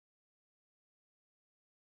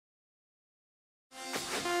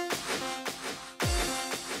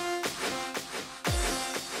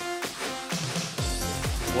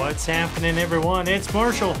What's happening, everyone? It's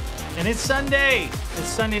Marshall, and it's Sunday. It's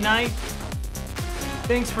Sunday night.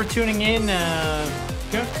 Thanks for tuning in.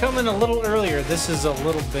 Coming a little earlier. This is a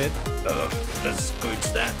little bit. Let's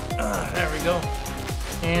scooch that. There we go.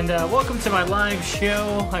 And welcome to my live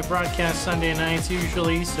show. I broadcast Sunday nights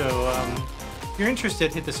usually, so if you're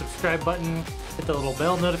interested, hit the subscribe button, hit the little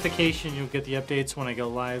bell notification. You'll get the updates when I go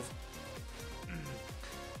live.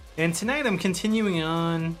 And tonight I'm continuing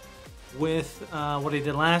on with what I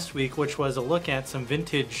did last week, which was a look at some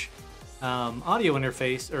vintage audio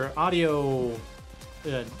interface, or audio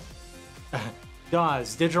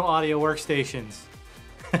DAWs, digital audio workstations.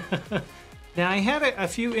 Now, I had a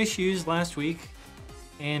few issues last week,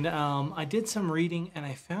 and I did some reading, and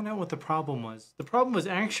I found out what the problem was. The problem was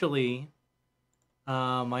actually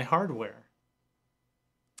my hardware.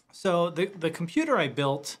 So the computer I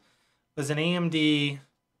built was an AMD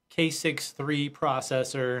K6-3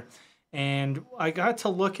 processor, and I got to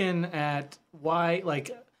looking at why,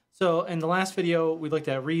 so in the last video we looked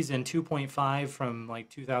at Reason 2.5 from like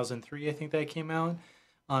 2003, I think that came out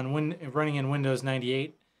on running in Windows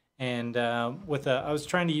 98, and I was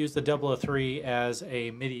trying to use the 003 as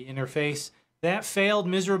a MIDI interface. That failed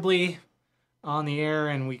miserably on the air,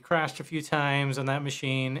 and we crashed a few times on that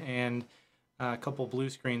machine, and a couple blue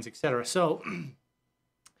screens, etc. So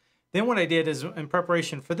then what I did is, in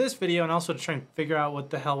preparation for this video and also to try and figure out what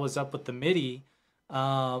the hell was up with the MIDI,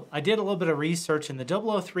 I did a little bit of research, and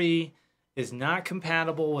the 003 is not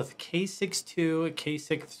compatible with K6-2 and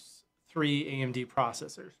K6-3 AMD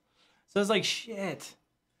processors. So I was like, shit,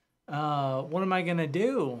 what am I going to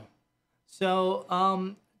do?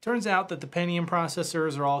 So turns out that the Pentium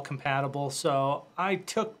processors are all compatible. So I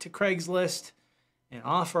took to Craigslist and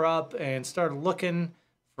OfferUp and started looking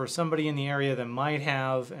for somebody in the area that might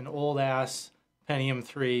have an old-ass Pentium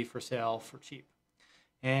 3 for sale for cheap.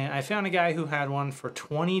 And I found a guy who had one for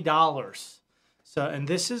 $20. So, and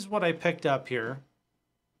this is what I picked up here.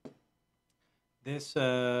 This,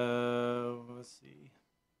 let's see.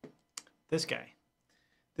 This guy.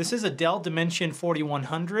 This is a Dell Dimension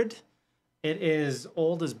 4100. It is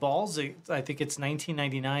old as balls. I think it's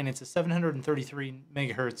 1999. It's a 733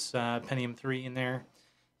 megahertz Pentium 3 in there.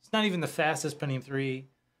 It's not even the fastest Pentium 3.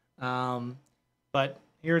 But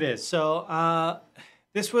here it is. So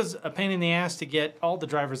this was a pain in the ass to get all the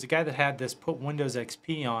drivers. The guy that had this put Windows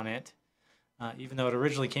XP on it, even though it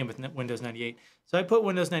originally came with Windows 98. So I put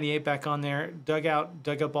Windows 98 back on there, dug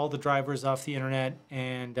up all the drivers off the internet,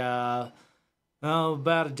 and about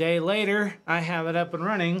a day later, I have it up and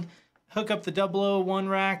running. Hook up the 001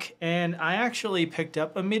 rack, and I actually picked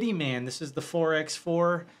up a MIDIMan. This is the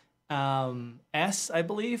 4X4 S, I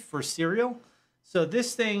believe, for serial. So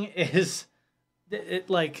this thing is,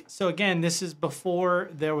 so again, this is before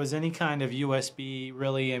there was any kind of USB,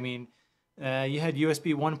 really. I mean, you had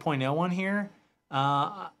USB 1.0 on here.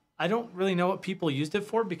 I don't really know what people used it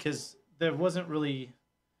for, because there wasn't really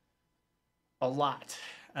a lot.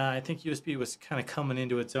 I think USB was kind of coming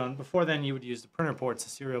into its own. Before then, you would use the printer ports, the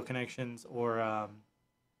serial connections, or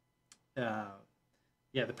the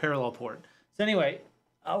parallel port. So anyway,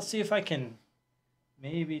 I'll see if I can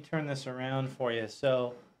maybe turn this around for you.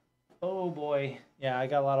 So, oh boy, yeah, I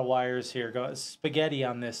got a lot of wires here. Go spaghetti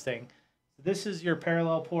on this thing. This is your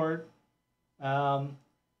parallel port that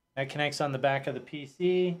connects on the back of the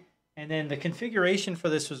PC. And then the configuration for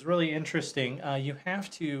this was really interesting. You have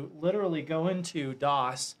to literally go into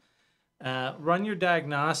DOS, run your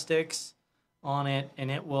diagnostics on it, and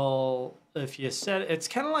it will, if you set, it's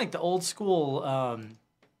kind of like the old school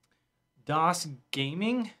DOS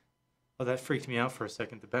gaming. Oh, that freaked me out for a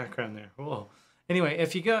second, the background there. Whoa. Anyway,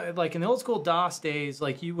 if you go, like in the old school DOS days,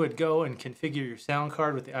 like you would go and configure your sound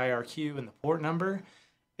card with the IRQ and the port number.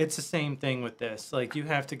 It's the same thing with this. Like you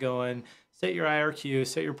have to go and set your IRQ,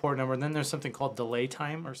 set your port number, and then there's something called delay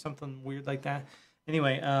time or something weird like that.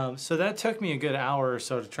 Anyway, so that took me a good hour or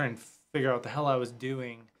so to try and figure out what the hell I was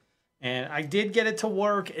doing. And I did get it to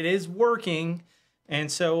work. It is working.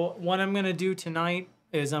 And so what I'm going to do tonight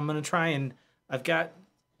is I'm going to try and, I've got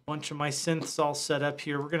bunch of my synths all set up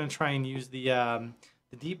here. We're going to try and use the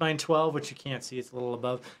DeepMind 12, which you can't see, it's a little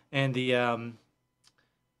above, and the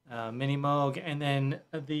MiniMoog, and then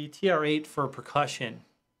the TR8 for percussion.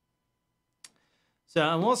 So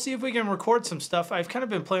and we'll see if we can record some stuff. I've kind of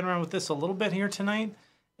been playing around with this a little bit here tonight,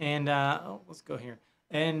 and let's go here.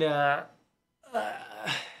 And I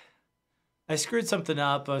screwed something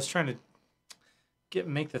up. I was trying to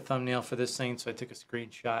make the thumbnail for this thing, so I took a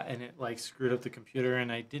screenshot, and it like screwed up the computer, and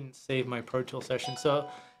I didn't save my Pro Tool session. So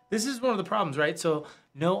this is one of the problems, right? So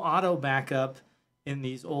no auto backup in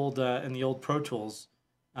these old in the old Pro Tools.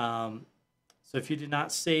 So if you did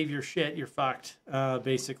not save your shit, you're fucked,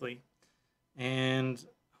 basically. And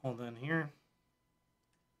hold on here.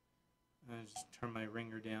 I just turn my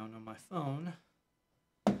ringer down on my phone.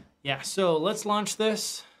 Yeah, so let's launch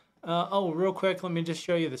this. Oh, real quick, let me just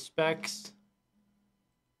show you the specs.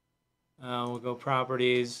 We'll go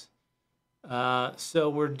properties. So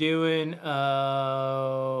we're doing, does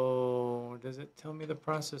it tell me the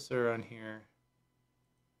processor on here?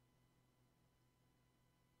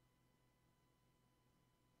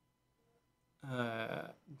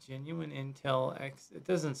 Genuine Intel X, it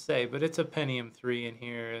doesn't say, but it's a Pentium 3 in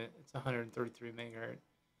here. It's 133 megahertz.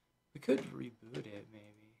 We could reboot it, maybe.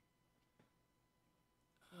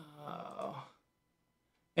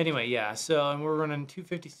 Anyway, yeah, so and we're running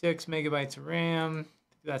 256 megabytes of RAM.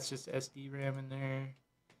 That's just SD RAM in there.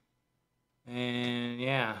 And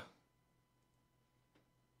yeah.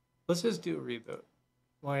 Let's just do a reboot.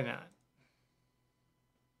 Why not?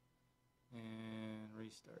 And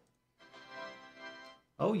restart.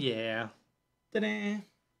 Oh yeah. Ta-da!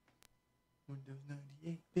 Windows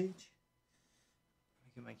 98, bitch. Let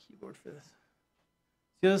me get my keyboard for this.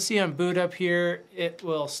 So you'll see on boot up here, it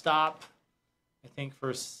will stop, I think,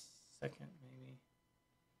 for a second, maybe.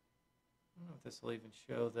 I don't know if this will even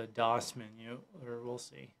show the DAWs menu, or we'll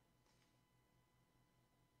see.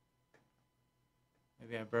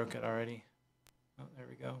 Maybe I broke it already. Oh, there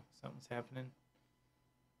we go. Something's happening.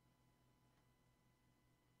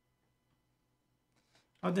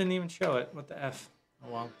 Oh, it didn't even show it. What the F?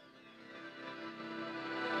 Oh, well.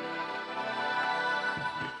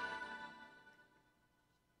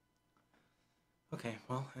 Okay,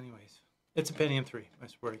 well, anyways. It's a Pentium 3, I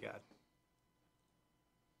swear to God.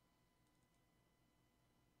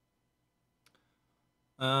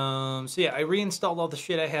 So yeah, I reinstalled all the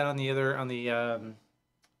shit I had on the other, on the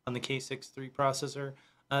K63 processor.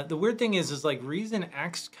 The weird thing is like Reason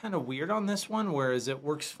acts kind of weird on this one, whereas it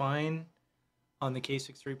works fine on the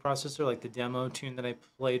K63 processor, like the demo tune that I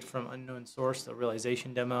played from Unknown Source, the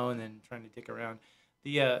realization demo, and then trying to dick around.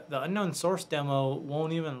 The Unknown Source demo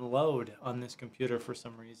won't even load on this computer for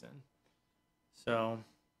some reason. So,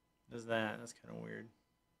 there's that. That's kind of weird.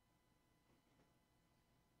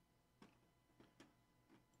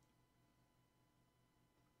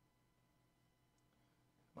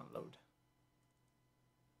 Come on, load.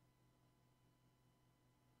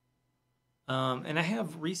 And I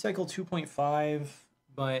have Recycle 2.5,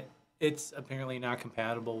 but it's apparently not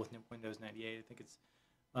compatible with Windows 98. I think it's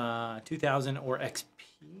 2000 or XP.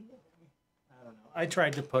 I don't know. I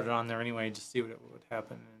tried to put it on there anyway, just to see what would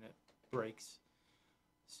happen, and it breaks.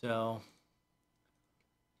 So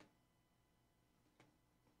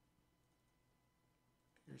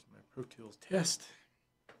here's my Pro Tools test.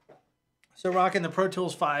 So rocking the Pro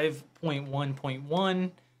Tools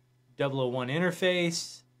 5.1.1 001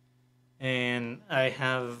 interface. And I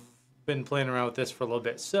have been playing around with this for a little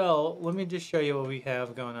bit. So let me just show you what we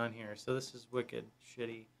have going on here. So this is wicked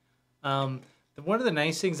shitty. One of the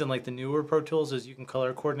nice things in like the newer Pro Tools is you can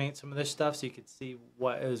color coordinate some of this stuff so you can see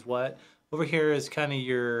what is what. Over here is kind of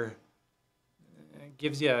your,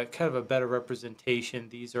 gives you a kind of a better representation.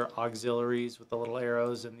 These are auxiliaries with the little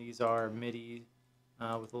arrows, and these are MIDI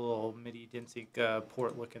with a little MIDI DINSYNC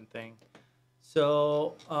port looking thing.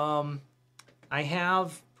 So I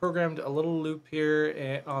have programmed a little loop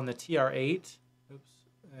here on the TR8. Oops,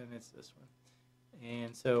 and it's this one.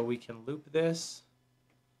 And so we can loop this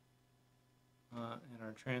in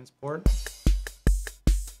our transport.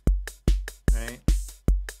 Right?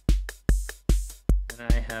 And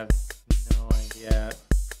I have no idea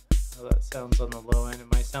how that sounds on the low end. It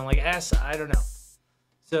might sound like S, I don't know.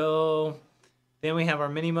 So then we have our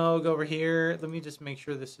MiniMoog over here. Let me just make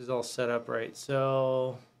sure this is all set up right.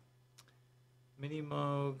 So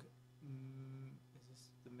MiniMoog, is this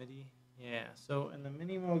the MIDI? Yeah, so, and the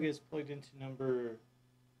MiniMoog is plugged into number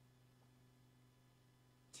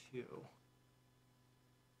 2.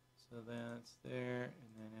 So that's there,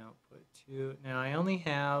 and then output 2. Now I only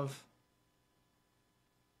have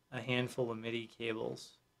a handful of MIDI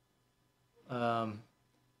cables. I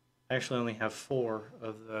actually only have 4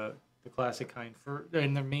 of the classic kind,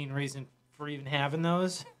 and the main reason for even having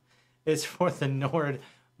those is for the Nord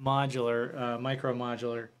modular, micro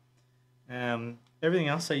modular. Everything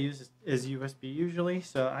else I use is USB usually,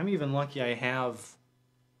 so I'm even lucky I have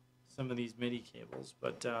some of these MIDI cables.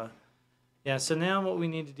 But yeah, so now what we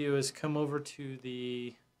need to do is come over to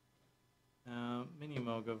the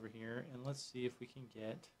MiniMoog over here, and let's see if we can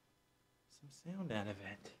get some sound out of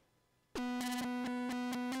it.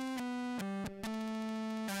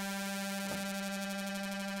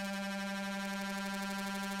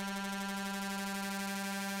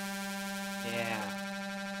 Yeah.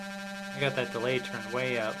 I got that delay turned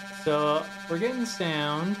way up. So we're getting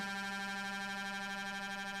sound.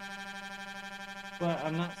 But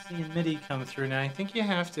I'm not seeing MIDI come through now. I think you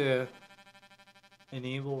have to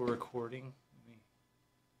enable recording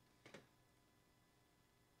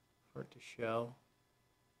for it to show.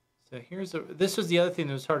 So here's this was the other thing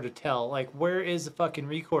that was hard to tell. Like, where is the fucking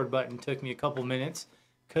record button? Took me a couple minutes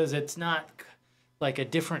because it's not like a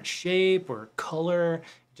different shape or color.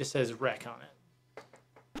 It just says rec on it.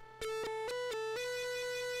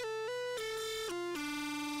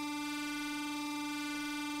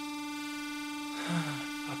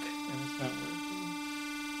 Fuck, and it's not working.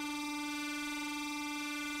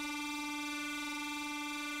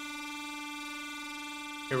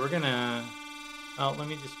 Here, we're gonna... Oh, let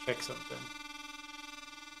me just check something.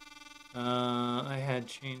 I had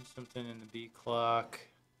changed something in the B clock.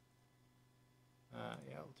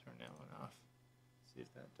 Yeah, I'll turn that one off. See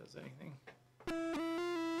if that does anything.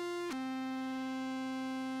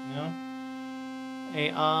 No?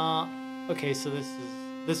 Hey, okay, so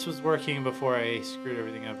this was working before I screwed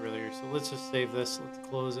everything up earlier. So let's just save this. Let's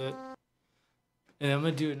close it. And I'm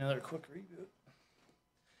gonna do another quick reboot.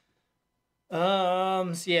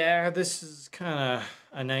 So yeah, this is kind of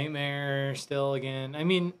a nightmare still again. I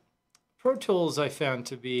mean, Pro Tools I found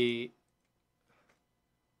to be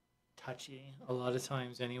touchy a lot of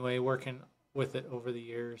times anyway, working with it over the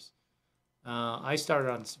years. I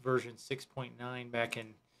started on version 6.9 back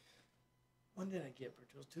in, when did I get Pro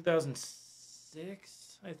Tools?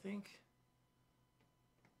 2006, I think.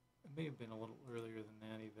 It may have been a little earlier than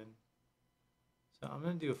that even. So I'm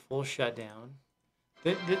going to do a full shutdown.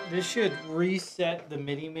 This should reset the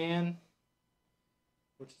MIDIMan,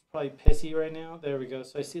 which is probably pissy right now. There we go.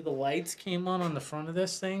 So I see the lights came on the front of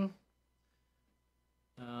this thing.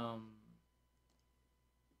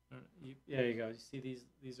 There you go. You see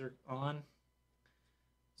these are on.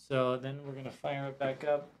 So then we're going to fire it back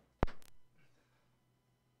up.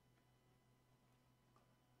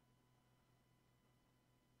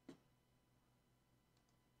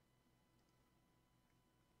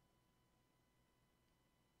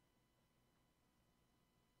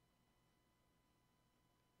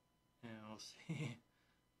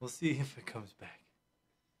 We'll see if it comes back.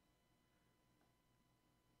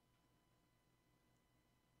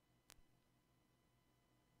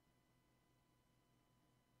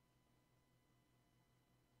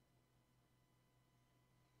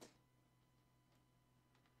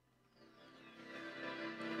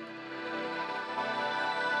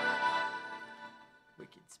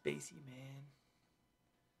 Wicked spacey, man.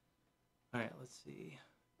 All right, let's see.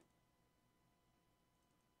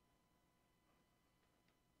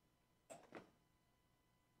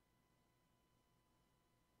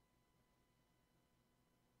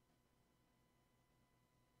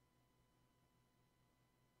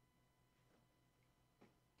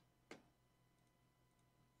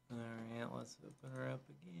 Alright, let's open her up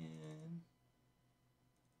again.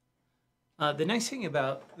 The nice thing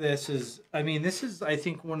about this is, I mean, this is, I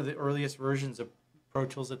think, one of the earliest versions of Pro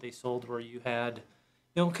Tools that they sold where you had,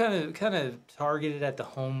 you know, kind of targeted at the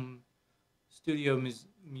home studio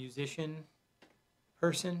musician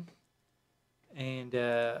person. And,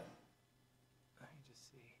 let me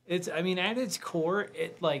just see. It's, I mean, at its core,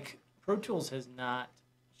 it, like, Pro Tools has not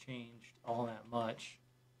changed all that much.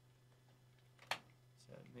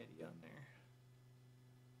 MIDI on there,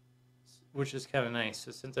 which is kind of nice.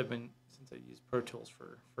 So since I've used Pro Tools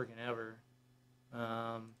for friggin' ever,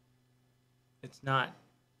 it's not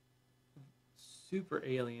super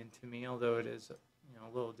alien to me, although it is, you know,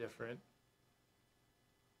 a little different.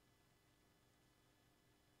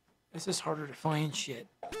 It's just harder to find shit.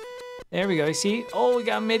 There we go. You see? Oh, we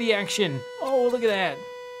got MIDI action. Oh, look at that.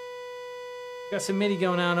 Got some MIDI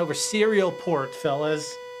going on over serial port,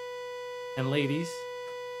 fellas and ladies.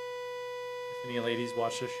 Any ladies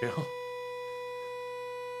watch the show?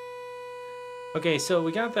 Okay, so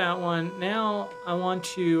we got that one. Now I want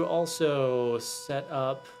to also set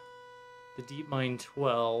up the DeepMind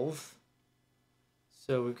 12.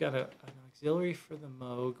 So we've got an auxiliary for the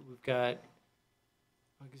Moog. We've got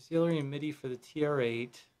auxiliary and MIDI for the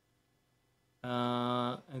TR8.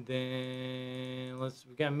 And then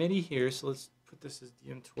we've got MIDI here, so let's put this as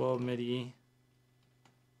DM12 MIDI.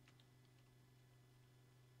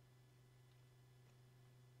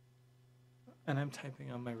 And I'm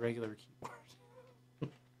typing on my regular keyboard.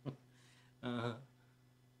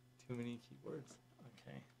 Too many keyboards.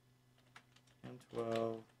 Okay.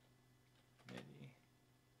 M12 MIDI.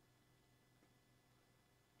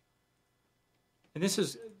 And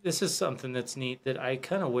this is something that's neat that I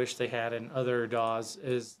kind of wish they had in other DAWs,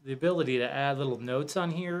 is the ability to add little notes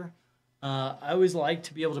on here I always like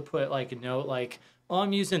to be able to put like a note like, oh,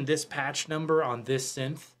 I'm using this patch number on this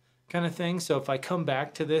synth kind of thing. So if I come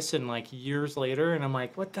back to this in like years later and I'm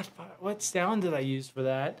like, what sound did I use for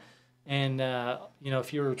that? And, you know,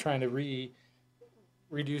 if you were trying to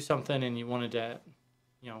redo something and you wanted to,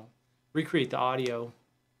 you know, recreate the audio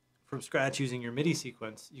from scratch using your MIDI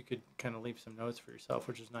sequence, you could kind of leave some notes for yourself,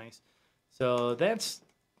 which is nice. So that's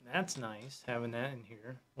nice having that in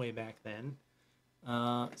here way back then.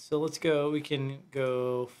 So let's go, we can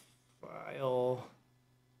go File,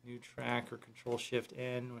 New Track, or Control Shift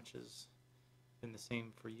N, which has been the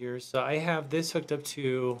same for years. So I have this hooked up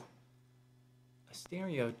to a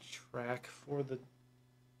stereo track for the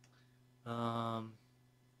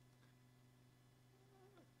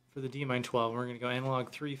DAWs 12. We're going to go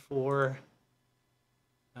analog 3, 4.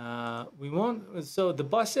 We won't, so the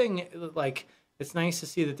busing, like, it's nice to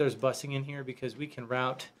see that there's busing in here because we can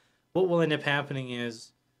route. What will end up happening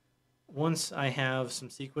is once I have some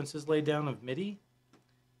sequences laid down of MIDI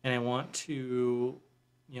and I want to,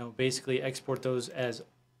 you know, basically export those as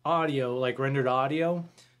audio, like rendered audio,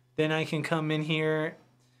 then I can come in here,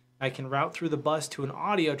 I can route through the bus to an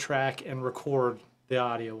audio track and record the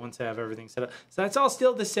audio once I have everything set up. So that's all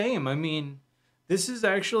still the same. I mean, this is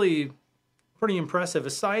actually pretty impressive.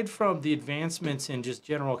 Aside from the advancements in just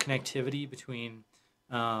general connectivity between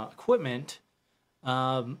equipment,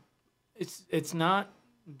 it's not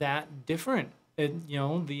that different. You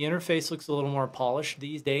know, the interface looks a little more polished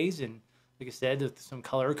these days, and like I said, with some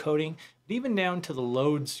color coding, but even down to the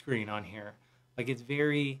load screen on here, like it's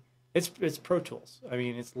Pro Tools. I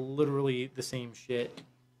mean, it's literally the same shit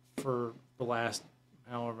for the last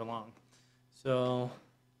however long. So,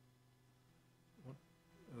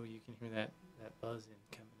 oh, you can hear that buzzing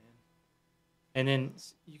coming in, and then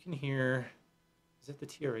you can hear. Is that the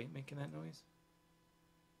TR8 making that noise?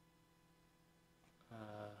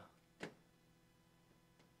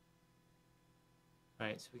 All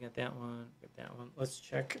right, so we got that one, Let's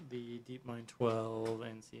check the DeepMind 12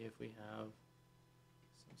 and see if we have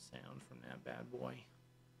some sound from that bad boy.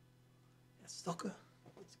 Yeah, sucker.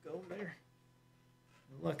 Let's go there.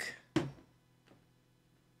 Look. All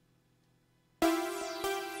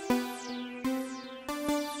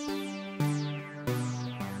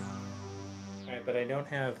right, but I don't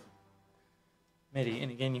have MIDI,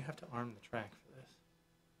 and again, you have to arm the track for this.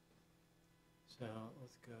 So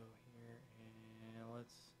let's go here and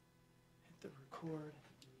let's hit the record.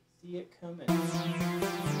 See it coming.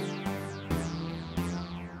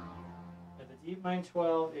 And the DeepMind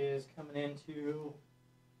 12 is coming into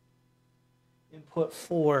input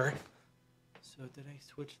 4. So did I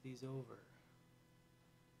switch these over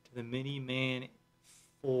to the MIDIMan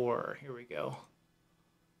 4? Here we go.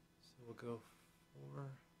 So we'll go 4.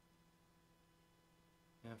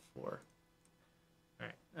 Yeah, 4. All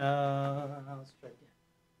right. Let's try again.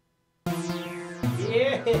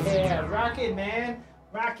 Yeah, rocket man,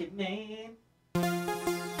 rocket man.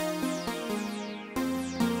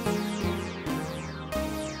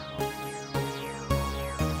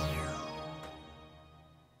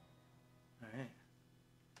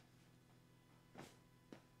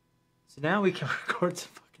 So now we can record some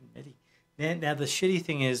fucking MIDI. Now the shitty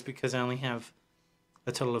thing is, because I only have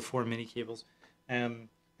a total of 4 MIDI cables,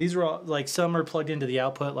 these are all, like, some are plugged into the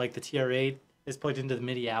output, like the TR8 is plugged into the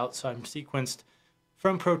MIDI out, so I'm sequenced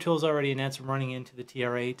from Pro Tools already, and that's running into the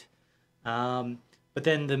TR8. But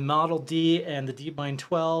then the Model D and the DeepMind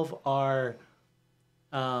 12 are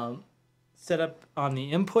set up on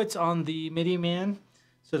the inputs on the MIDIMan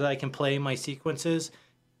so that I can play my sequences,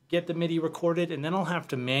 get the MIDI recorded, and then I'll have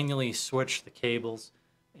to manually switch the cables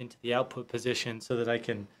into the output position so that I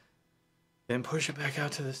can then push it back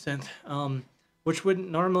out to the synth. Which would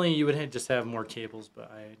normally you would just have more cables,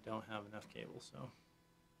 but I don't have enough cables, so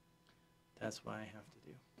that's what I have to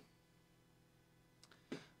do.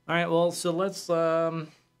 All right, well, so let's start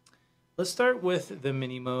with the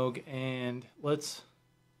MiniMoog, and let's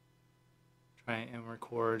try and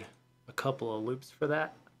record a couple of loops for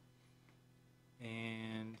that.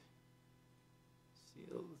 And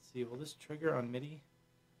let's see, will this trigger on MIDI?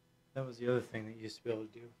 That was the other thing that you used to be able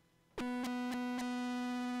to do.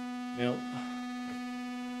 Nope.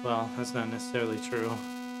 Well, that's not necessarily true.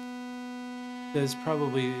 There's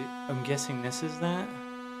probably, I'm guessing this is that.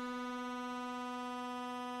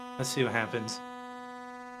 Let's see what happens.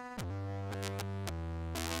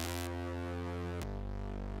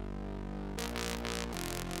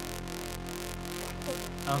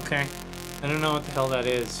 Okay. I don't know what the hell that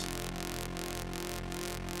is.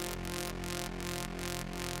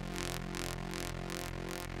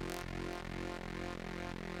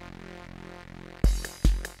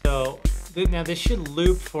 So now this should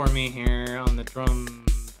loop for me here on the drum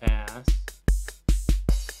pass.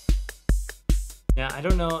 Now, I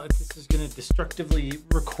don't know if this is going to destructively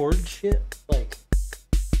record shit. Like,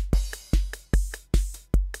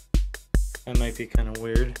 that might be kind of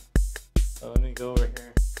weird. So let me go over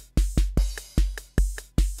here.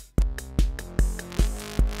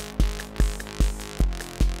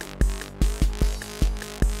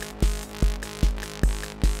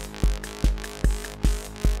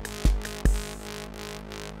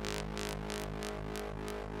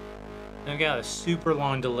 I've got a super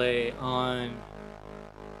long delay on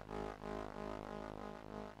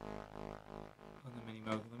the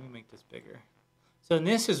MiniMoog. Let me make this bigger. So and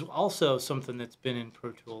this is also something that's been in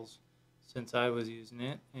Pro Tools since I was using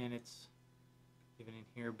it, and it's even in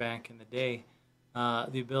here back in the day.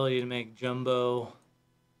 The ability to make jumbo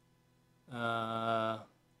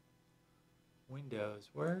windows.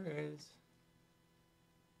 Where is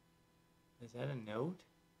that a note?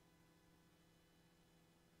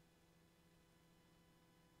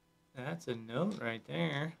 That's a note right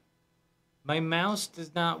there. My mouse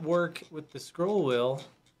does not work with the scroll wheel,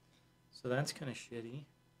 so that's kind of shitty.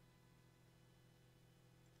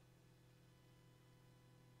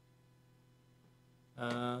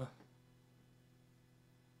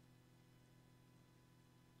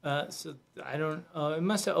 So I don't. It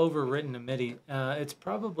must have overwritten a MIDI. It's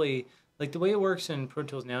probably like the way it works in Pro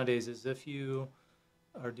Tools nowadays is if you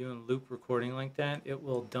are doing loop recording like that, it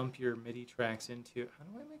will dump your MIDI tracks into. How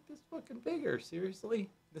do I make this fucking bigger? Seriously,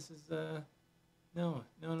 this is no.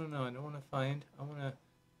 I don't want to find. I want to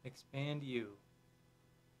expand you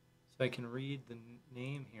so I can read the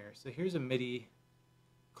name here. So here's a MIDI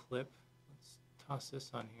clip. Let's toss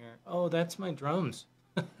this on here. Oh, that's my drums.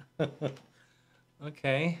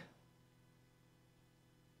 Okay.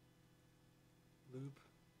 Loop.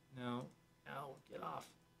 No. Ow, get off.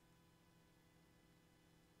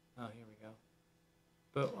 Oh, here we go.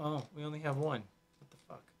 But, oh, we only have one. What the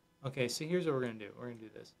fuck? Okay, so here's what we're going to do. We're going to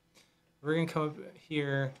do this. We're going to come up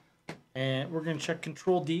here, and we're going to check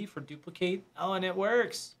Control D for duplicate. Oh, and it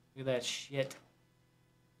works. Look at that shit.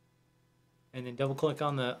 And then double click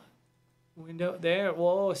on the window. There.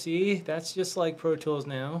 Whoa, see? That's just like Pro Tools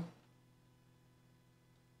now.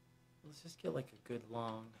 Let's just get like a good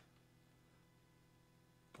long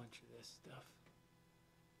bunch of this stuff.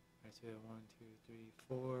 All right, so we have 1, 2, 3,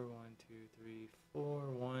 4. 1, 2, 3,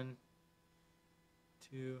 4. 1,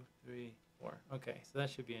 2, 3, 4. Okay, so that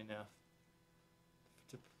should be enough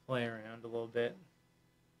to play around a little bit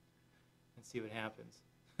and see what happens.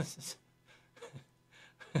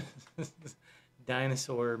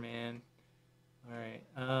 Dinosaur, man. All right,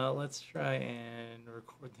 let's try and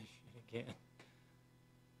record this shit again.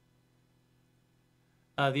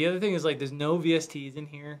 The other thing is, like, there's no VSTs in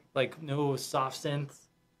here, like, no soft synths.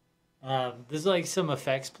 There's, like, some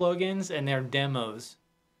effects plugins, and they're demos.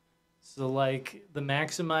 So, like, the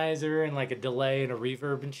maximizer and, like, a delay and a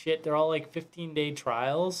reverb and shit, they're all, like, 15-day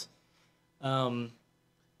trials,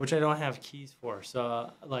 which I don't have keys for.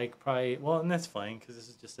 So, like, probably, well, and that's fine, because this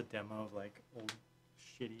is just a demo of, like, old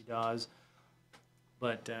shitty DAWs.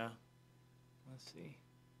 But, let's see.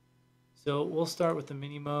 So, we'll start with the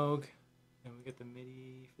MiniMoog. And we get the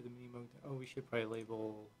MIDI for the MiniMoog. Oh, we should probably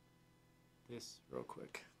label this real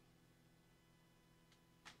quick.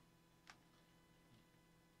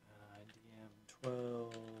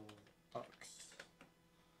 DM12 aux.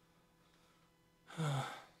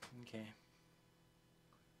 Okay.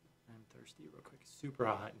 I'm thirsty real quick. It's super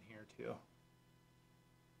hot in here too.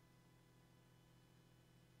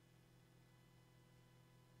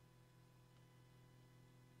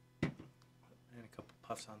 And a couple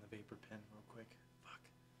puffs on the vapor pen real quick. Fuck.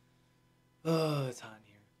 Oh, it's hot in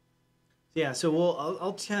here. Yeah, so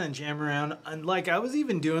I'll kind of jam around. And like I was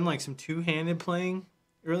even doing like some two-handed playing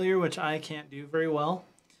earlier, which I can't do very well.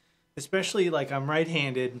 Especially like I'm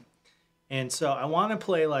right-handed, and so I want to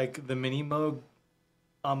play like the MiniMoog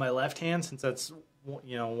on my left hand since that's,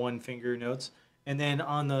 you know, one finger notes, and then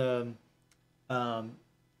on the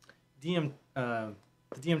DM12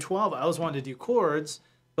 I always wanted to do chords,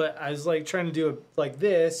 but I was like trying to do it like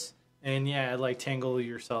this, and yeah, like tangle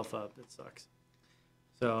yourself up. It sucks.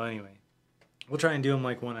 So anyway, we'll try and do them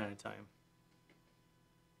like one at a time.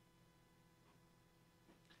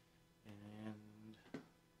 And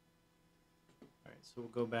all right, so we'll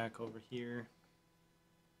go back over here.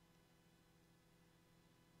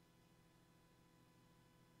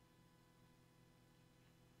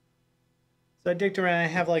 So I dicked around. I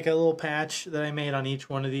have like a little patch that I made on each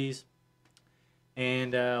one of these.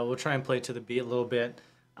 And we'll try and play to the beat a little bit.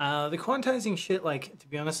 The quantizing shit, like, to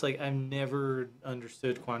be honest, like, I've never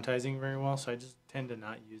understood quantizing very well, so I just tend to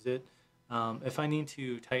not use it. If I need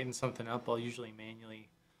to tighten something up, I'll usually manually,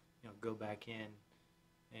 go back in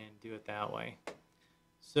and do it that way.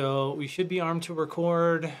 So we should be armed to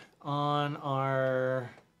record on our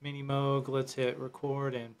MiniMoog. Let's hit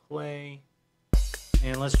record and play.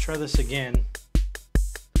 And let's try this again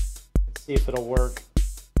and see if it'll work.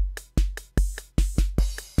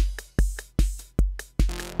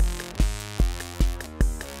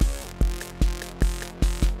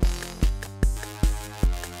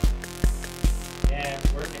 Yeah,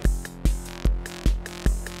 it's working.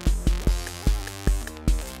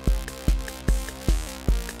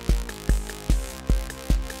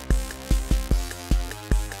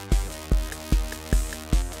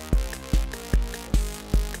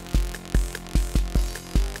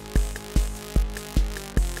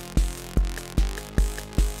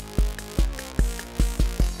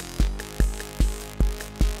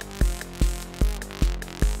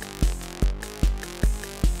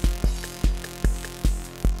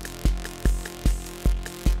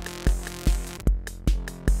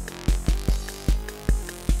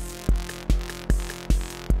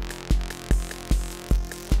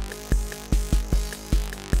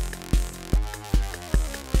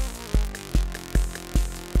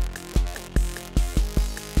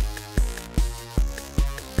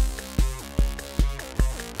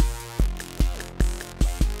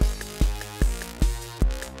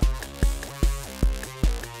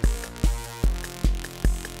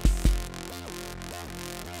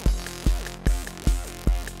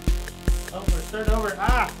 Oh, we're starting over.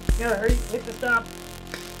 Ah! Gotta hurry, hit the stop.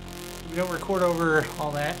 We don't record over all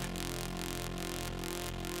that.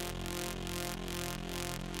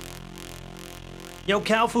 Yo,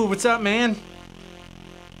 Cow Food, what's up, man?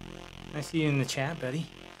 I see you in the chat, buddy.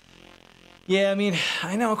 Yeah, I mean,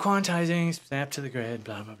 I know quantizing, snap to the grid,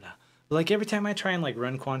 blah, blah, blah. But like every time I try and like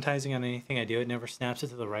run quantizing on anything I do, it never snaps it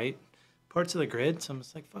to the right parts of the grid. So I'm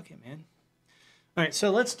just like, fuck it, man. All right,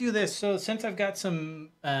 so let's do this. So since I've got some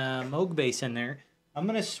Moog bass in there, I'm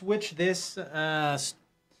going to switch this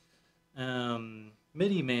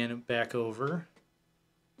MIDIMan back over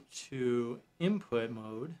to input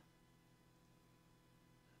mode.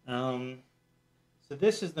 So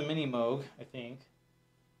this is the MiniMoog, I think.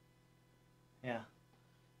 Yeah.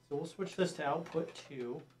 So we'll switch this to output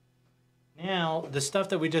 2. Now, the stuff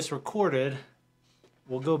that we just recorded,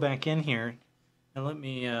 we'll go back in here and let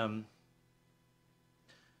me...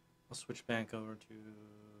 I'll switch back over to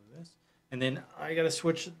this. And then I got to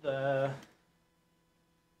switch the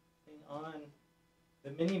thing on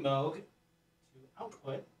the MiniMoog to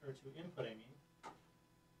output, or to input, I mean.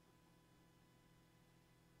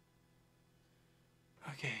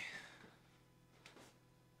 Okay.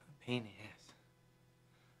 Pain in the ass.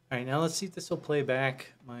 All right, now let's see if this will play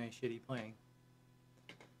back my shitty playing.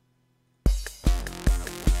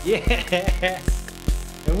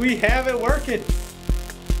 Yes! And we have it working!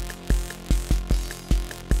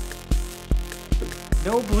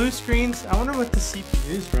 No blue screens. I wonder what the CPU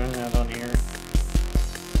is running out on here.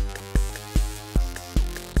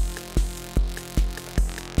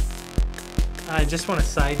 I just want to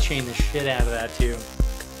sidechain the shit out of that too.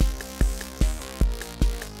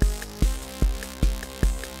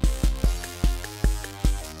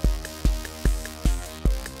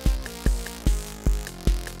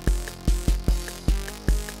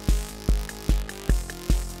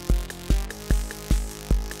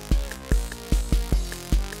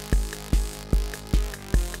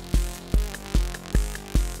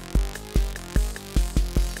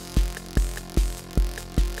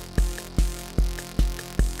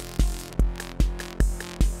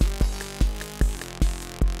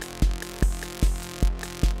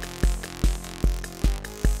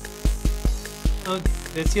 Oh,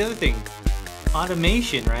 that's the other thing.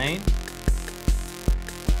 Automation, right?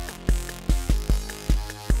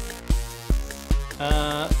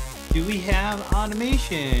 Do we have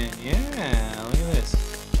automation? Yeah, look at this.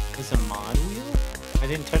 Is a mod wheel? I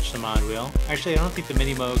didn't touch the mod wheel. Actually, I don't think the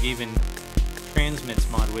MiniMoog even transmits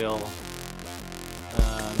mod wheel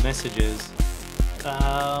messages.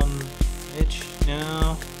 Pitch,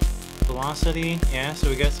 no. Velocity, yeah, so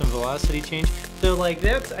we got some velocity change. So like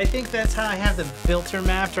that's, I think that's how I have the filter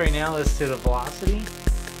mapped right now, is to the velocity.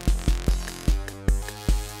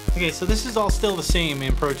 Okay, so this is all still the same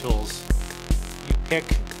in Pro Tools. You pick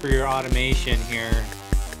for your automation here,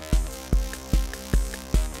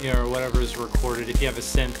 or whatever is recorded. If you have a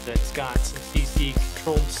synth that's got some CC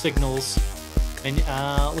controlled signals, and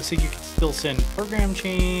looks like you can still send program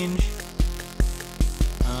change.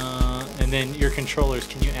 And then your controllers,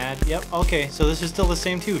 can you add? Yep, okay, so this is still the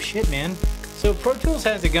same too. Shit, man. So Pro Tools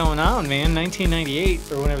has it going on, man.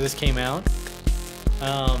 1998, or whenever this came out.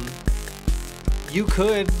 you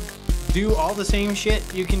could do all the same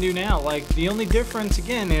shit you can do now. Like, the only difference,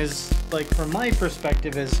 again, is, like, from my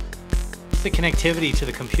perspective, is the connectivity to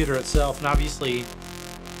the computer itself. And obviously,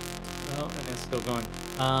 oh, and it's still going.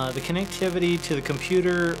 The connectivity to the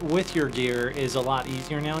computer with your gear is a lot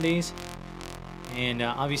easier nowadays. And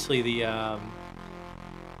obviously the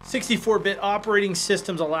 64-bit operating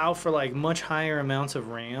systems allow for like much higher amounts of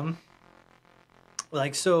RAM.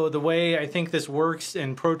 Like, so the way I think this works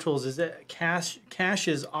in Pro Tools is that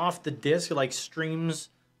caches off the disk, like streams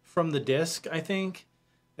from the disk, I think,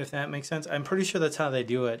 if that makes sense. I'm pretty sure that's how they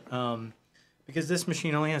do it. Because this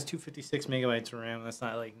machine only has 256 megabytes of RAM. That's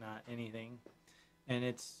not like not anything. And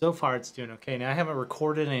it's so far it's doing okay. Now I haven't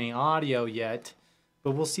recorded any audio yet,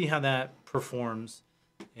 but we'll see how that performs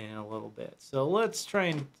in a little bit. So let's try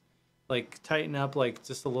and like tighten up like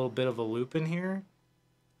just a little bit of a loop in here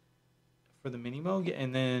for the MiniMoog,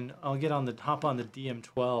 and then I'll get on the hop on the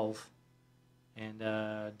DM12 and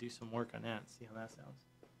do some work on that. See how that sounds.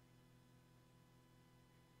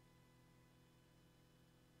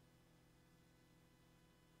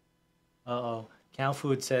 Uh-oh. Cow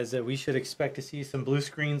Food says that we should expect to see some blue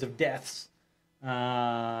screens of deaths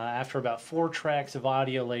after about 4 tracks of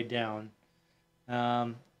audio laid down,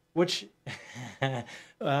 which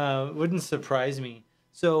wouldn't surprise me.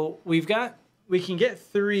 So we can get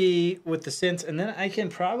 3 with the synths, and then I can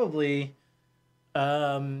probably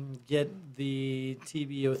get the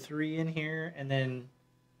TB03 in here, and then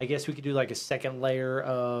I guess we could do like a second layer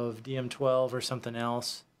of DM12 or something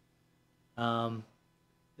else.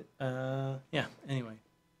 Yeah, anyway.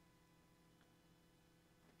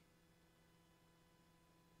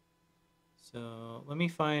 So let me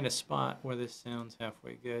find a spot where this sounds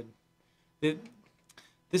halfway good.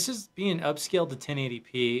 This is being upscaled to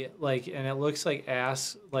 1080p, like, and it looks like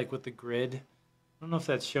ass, like with the grid. I don't know if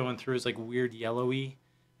that's showing through as like weird yellowy,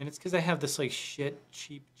 and it's because I have this like shit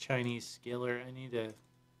cheap Chinese scaler. I need to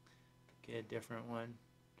get a different one,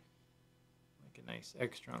 like a nice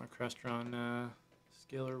Extron or Crestron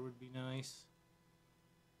scaler would be nice.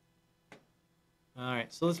 All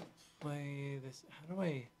right, so let's play this. How do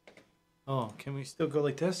I? Oh, can we still go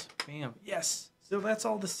like this? Bam! Yes. So that's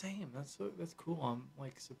all the same. That's cool. I'm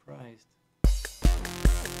like surprised.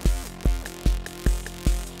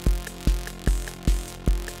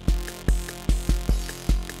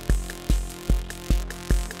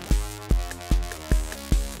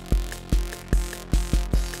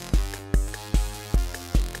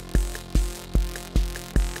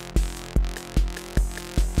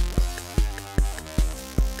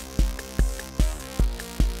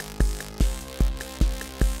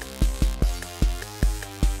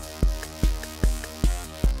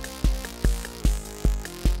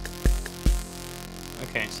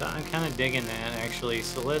 Okay, so I'm kind of digging that actually.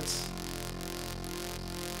 So let's.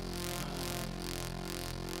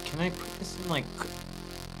 Can I put this in like?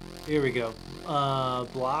 Here we go.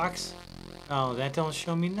 Blocks. Oh, that don't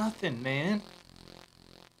show me nothing, man.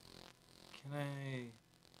 Can I?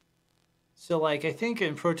 So like, I think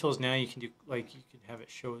in Pro Tools now you can do like you can have it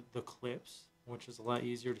show the clips, which is a lot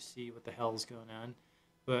easier to see what the hell's going on.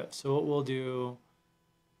 But so what we'll do,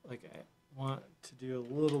 like I want to do a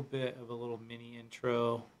little bit of a little mini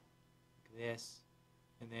intro like this,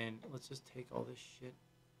 and then let's just take all this shit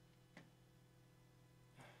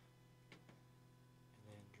and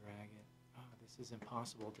then drag it. Oh, this is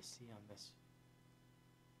impossible to see on this.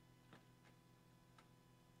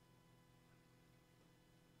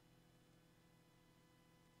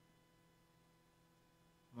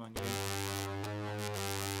 Come on, you.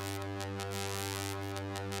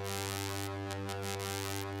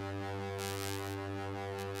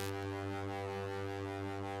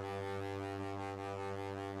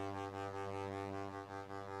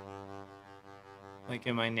 Like,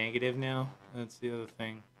 am I negative now? That's the other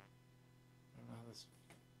thing. I don't know how this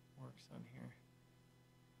works on here.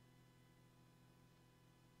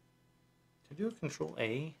 Can I do a Control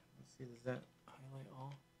A? Let's see, does that highlight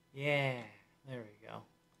all? Yeah, there we go.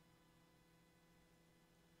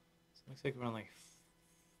 So it looks like we're on like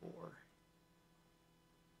 4.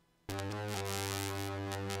 And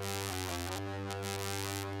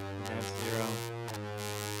that's 0.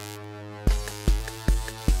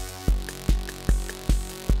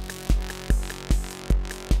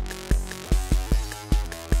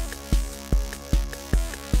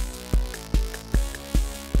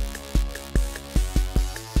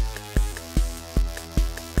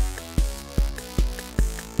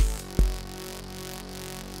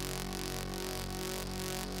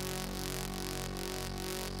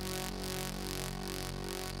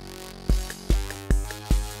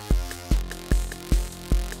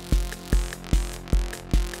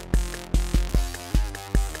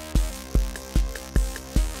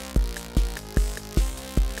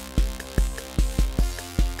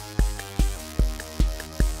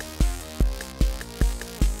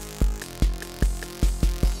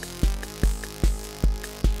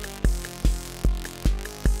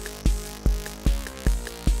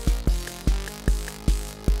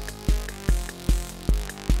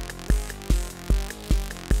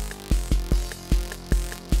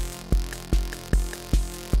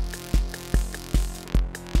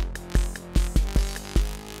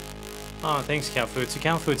 Oh, thanks, Cowfood. So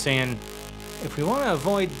Cowfood saying, if we want to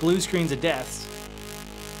avoid blue screens of deaths,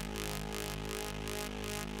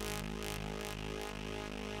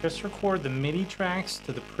 just record the MIDI tracks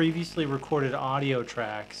to the previously recorded audio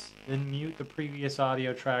tracks, then mute the previous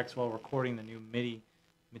audio tracks while recording the new MIDI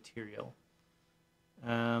material.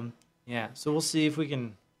 Yeah, so we'll see if we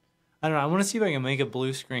can... I don't know, I want to see if I can make a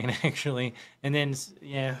blue screen, actually. And then,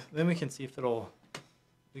 yeah, then we can see if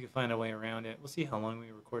we can find a way around it. We'll see how long we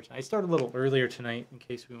record tonight. I started a little earlier tonight in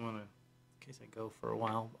case I go for a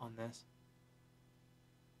while on this.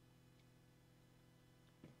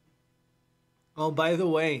 Oh, by the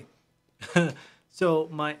way, so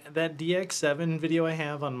that DX7 video I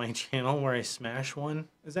have on my channel where I smash one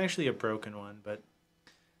is actually a broken one, but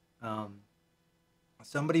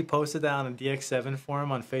somebody posted that on a DX7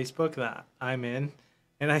 forum on Facebook that I'm in,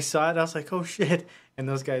 and I saw it. I was like, oh shit! And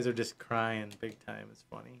those guys are just crying big time. It's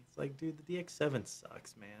funny. It's like, dude, the DX7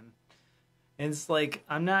 sucks, man. And it's like,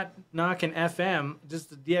 I'm not knocking FM. Just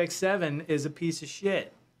the DX7 is a piece of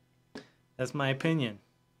shit. That's my opinion.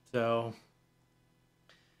 So,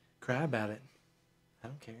 cry about it. I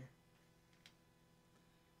don't care.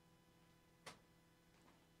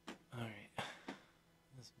 All right.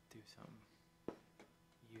 Let's do something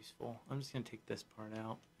useful. I'm just going to take this part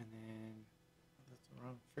out and then... That's the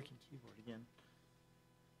wrong freaking keyboard again.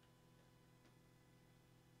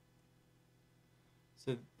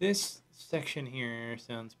 So this section here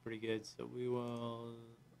sounds pretty good. So we will...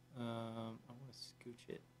 I want to scooch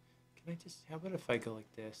it. Can I just... How about if I go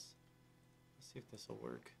like this? Let's see if this will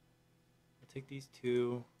work. I'll take these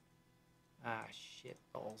two. Ah, shit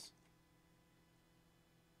balls.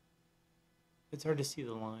 It's hard to see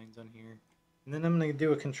the lines on here. And then I'm going to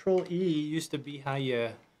do a Control E. Used to be how you...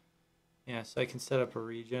 Yeah, so I can set up a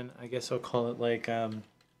region. I guess I'll call it like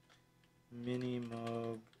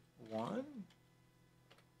MiniMoog 1.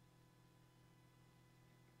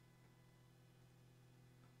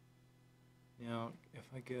 Now, if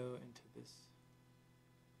I go into this,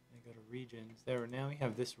 I go to regions. There, now we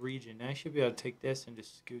have this region. Now I should be able to take this and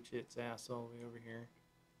just scooch its ass all the way over here.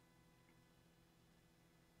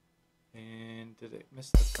 And did it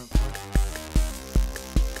miss the front part?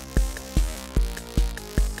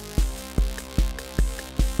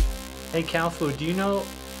 Hey, Calfu, do you know...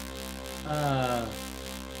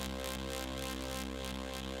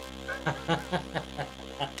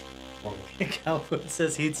 Calfoot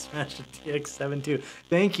says he'd smash the DX7 too.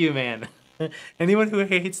 Thank you, man. Anyone who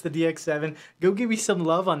hates the DX7, go give me some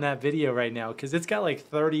love on that video right now, because it's got like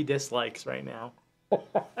 30 dislikes right now.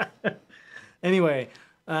 Anyway,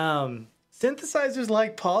 synthesizers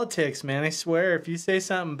like politics, man. I swear, if you say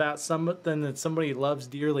something about something that somebody loves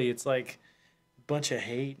dearly, it's like a bunch of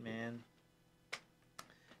hate, man.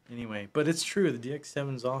 Anyway, but it's true. The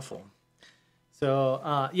DX7's awful.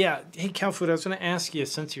 So, yeah. Hey, Calfood, I was going to ask you,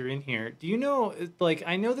 since you're in here, do you know, like,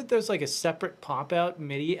 I know that there's, like, a separate pop-out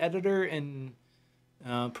MIDI editor in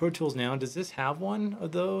Pro Tools now. Does this have one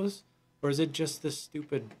of those? Or is it just this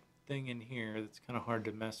stupid thing in here that's kind of hard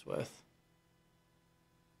to mess with?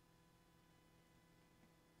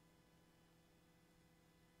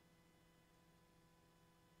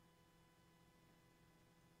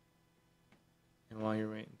 And while you're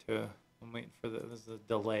waiting I'm waiting for there's a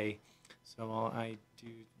delay. So while I do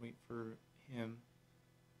wait for him,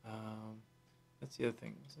 that's the other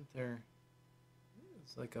thing. Isn't there,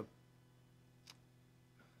 it's like a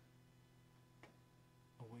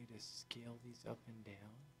way to scale these up and down?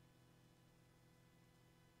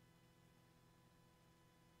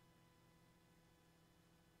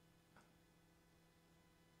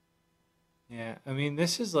 Yeah, I mean,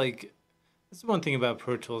 this is one thing about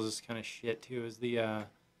Pro Tools is kind of shit too, is the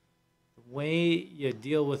way you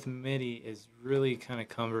deal with MIDI is really kind of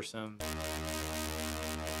cumbersome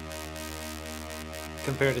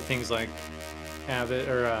compared to things like Avid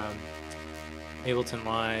or Ableton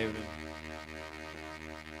Live.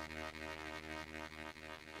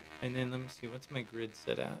 And then let me see, what's my grid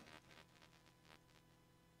set at?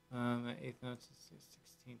 At 8th notes is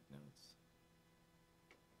 16th notes.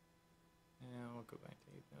 And we'll go back to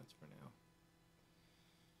 8th notes for now.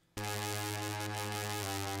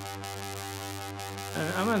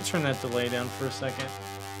 I'm going to turn that delay down for a second.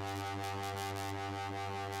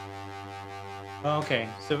 Okay,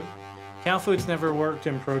 so Calfood's never worked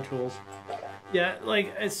in Pro Tools. Yeah,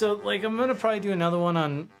 so I'm going to probably do another one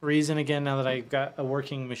on Reason again now that I've got a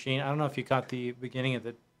working machine. I don't know if you caught the beginning of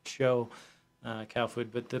the show,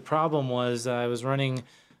 Calfood, but the problem was I was running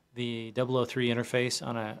the 003 interface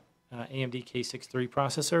on a AMD K63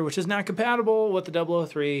 processor, which is not compatible with the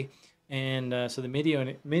 003, and so the MIDI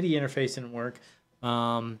interface didn't work.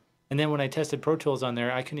 And And then when I tested Pro Tools on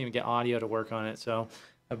there, I couldn't even get audio to work on it. So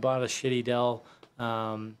I bought a shitty Dell,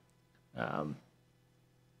 was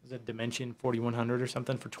it Dimension 4100 or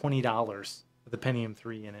something for $20 with a Pentium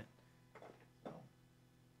 3 in it. So.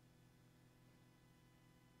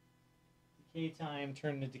 Decay time,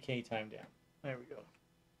 turn the decay time down. There we go.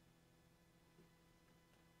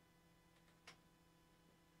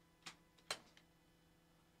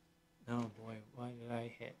 Oh boy, why did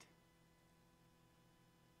I hit?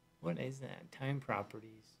 What is that? Time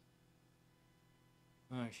properties.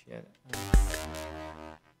 Oh shit.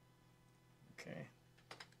 Okay.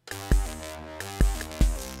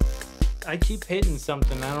 I keep hitting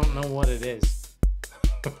something, I don't know what it is.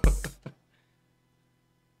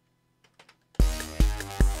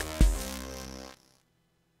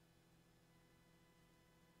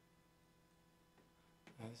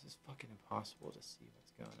 This is fucking impossible to see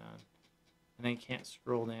what's going on. And I can't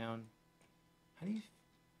scroll down. How do you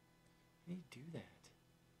do that?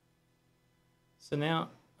 So now,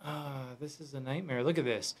 this is a nightmare. Look at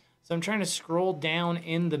this. So I'm trying to scroll down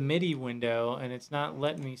in the MIDI window, and it's not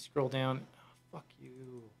letting me scroll down. Oh, fuck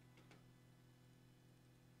you.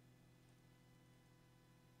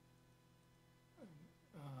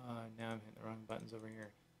 Now I'm hitting the wrong buttons over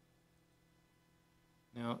here.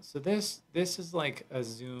 Now, so this is like a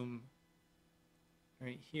zoom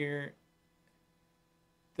right here.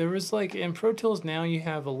 There was like, in Pro Tools now you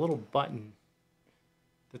have a little button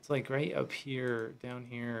that's like right up here, down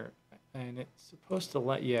here, and it's supposed to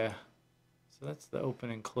let you, so that's the open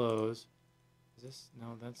and close. Is this,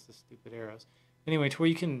 no, that's the stupid arrows. Anyway, to where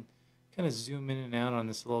you can kind of zoom in and out on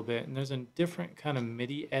this a little bit, and there's a different kind of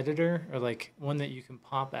MIDI editor, or like one that you can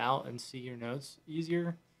pop out and see your notes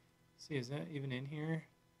easier. Let's see, is that even in here?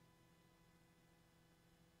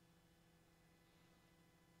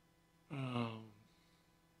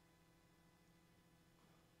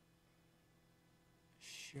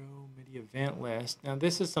 Show MIDI event list. Now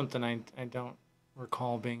this is something I don't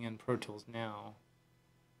recall being in Pro Tools now.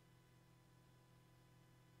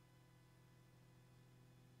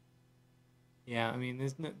 Yeah, I mean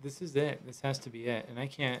this is it. This has to be it. And I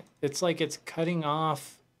can't, it's like it's cutting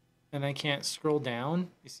off and I can't scroll down.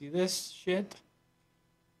 You see this shit?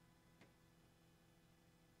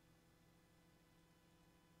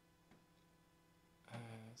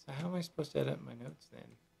 So how am I supposed to edit my notes then?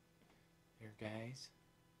 Here, guys.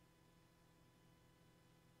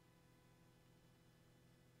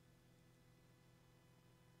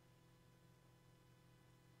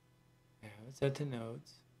 Yeah, let's head to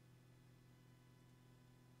notes.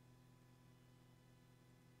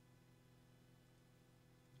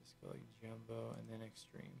 Just go like jumbo and then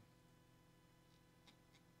extreme.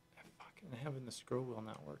 Fucking having the scroll wheel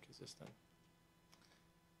not work is just a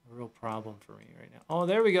real problem for me right now. Oh,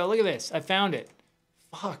 there we go. Look at this. I found it.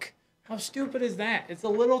 Fuck. How stupid is that? It's a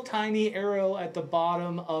little tiny arrow at the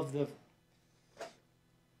bottom of the...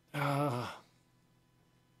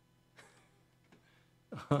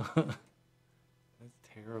 That's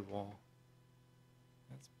terrible.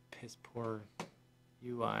 That's piss poor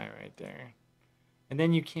UI right there. And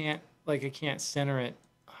then you can't, like, I can't center it.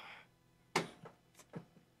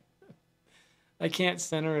 I can't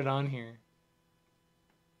center it on here.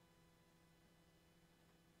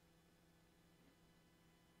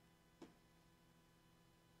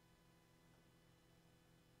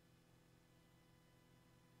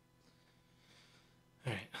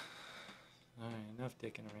 Enough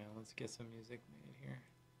dicking around. Let's get some music made here.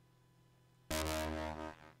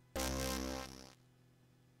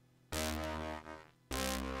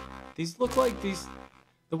 These look like these...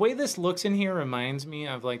 The way this looks in here reminds me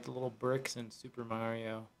of like the little bricks in Super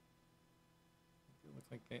Mario. They look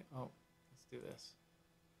like they... Oh, let's do this.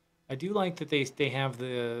 I do like that they have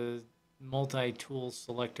the multi-tool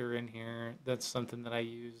selector in here. That's something that I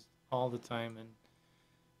use all the time in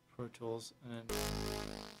Pro Tools. And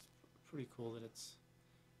pretty cool that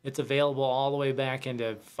it's available all the way back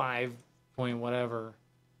into 5 point whatever.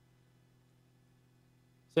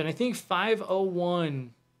 So, and I think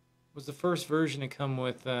 501 was the first version to come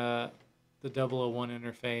with the 001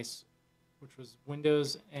 interface, which was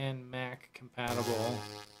Windows and Mac compatible,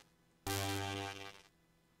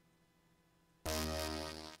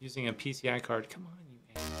 using a PCI card. Come on, you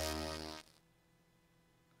man.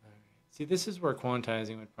 All right. See, this is where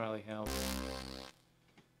quantizing would probably help.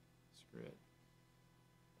 Screw it.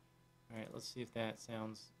 All right, let's see if that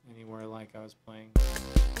sounds anywhere like I was playing.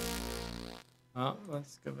 Oh,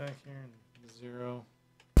 let's go back here and 0.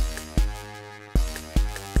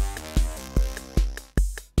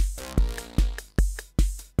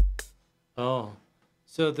 Oh,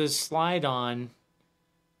 so the slide on,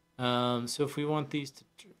 So if we want these to,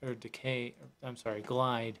 or decay, or, I'm sorry,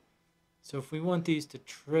 glide. So if we want these to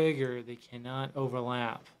trigger, they cannot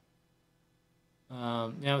overlap.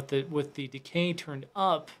 Now with the decay turned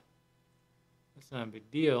up, that's not a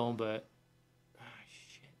big deal, but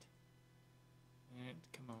shit.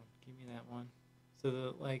 Come on, give me that one. So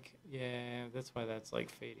the like, yeah, that's why that's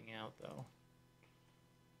like fading out though.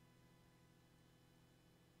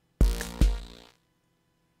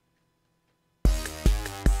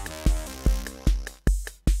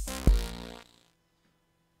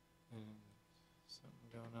 Something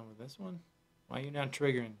going on with this one? Why are you not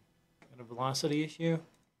triggering? Got a velocity issue?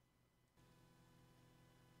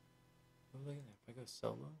 Oh, look at that. If I go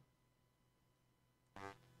solo, that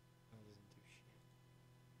doesn't do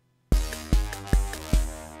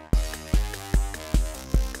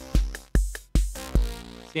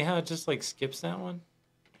shit. See how it just like skips that one?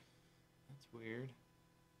 That's weird.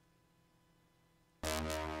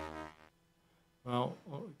 Well,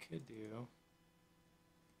 what we could do,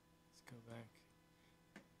 let's go back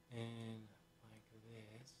and like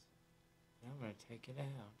this. I'm going to take it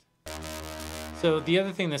out. So the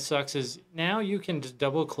other thing that sucks is now you can just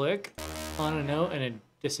double click on a note and it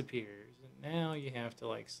disappears. And now you have to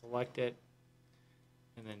like select it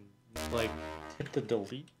and then like hit the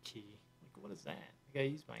delete key. Like, what is that? I gotta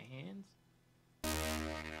use my hands?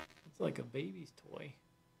 It's like a baby's toy.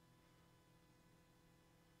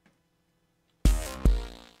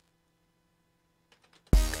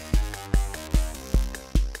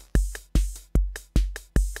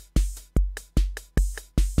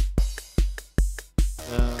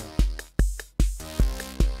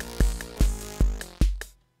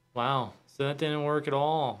 Wow, so that didn't work at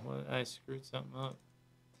all. I screwed something up.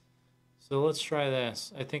 So let's try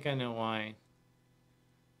this. I think I know why.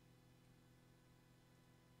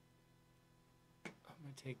 I'm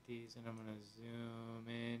going to take these and I'm going to zoom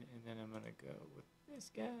in and then I'm going to go with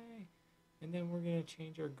this guy. And then we're going to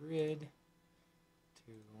change our grid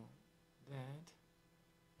to that.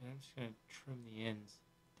 And I'm just going to trim the ends.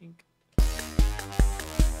 Think.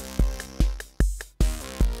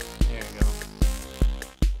 There we go.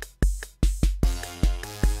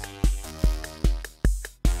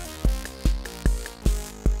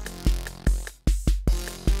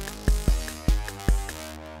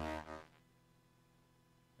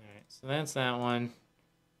 So that's that one.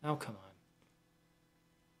 Oh, come on.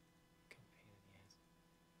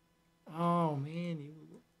 Oh, man, you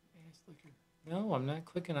ass licker. No, I'm not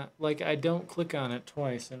clicking on it. Like, I don't click on it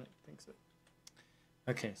twice, and it thinks it.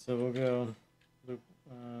 Okay, so we'll go loop,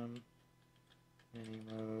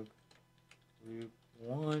 MiniMoog, loop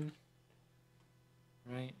 1.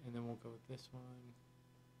 Right, and then we'll go with this one.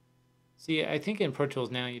 See, I think in Pro Tools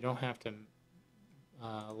now you don't have to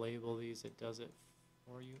label these. It does it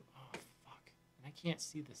for you. Oh, fuck. And I can't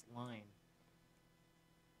see this line.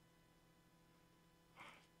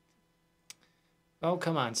 Oh,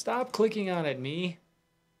 come on. Stop clicking on it, me.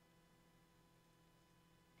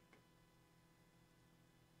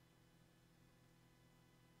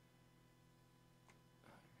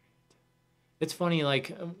 It's funny,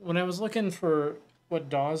 like, when I was looking for what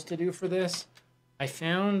DAWs to do for this, I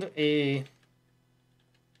found a,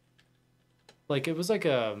 like, it was like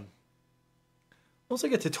a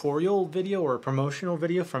tutorial video or a promotional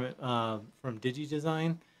video from Digi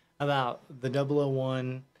Design about the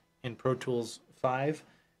 001 in Pro Tools 5,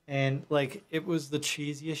 and like it was the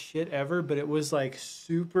cheesiest shit ever, but it was like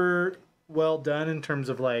super well done in terms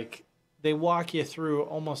of like they walk you through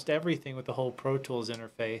almost everything with the whole Pro Tools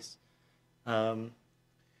interface. And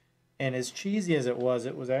as cheesy as it was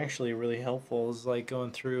actually really helpful. It was like going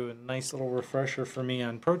through a nice little refresher for me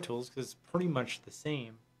on Pro Tools because it's pretty much the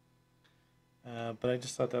same. But I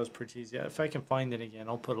just thought that was pretty easy. If I can find it again,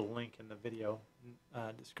 I'll put a link in the video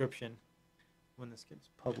description when this gets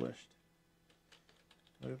published.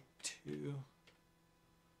 Move to.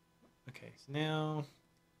 Okay, so now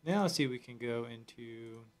let's see if we can go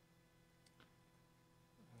into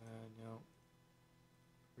no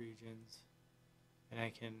regions, and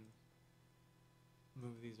I can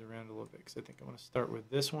move these around a little bit because I think I want to start with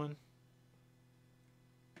this one.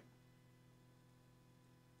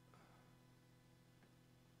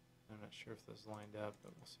 I'm not sure if those lined up,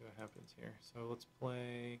 but we'll see what happens here. So let's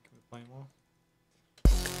play. Can we play them all?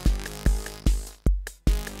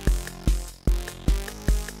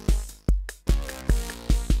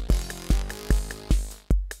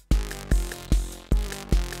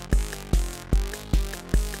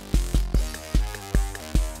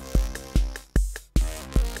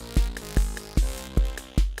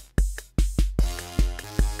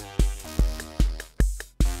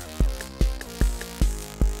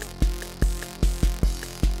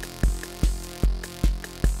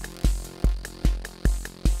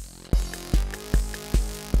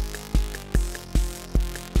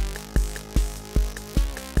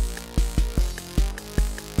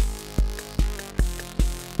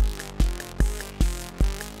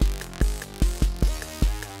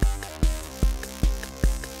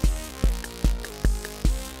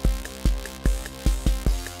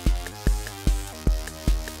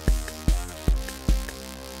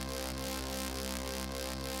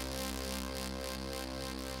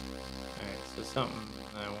 to something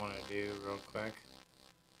I want to do real quick.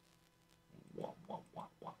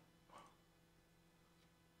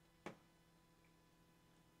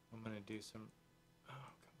 I'm going to do some... Oh,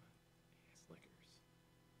 come on. Slickers.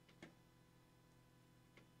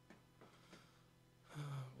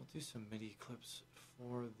 We'll do some MIDI clips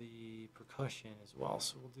for the percussion as well.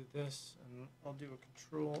 So we'll do this, and I'll do a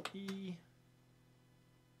Control E.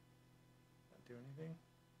 Not do anything.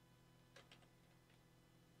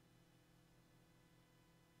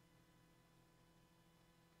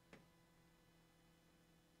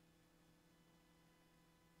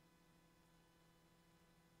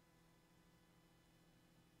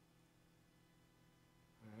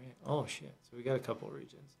 Oh shit, so we got a couple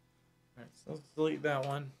regions. Alright, so let's delete that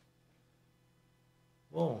one.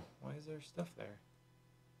 Whoa, why is there stuff there?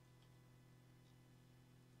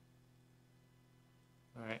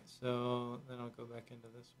 Alright, so then I'll go back into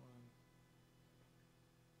this one.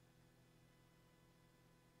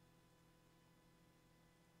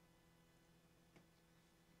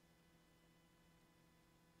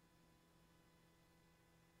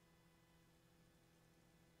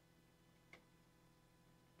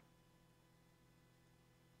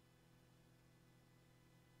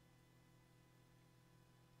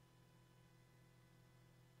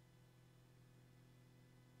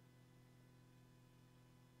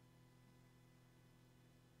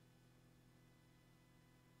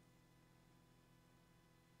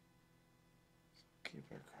 Keep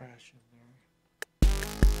our crash in there.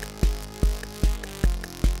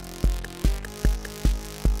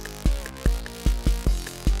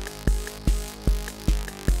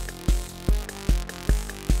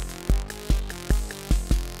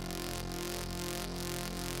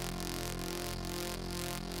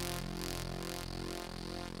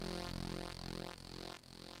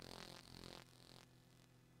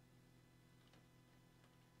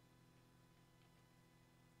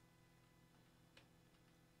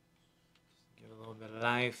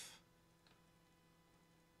 Life.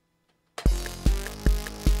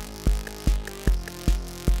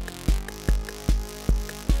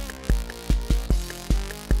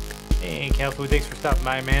 Hey, Cow Food, thanks for stopping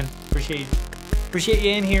by, man. Appreciate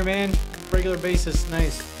you in here, man. Regular basis,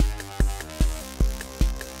 nice.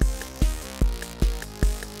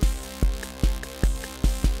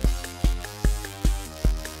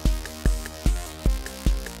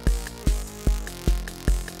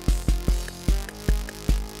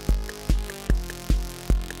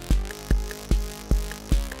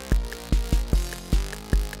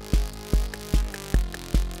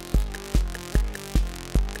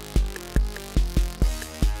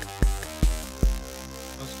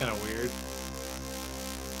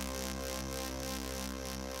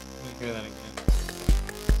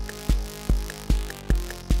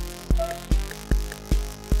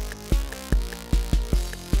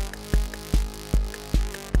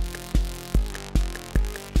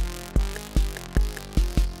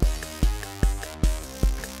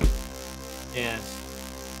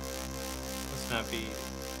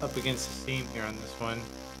 Against the seam here on this one.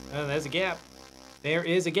 Oh, there's a gap. There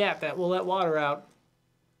is a gap that will let water out.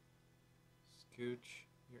 Scooch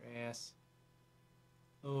your ass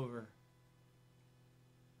over.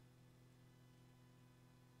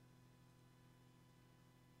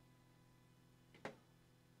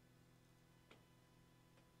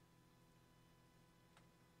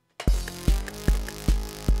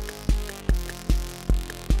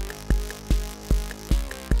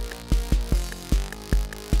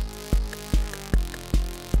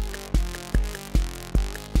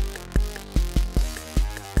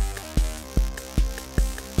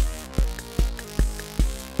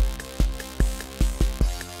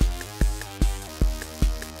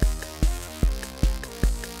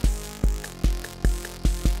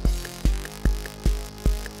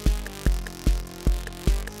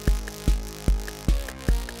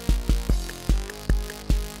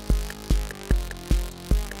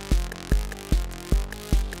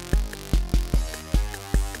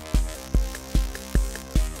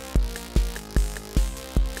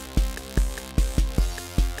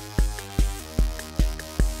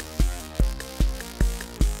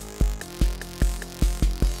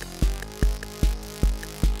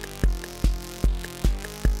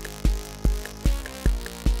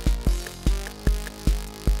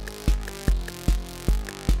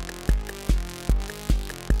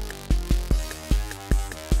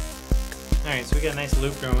 Alright, so we got a nice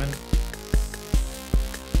loop going.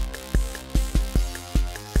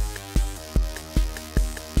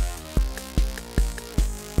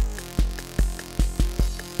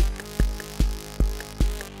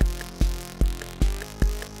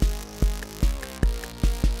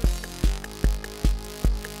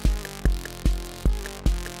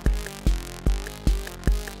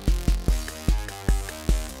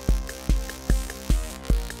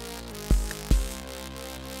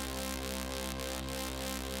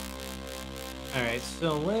 Alright,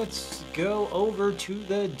 so let's go over to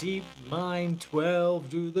the DeepMind 12,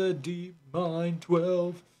 DeepMind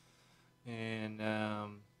 12. And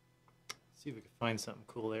see if we can find something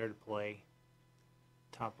cool there to play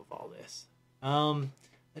top of all this. I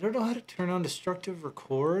don't know how to turn on destructive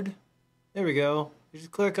record. There we go. You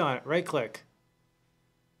just click on it, right click.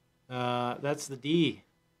 That's the D.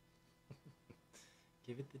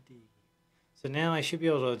 Give it the D. So now I should be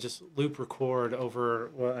able to just loop record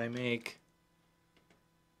over what I make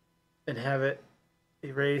and have it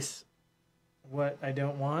erase what I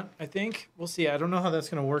don't want, I think. We'll see. I don't know how that's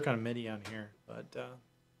going to work on MIDI on here, but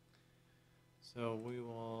so we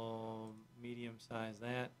will medium size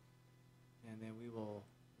that, and then we will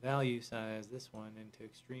value size this one into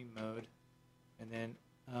extreme mode, and then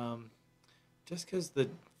just because the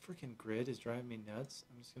freaking grid is driving me nuts,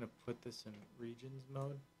 I'm just going to put this in regions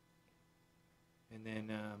mode, and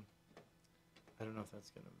then I don't know if that's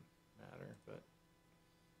going to matter, but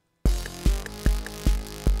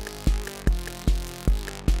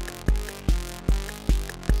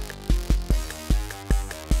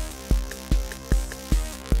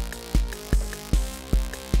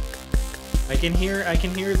I can hear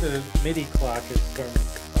the MIDI clock is starting to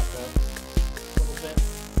pop up a little bit.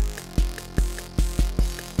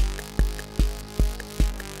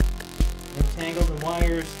 Entangled in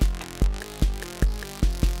wires.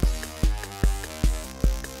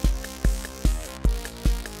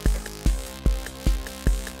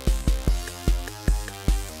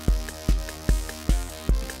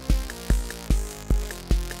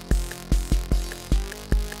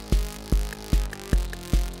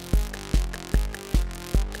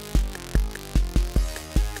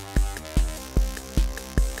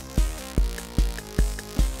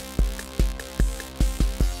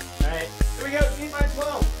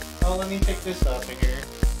 Let me take this off of here.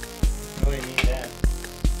 I really need that.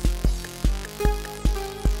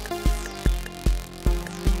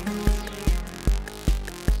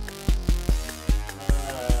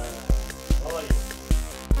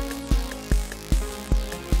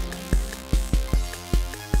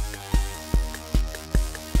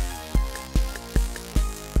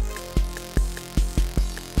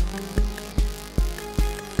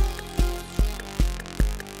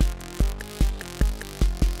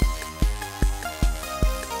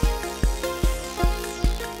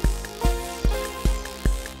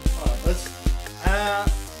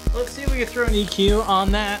 Let's see if we can throw an EQ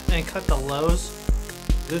on that and cut the lows.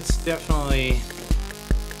 It's definitely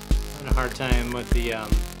having a hard time with the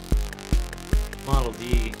Model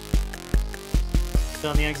D. So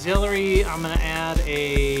on the auxiliary, I'm going to add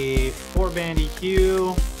a 4-band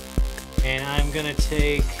EQ, and I'm going to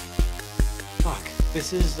take,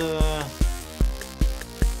 this is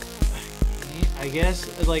I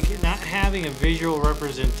guess like not having a visual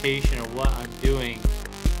representation of what I'm doing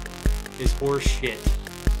is horse shit.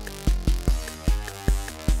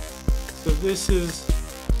 So this is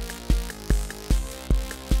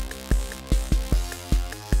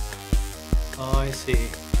I see.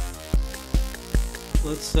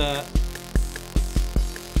 Let's that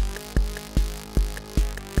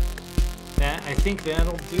I think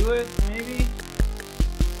that'll do it, maybe.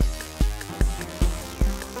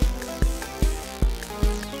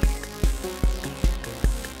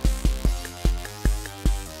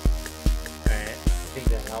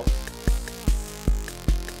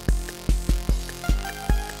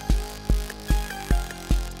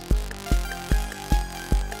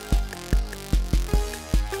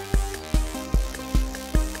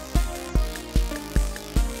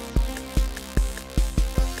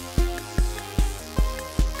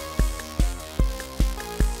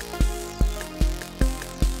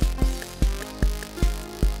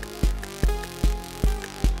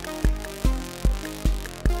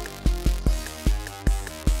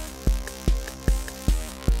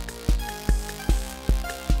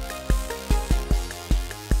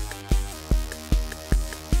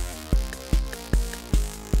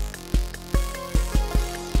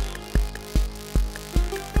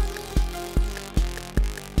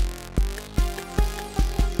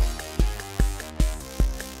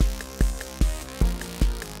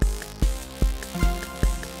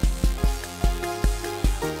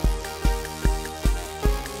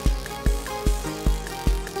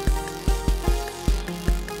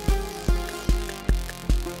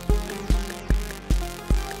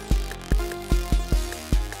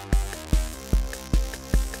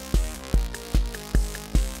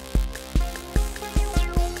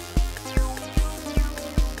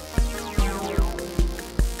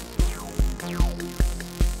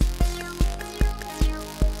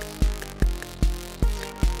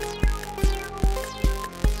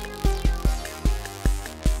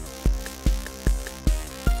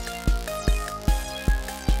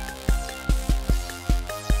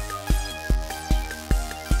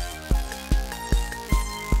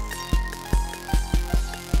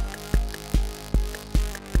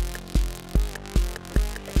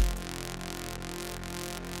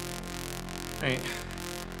 right.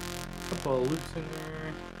 Couple of loops in there.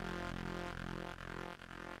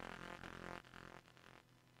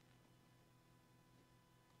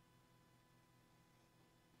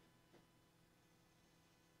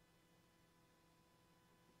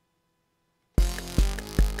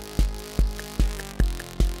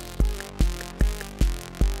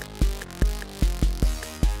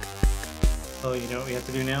 Oh, you know what we have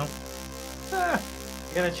to do now? I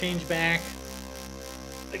gotta change back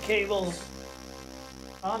the cables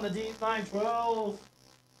on the D912.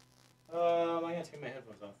 I gotta take my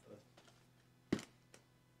headphones off for this.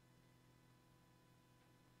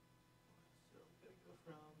 So gotta go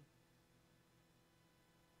from.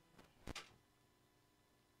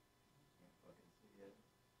 Can't fucking see it.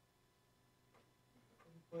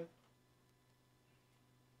 Input.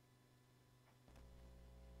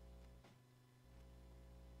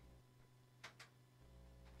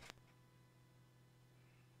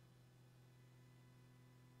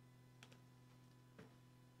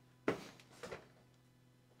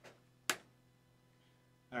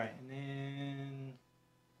 All right, and then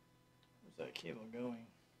where's that cable going?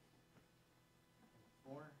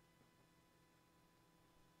 4.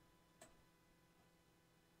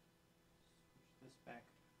 Switch this back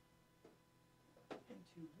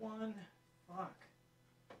into 1. Fuck.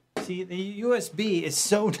 See, the USB is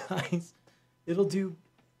so nice. It'll do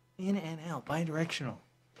in and out, bidirectional.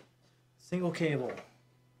 Single cable.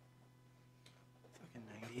 Fucking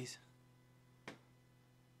 90s.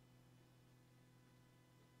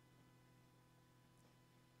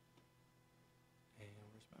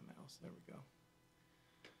 There we go.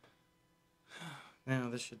 Now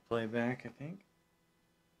this should play back, I think.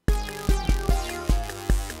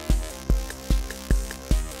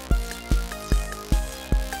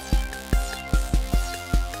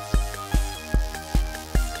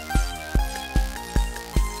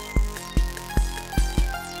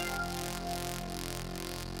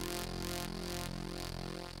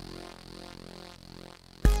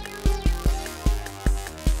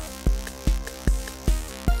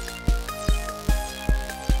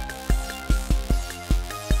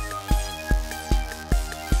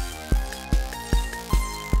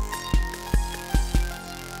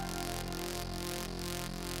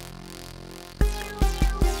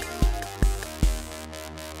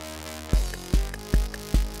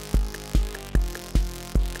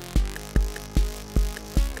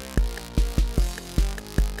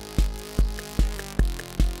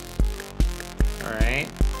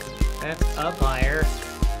 That's up higher.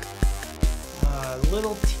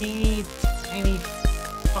 Little teeny tiny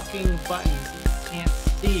fucking buttons you can't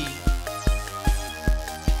see.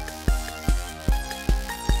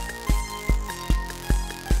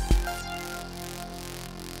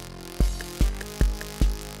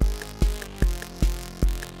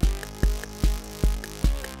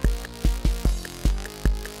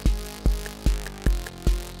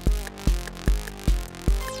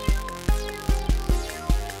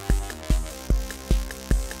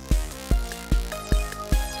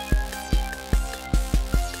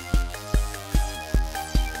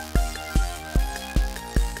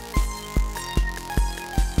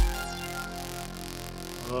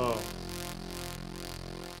 Oh.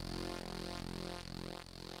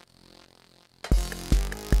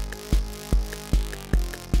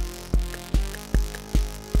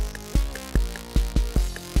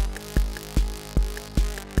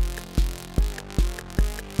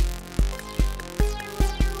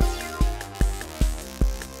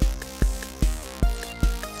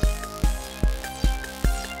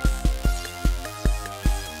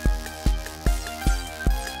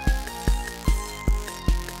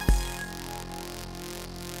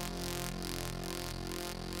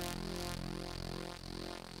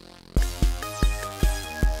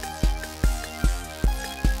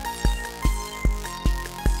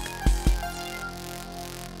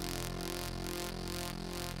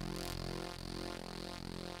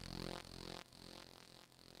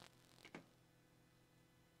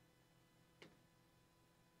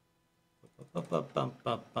 Up, up, up,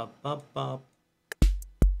 up, up, up, up.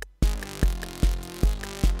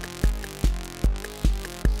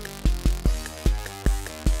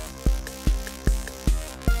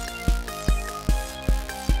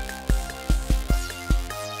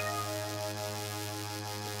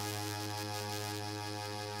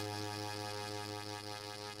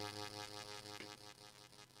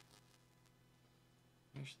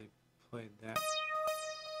 Actually played that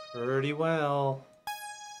pretty well.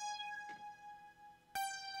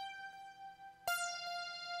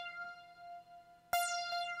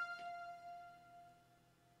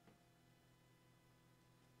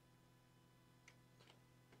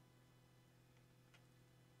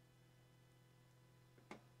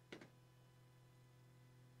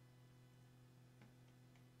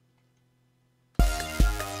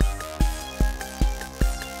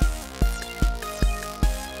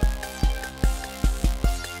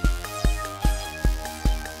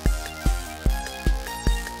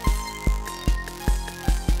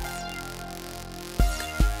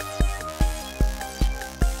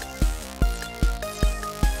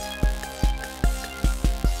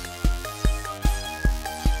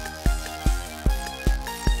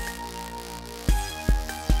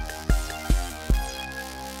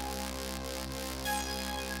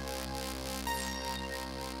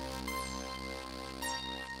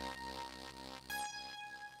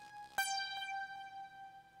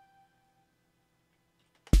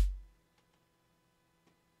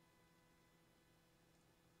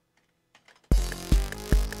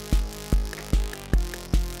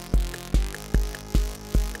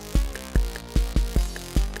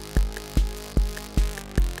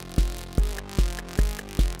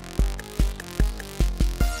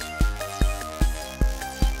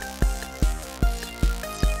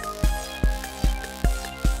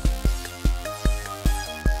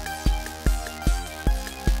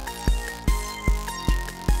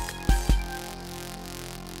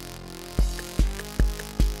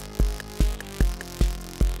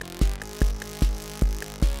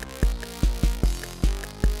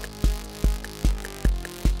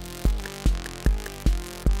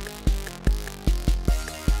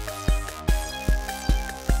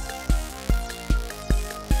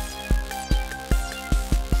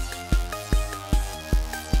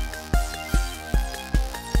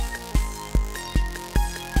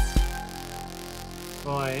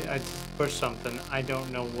 push something. I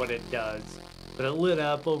don't know what it does. But it lit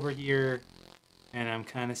up over here, and I'm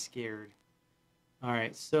kind of scared.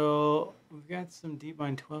 Alright, so we've got some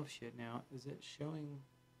DeepMind 12 shit now. Is it showing?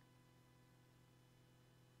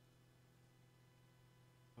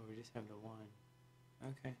 Oh, we just have the one.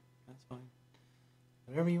 Okay, that's fine.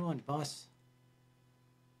 Whatever you want, boss.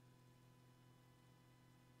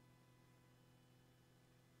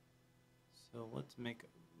 So let's make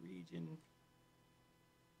a region.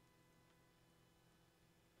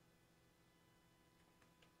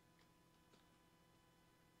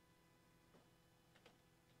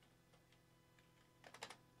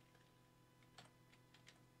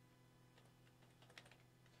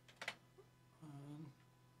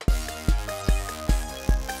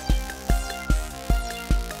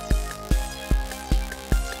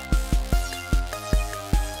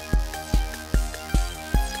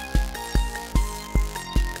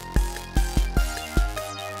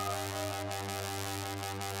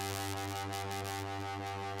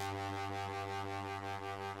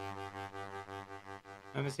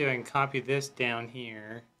 Let me see if I can copy this down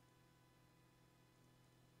here.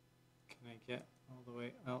 Can I get all the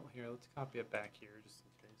way? Oh, here, let's copy it back here just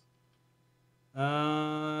in case.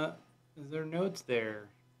 Is there notes there?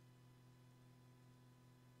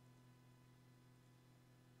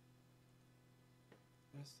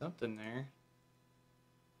 There's something there.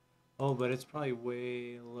 Oh, but it's probably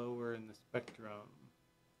way lower in the spectrum.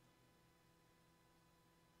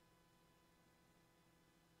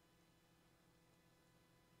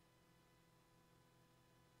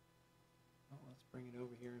 Bring it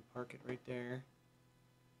over here and park it right there.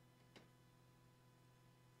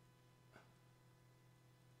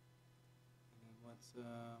 And then let's see. I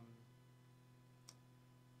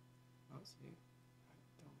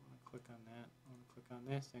don't want to click on that. I want to click on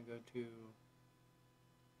this and go to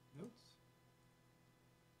notes.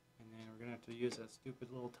 And then we're gonna have to use that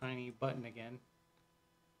stupid little tiny button again.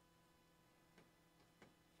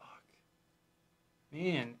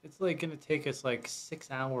 Man, it's like gonna take us like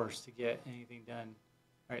 6 hours to get anything done.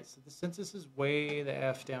 Alright, so since this is way the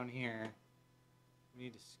F down here, we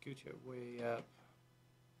need to scooch it way up.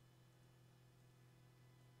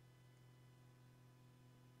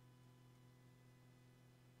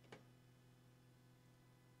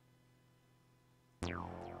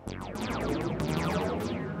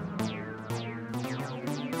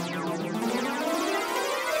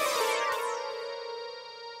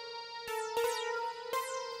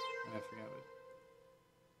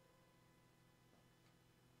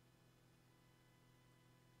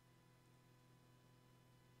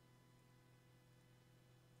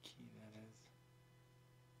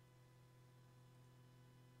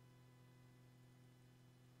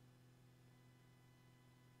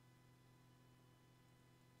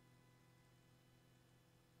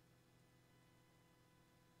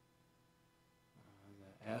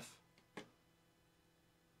 F.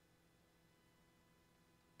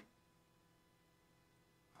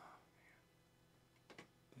 Oh man,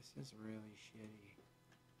 this is really shitty.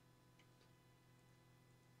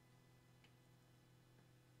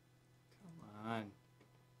 Come on.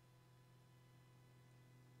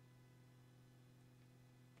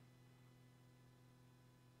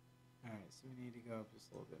 All right, so we need to go up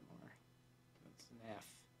just a little bit more. That's an F.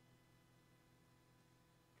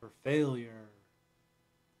 For failure.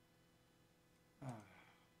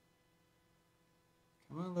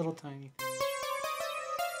 Come on, little tiny thing.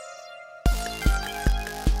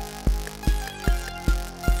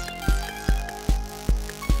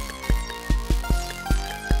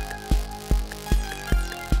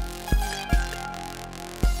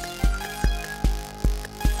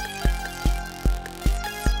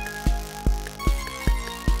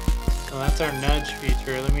 So that's our nudge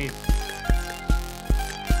feature. Let me.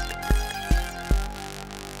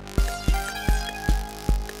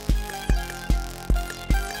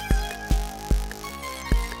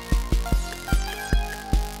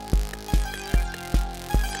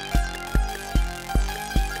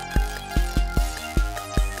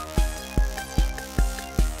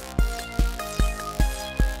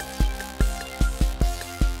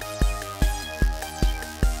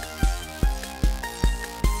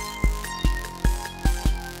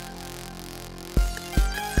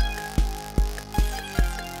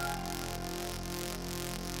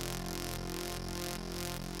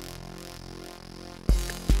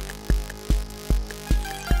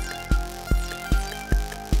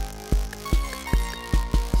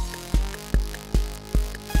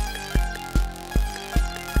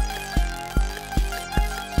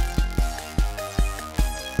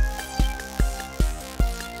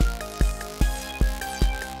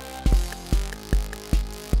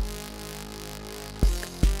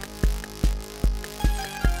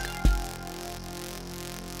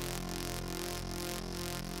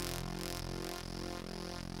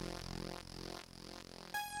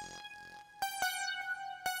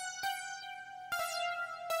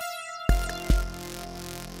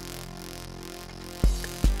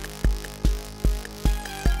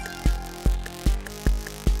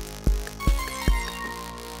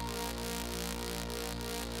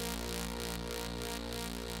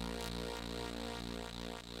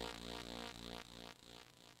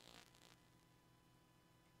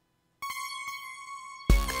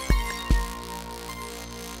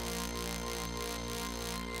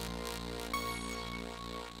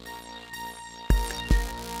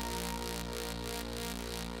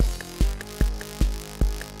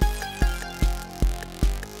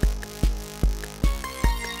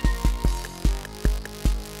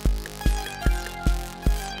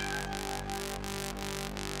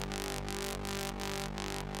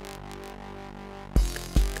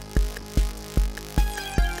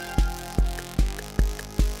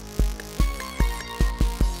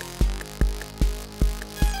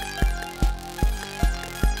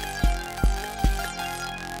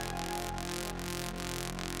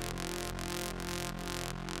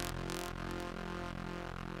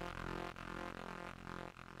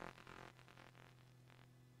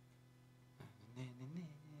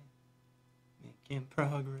 in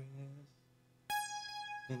progress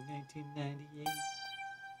in 1998.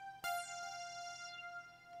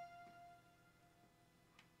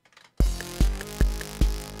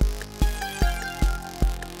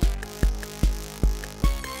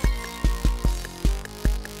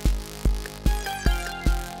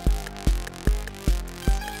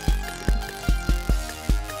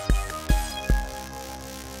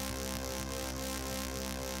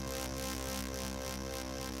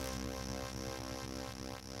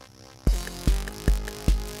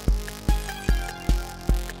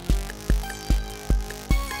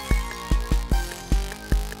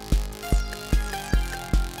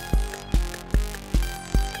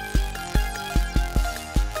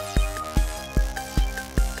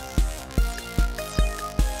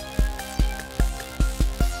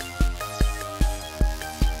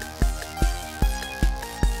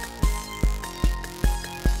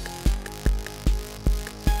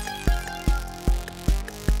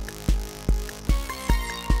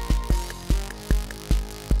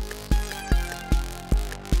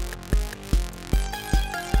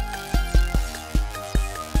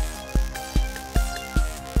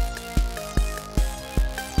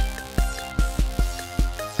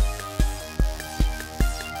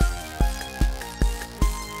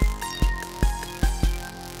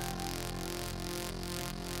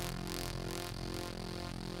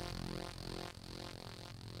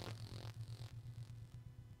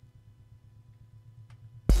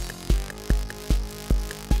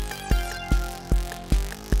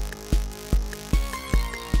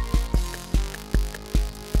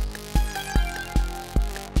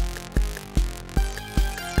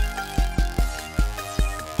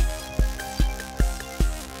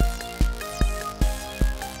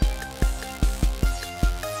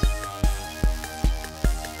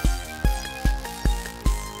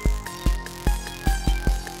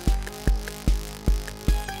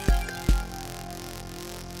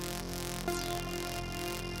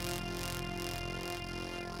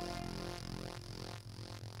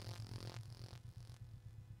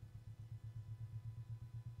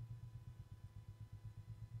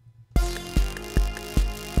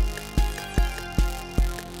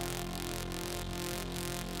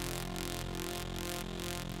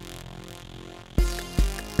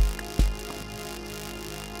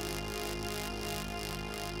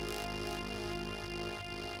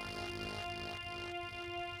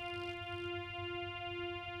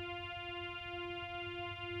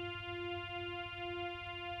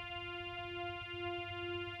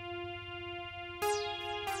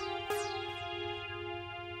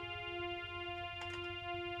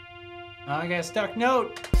 Oh, I got a stuck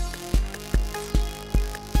note.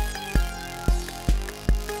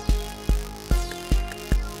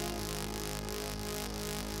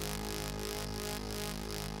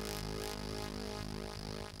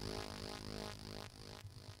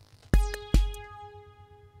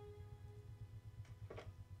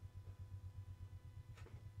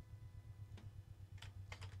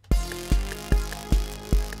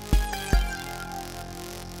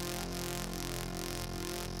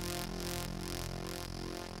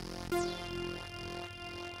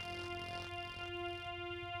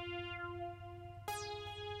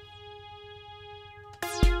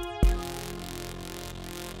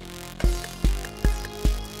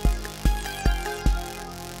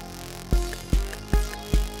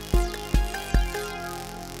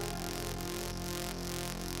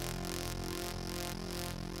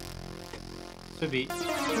 Should be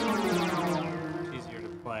easier to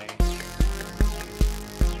play.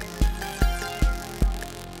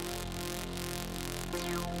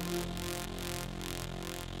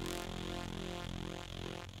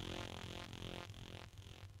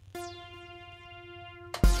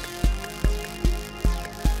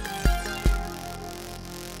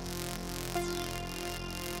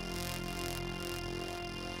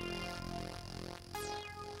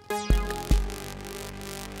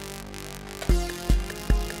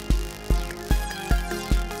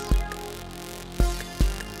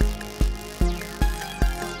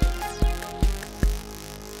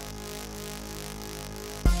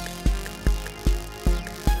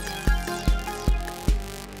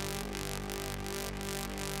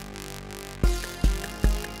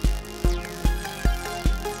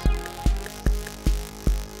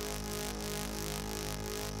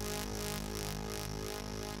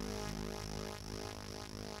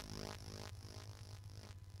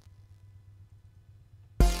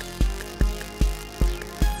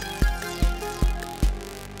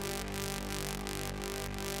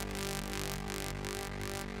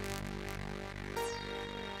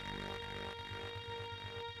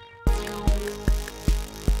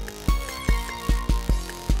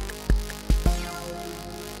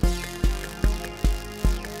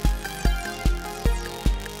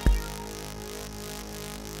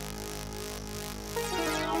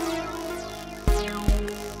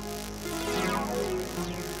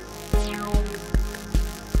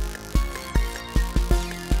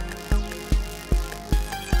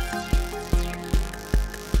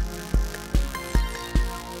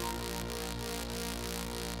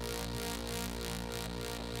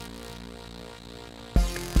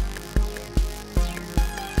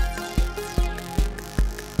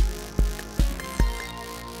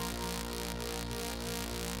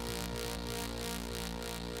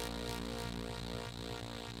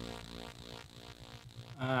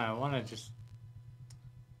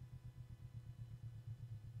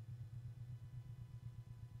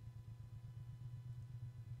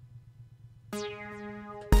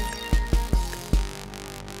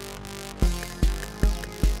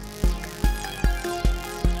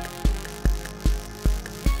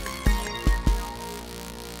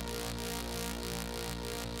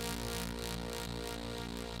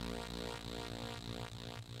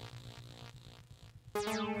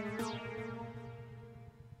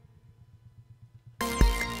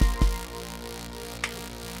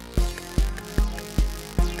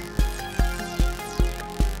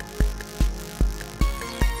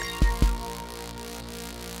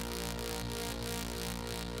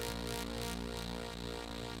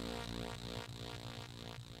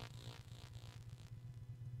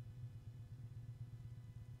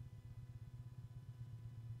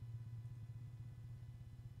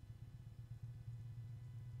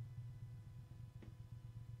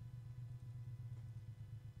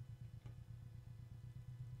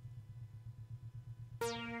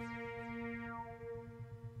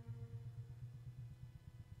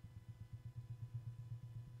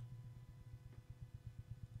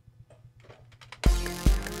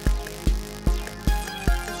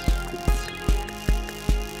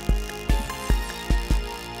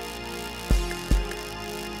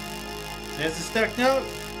 There's a stuck note.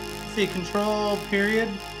 Let's see, control period.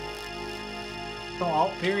 Control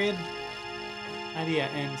alt period. Idea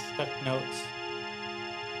and stuck notes.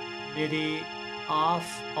 MIDI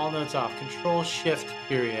off, all notes off. Control shift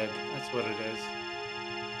period. That's what it is.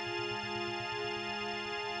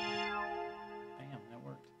 Bam, that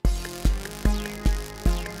worked.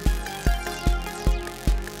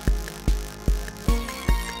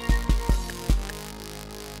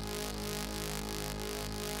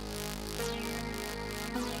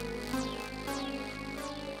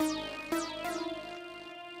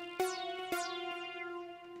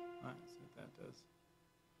 Let's see what that does.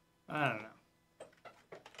 I don't know.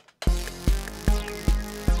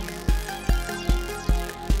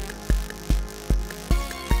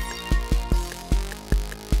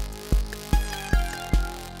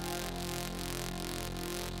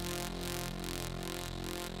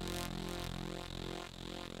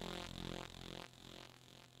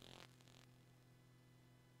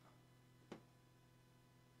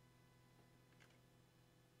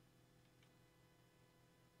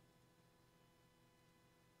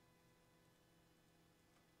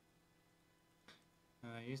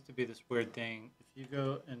 It used to be this weird thing. If you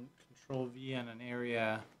go and Control V on an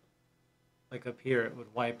area, like up here, it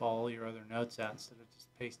would wipe all your other notes out instead of just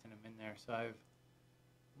pasting them in there. So I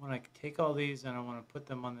want to take all these and I want to put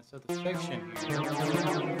them on this other section here,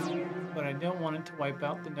 but I don't want it to wipe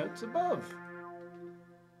out the notes above.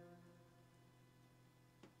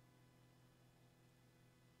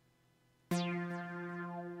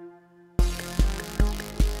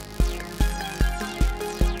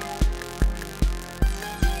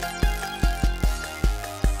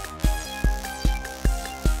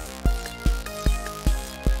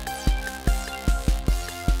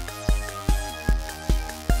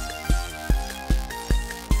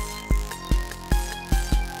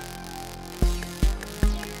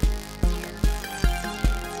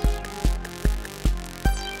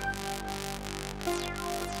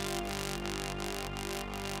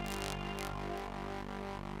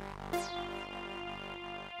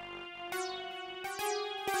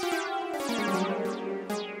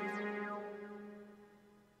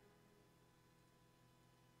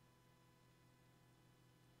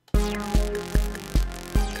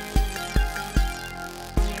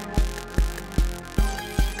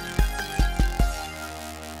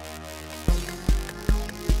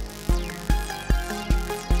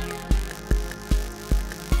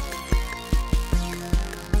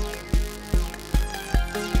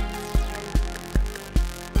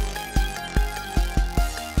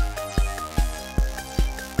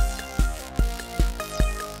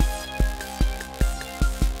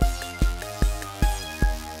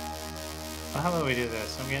 How about we do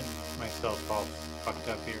this? I'm getting myself all fucked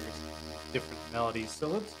up here with different melodies. So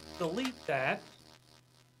let's delete that.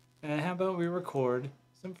 And how about we record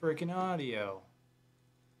some freaking audio?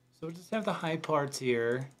 So we'll just have the high parts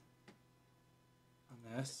here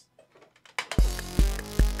on this.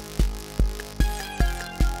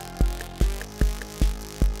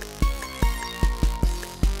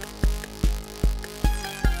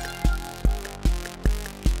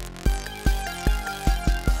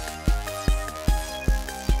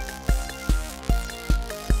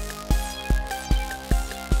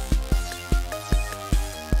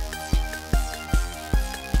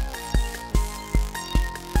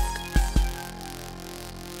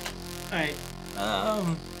 Alright,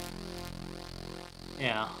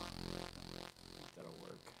 yeah, that'll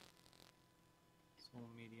work. So we'll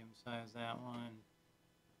medium size that one,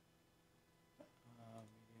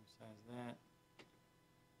 medium size that.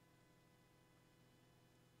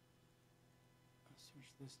 I'll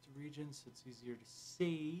switch this to regions so it's easier to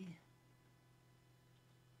see.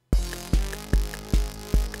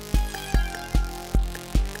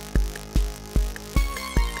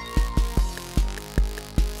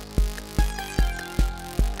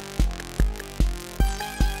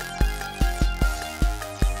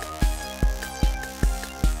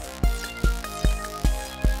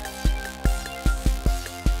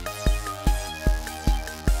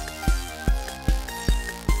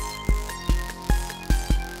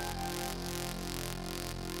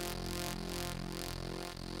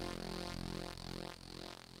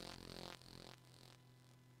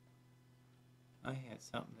 I had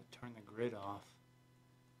something to turn the grid off,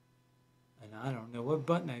 and I don't know what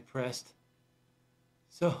button I pressed.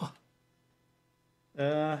 So,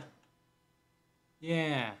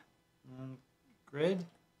 yeah, grid.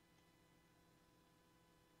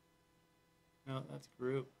 No, that's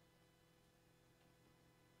group.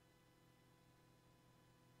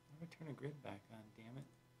 How do I turn a grid back on? Damn it.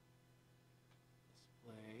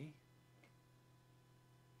 Display.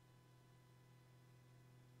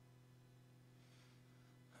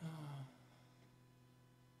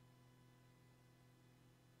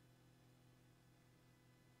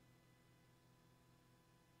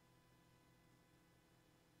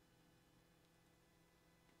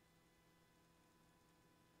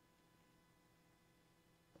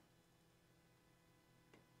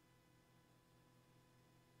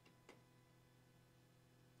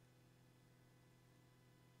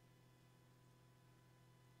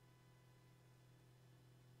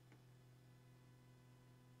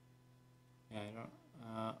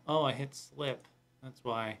 Oh, I hit slip. That's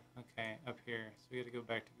why. Okay, up here. So we got to go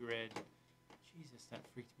back to grid. Jesus, that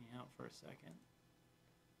freaked me out for a second.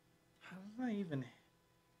 How did I even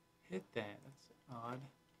hit that? That's odd.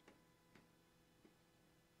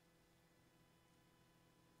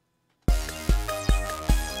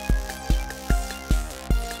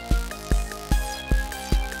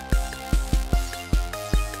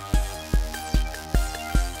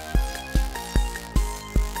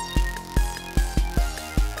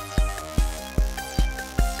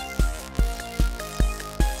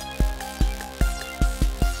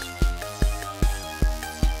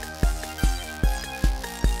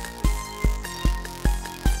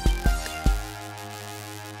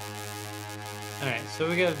 So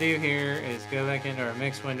what we got to do here is go back into our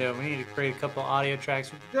mix window. We need to create a couple audio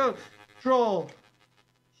tracks. Control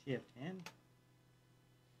Shift N.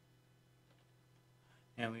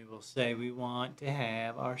 And we will say we want to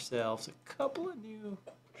have ourselves a couple of new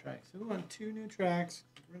tracks. So we want 2 new tracks.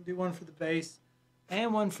 We're going to do one for the bass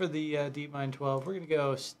and one for the DeepMind 12. We're going to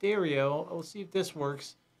go stereo. We'll see if this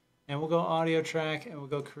works. And we'll go audio track and we'll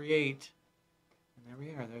go create. And there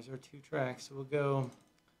we are. There's our 2 tracks. So we'll go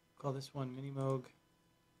call this one MiniMoog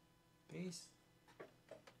bass.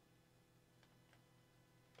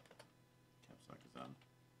 Caps lock is on.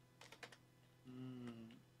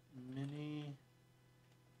 Mini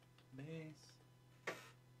bass.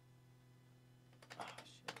 Oh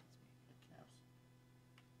shit, it's me. Caps.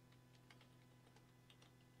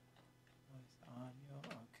 Voice audio,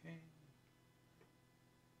 okay.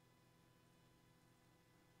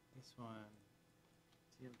 This one,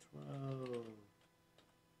 TM12.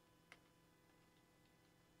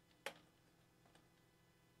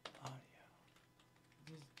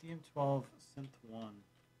 DM12 synth 1.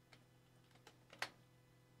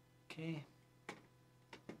 Okay.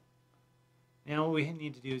 Now what we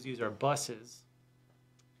need to do is use our buses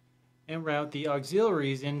and route the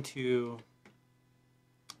auxiliaries into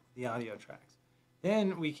the audio tracks.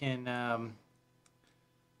 Then we can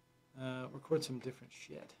record some different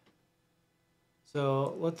shit.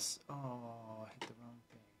 So let's. Oh, I hit the wrong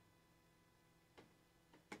thing.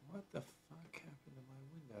 What the fuck happened to my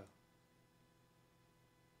window?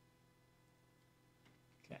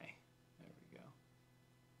 Okay, there we go.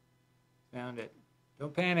 Found it.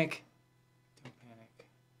 Don't panic. Don't panic.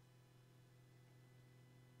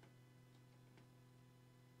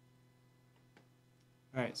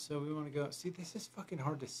 Alright, so we want to go. See, this is fucking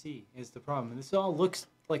hard to see, is the problem. This all looks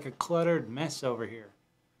like a cluttered mess over here.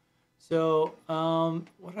 So,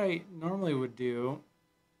 what I normally would do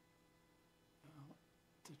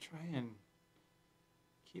to try and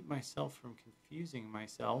keep myself from confusing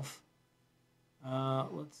myself,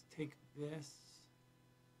 let's take this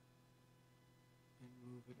and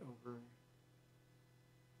move it over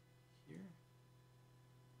here.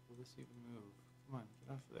 Will this even move? Come on,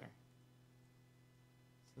 get off of there.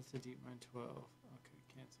 So that's a DeepMind 12. Okay,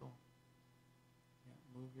 cancel.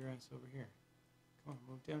 Yeah, move your ass over here. Come on,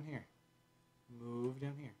 move down here. Move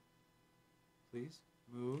down here. Please,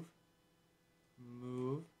 move.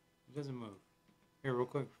 Move. It doesn't move. Here, real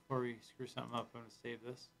quick, before we screw something up, I'm going to save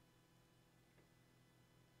this.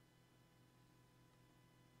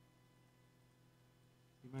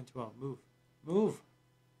 DeepMind 12, move. Move!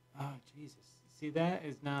 Ah, oh, Jesus. See, that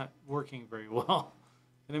is not working very well.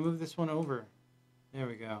 Can I move this one over? There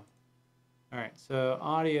we go. All right, so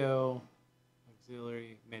audio,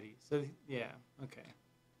 auxiliary, MIDI. So, yeah, okay.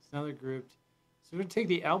 It's now they're grouped. So we're going to take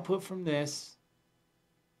the output from this.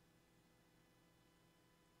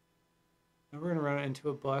 And we're going to run it into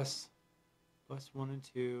a bus 1 and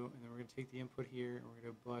 2. And then we're going to take the input here, and we're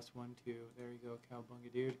going to bus 1, 2. There you go, cowbunga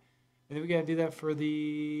dude. And then we got to do that for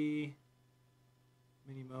the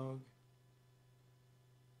MiniMoog,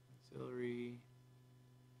 auxiliary.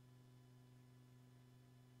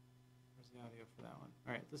 Audio for that one.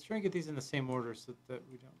 All right, let's try and get these in the same order so that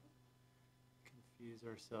we don't confuse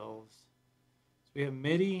ourselves. So we have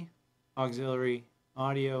MIDI, auxiliary,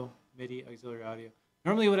 audio, MIDI, auxiliary, audio.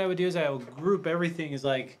 Normally what I would do is I would group everything as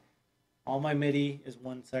like all my MIDI is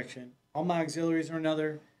one section, all my auxiliaries are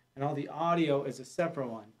another, and all the audio is a separate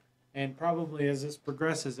one. And probably as this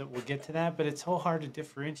progresses, it will get to that, but it's so hard to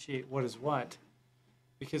differentiate what is what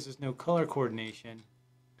because there's no color coordination.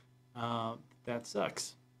 That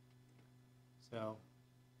sucks. So,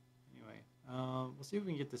 anyway, we'll see if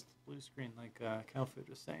we can get this blue screen like Calfoot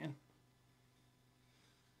was saying.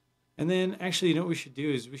 And then, actually, you know what we should do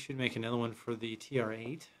is we should make another one for the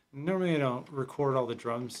TR-8. Normally, I don't record all the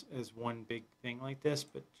drums as one big thing like this,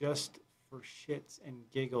 but just for shits and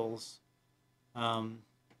giggles,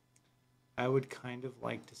 I would kind of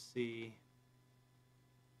like to see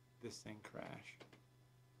this thing crash.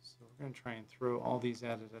 We're going to try and throw all these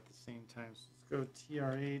at it at the same time. So let's go TR8.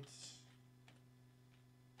 Audio.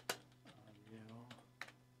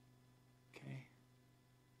 Okay.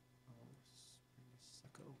 I'll bring this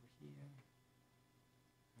sucker over here.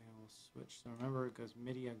 And we'll switch. So remember, it goes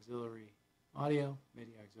MIDI auxiliary audio,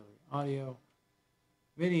 MIDI auxiliary audio,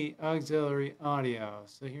 MIDI auxiliary audio.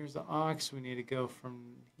 So here's the aux. We need to go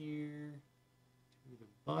from here to the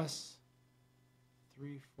bus.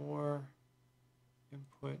 3, 4,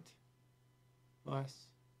 input, bus,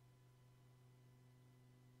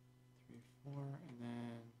 3, 4, and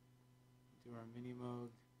then do our MiniMoog,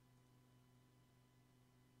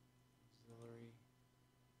 auxiliary,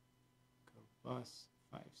 go bus,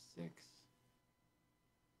 5, 6,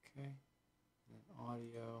 okay, and then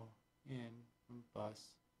audio in from bus,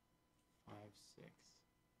 5, 6.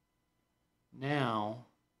 Now,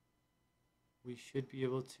 we should be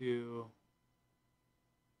able to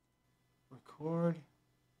record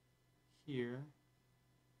here,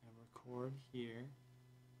 and record here,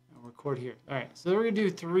 and record here. All right, so we're going to do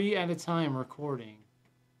 3 at a time recording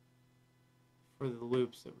for the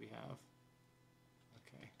loops that we have.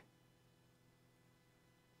 Okay.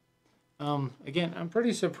 Again, I'm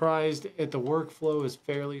pretty surprised at the workflow is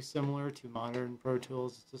fairly similar to modern Pro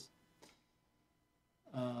Tools. It's just,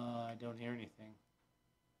 I don't hear anything.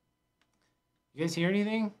 You guys hear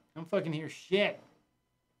anything? I don't fucking hear shit.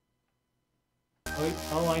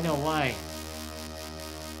 Oh, I know why.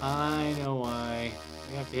 I know why.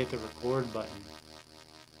 We have to hit the record button.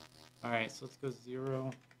 Alright, so let's go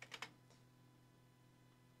 0.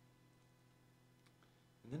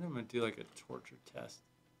 And then I'm going to do like a torture test.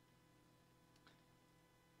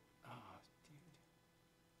 Oh,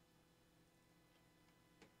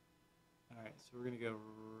 dude. Alright, so we're going to go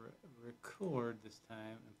record this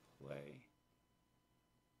time and play.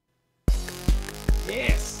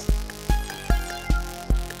 Yes!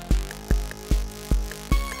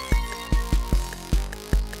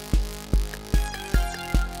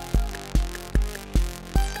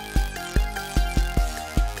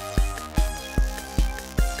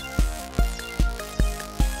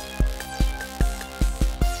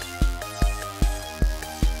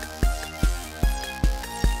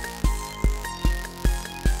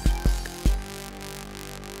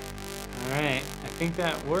 I think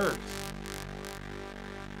that works.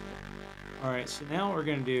 Alright, so now what we're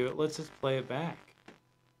going to do, let's just play it back.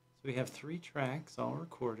 So we have 3 tracks all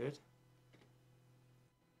recorded,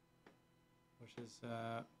 which is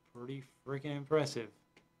pretty freaking impressive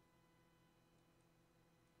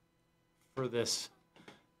for this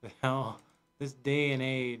day and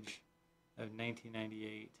age of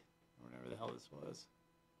 1998, or whatever the hell this was.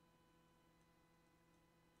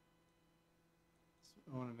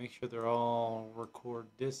 I want to make sure they're all record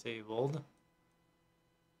disabled.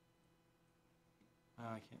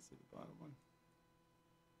 I can't see the bottom one.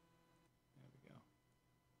 There we go.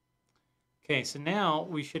 Okay, so now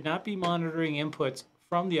we should not be monitoring inputs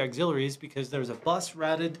from the auxiliaries because there's a bus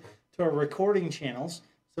routed to our recording channels.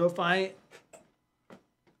 So if I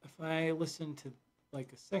listen to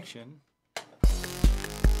like a section, it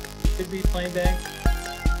should be playing back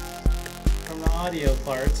from the audio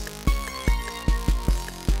parts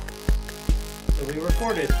that we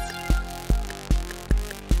recorded.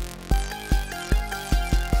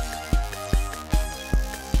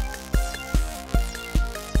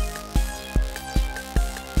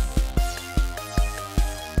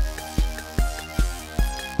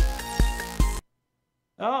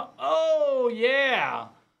 Oh yeah!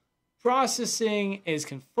 Processing is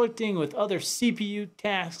conflicting with other CPU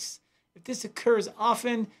tasks. If this occurs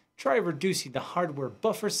often, try reducing the hardware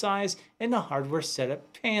buffer size and the hardware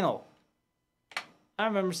setup panel. I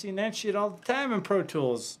remember seeing that shit all the time in Pro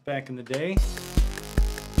Tools back in the day.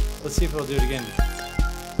 Let's see if we'll do it again.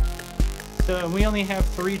 So we only have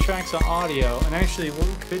 3 tracks of audio, and actually what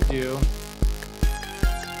we could do,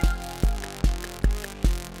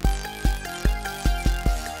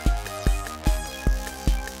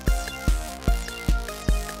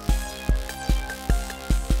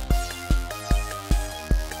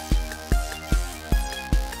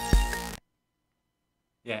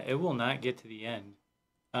 yeah, it will not get to the end.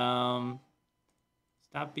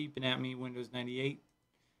 Stop beeping at me, Windows 98.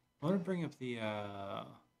 I want to bring up the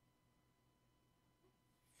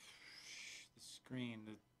screen,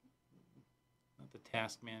 not the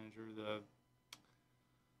task manager, the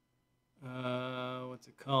what's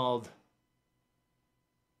it called?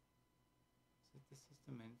 Is it the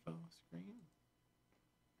system info screen?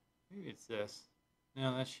 Maybe it's this.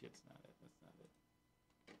 No, that shit's not it. That's not it.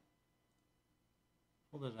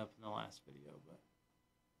 Pulled it up in the last video, but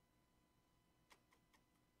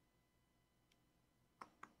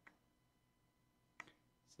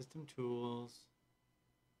System tools.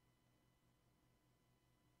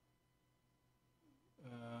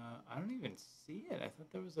 I don't even see it. I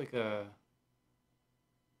thought there was like a...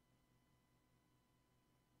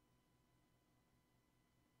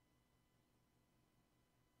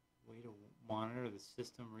 way to monitor the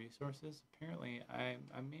system resources. Apparently, I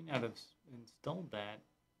may not have installed that.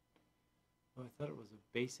 Oh, I thought it was a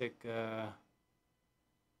basic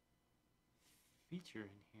feature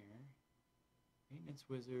in here. Maintenance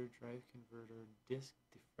wizard, drive converter, disk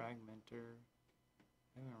defragmenter.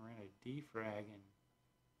 I haven't ran a defrag in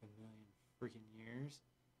a million freaking years.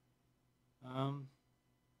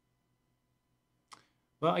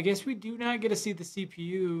 Well, I guess we do not get to see the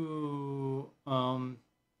CPU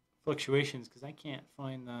fluctuations because I can't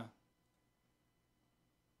find the...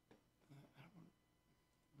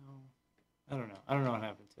 I don't know. I don't know what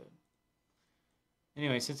happened to it.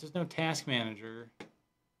 Anyway, since there's no task manager,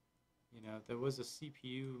 you know, there was a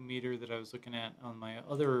CPU meter that I was looking at on my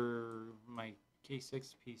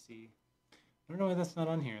K6 PC. I don't know why that's not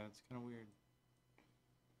on here. That's kind of weird.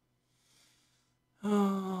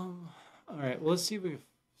 All right. Well, let's see if we can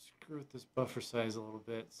screw with this buffer size a little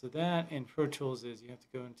bit. So that in Pro Tools is you have to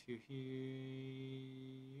go into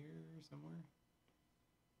here somewhere.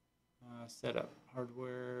 Setup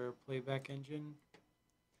hardware playback engine.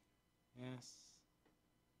 Yes.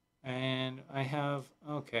 And I have,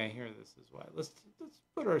 okay, here this is why. Let's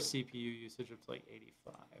put our CPU usage up to like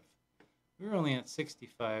 85. We were only at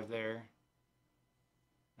 65 there.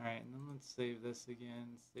 All right, and then let's save this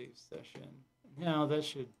again, save session. Now that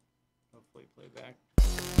should hopefully play back.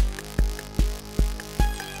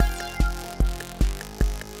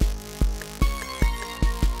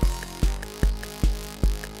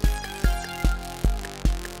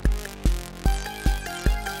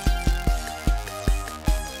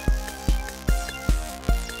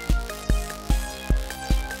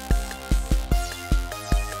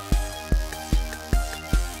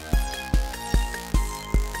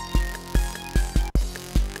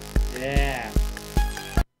 Yeah.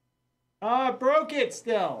 Oh, I broke it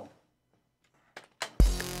still.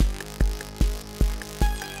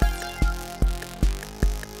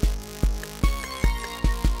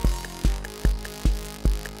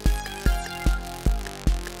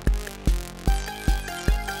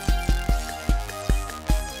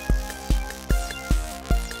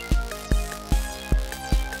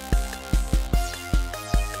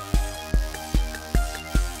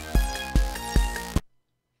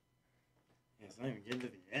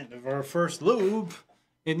 Our first loop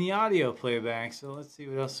in the audio playback. So let's see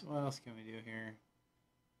what else can we do here.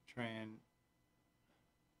 Try and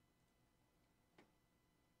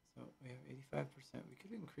so we have 85%. We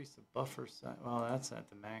could increase the buffer size. Well, that's at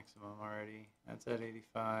the maximum already. That's at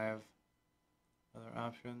 85. Other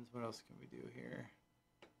options. What else can we do here?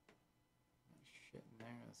 Shit in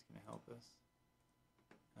there. That's gonna help us.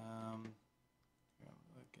 Here I'm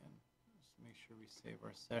looking. Just make sure we save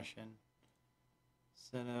our session.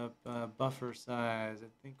 Set up buffer size. I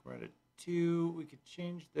think we're at a 2. We could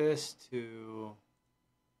change this to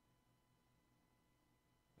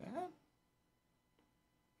that. I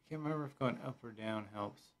can't remember if going up or down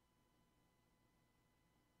helps.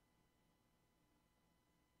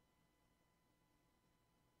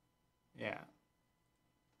 Yeah.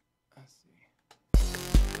 Let's see.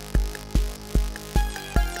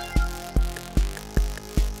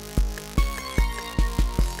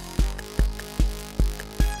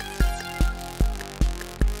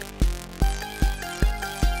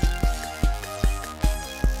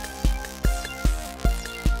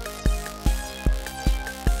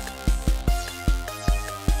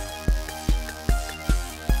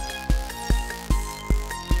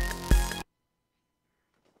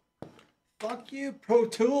 Fuck you, Pro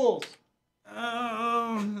Tools.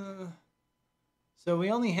 So we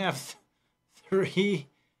only have 3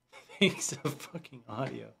 things of fucking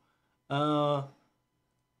audio. And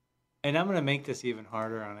I'm going to make this even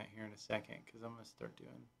harder on it here in a second because I'm going to start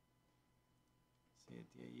doing, see,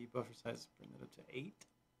 DAE buffer size, bring it up to 8.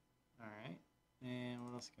 All right. And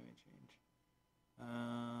what else can we change?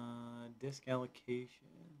 Disk allocation.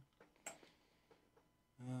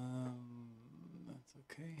 That's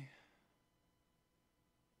okay.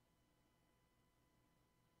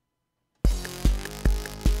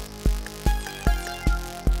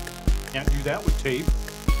 Can't do that with tape.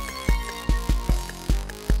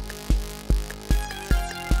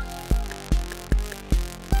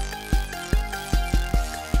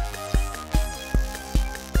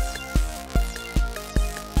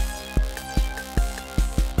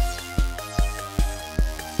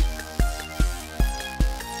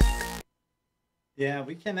 Yeah,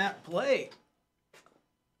 we cannot play.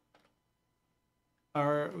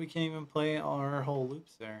 we can't even play our whole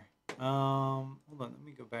loops there. Hold on, let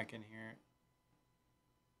me go back in here.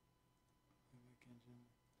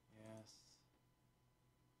 Yes.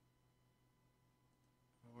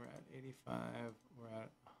 We're at 85. We're at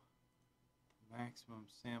maximum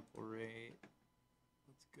sample rate.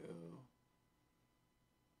 Let's go.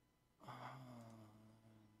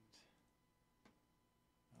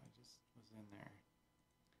 And I just was in there.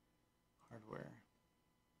 Hardware.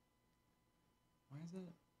 Why is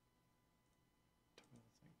it?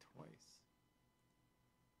 It's like twice.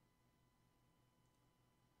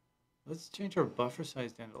 Let's change our buffer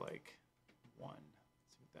size down to like 1.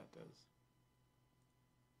 Let's see what that does.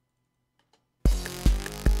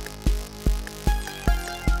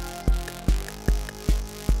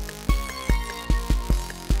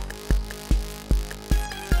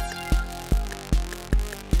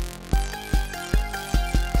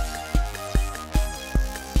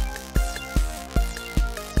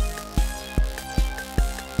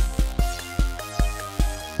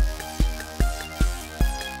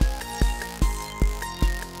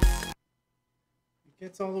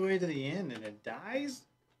 Gets all the way to the end and it dies?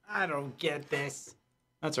 I don't get this.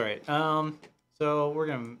 That's all right. So we're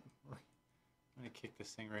gonna kick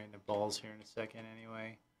this thing right in the balls here in a second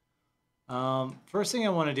anyway. First thing I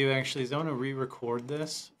want to do actually is I want to re-record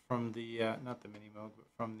this from the not the MiniMoog, but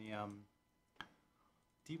from the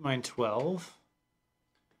DeepMind 12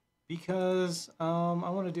 because I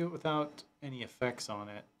want to do it without any effects on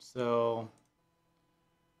it. So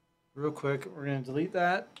real quick, we're gonna delete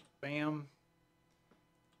that. Bam.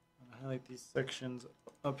 Highlight these sections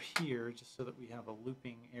up here just so that we have a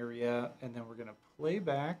looping area, and then we're going to play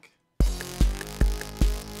back.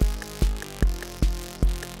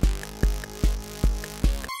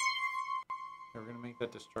 We're going to make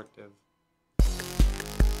that destructive.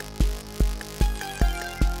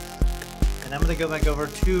 And I'm going to go back over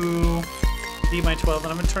to DeepMind 12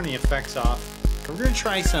 and I'm going to turn the effects off. We're going to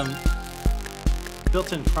try some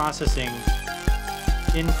built-in processing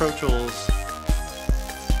in Pro Tools.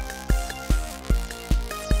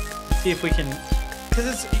 See if we can, because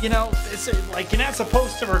it's, you know, it's like you're not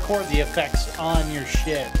supposed to record the effects on your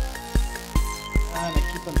shit. And I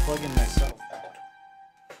keep unplugging myself.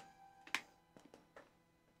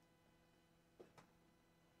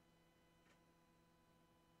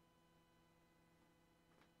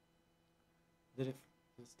 Did it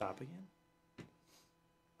stop again?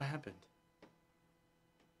 What happened?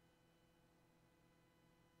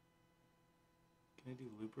 Can I do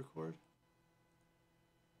loop record?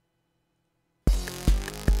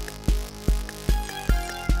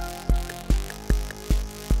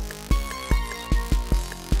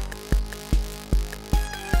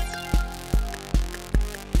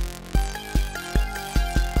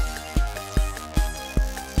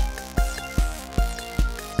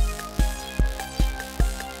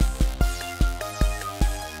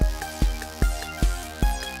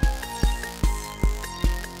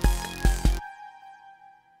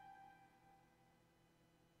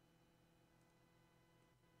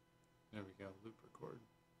 There we go, loop record.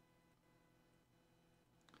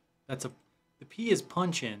 That's the P is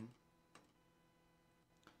punch in.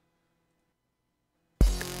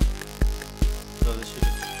 So this should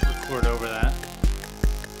just record over that.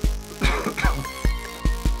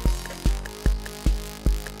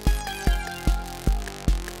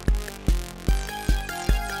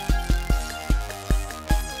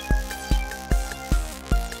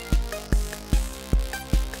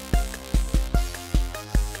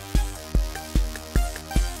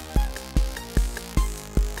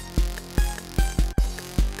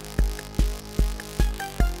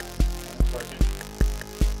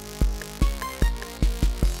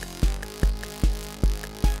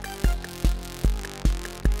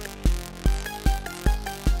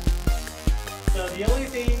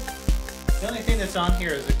 The only thing that's on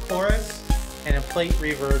here is a chorus and a plate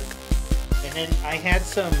reverb, and then I had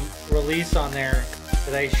some release on there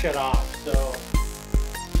that I shut off. So,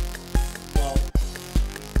 well,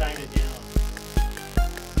 time it down.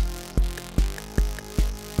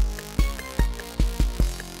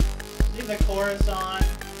 Leave the chorus on,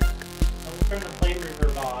 and we'll turn the plate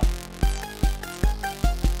reverb off.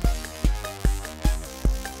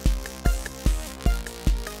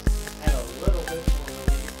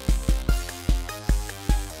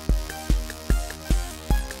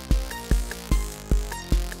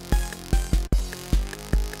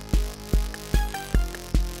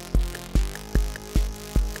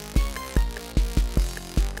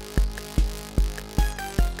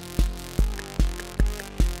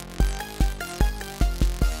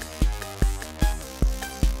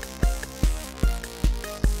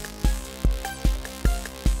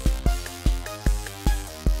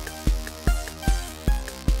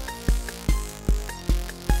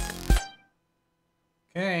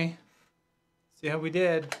 See how we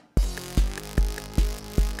did.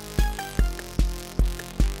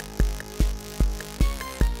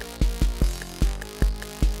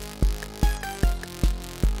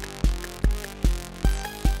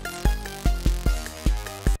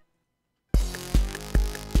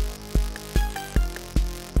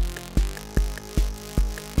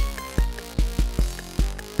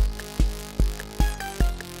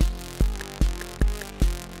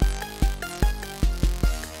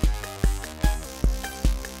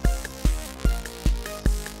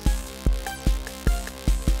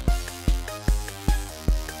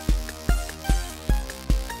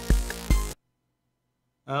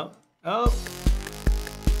 Oh, oh.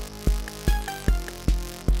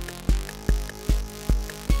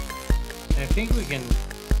 I think we can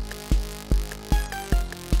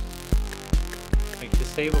like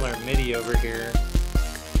disable our MIDI over here.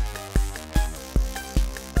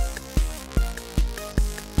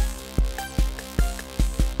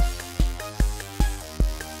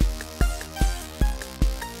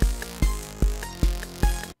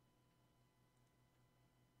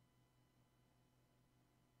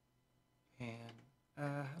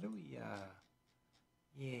 How do we,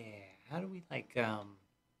 yeah, how do we, like, how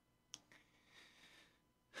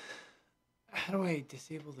do I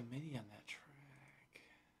disable the MIDI on that track?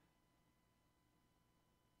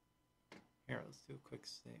 Here, let's do a quick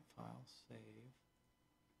save, file save.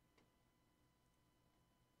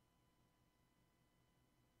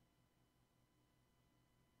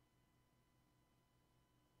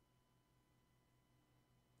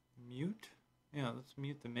 Mute? Yeah, let's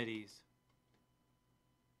mute the MIDIs.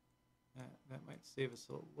 That might save us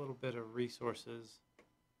a little bit of resources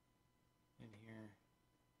in here.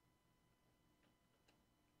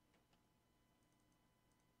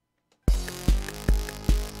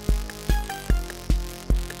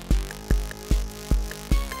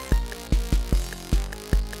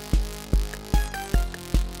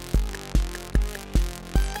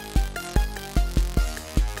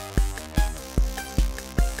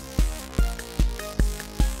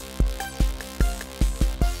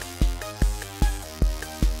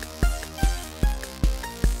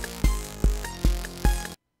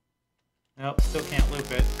 Nope, still can't loop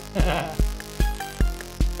it.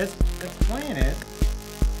 It's playing it.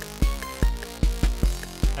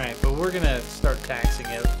 Alright, but we're gonna start taxing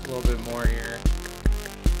it a little bit more here.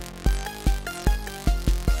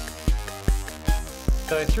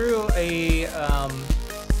 So I threw a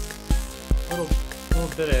little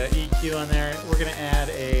bit of EQ on there. We're gonna add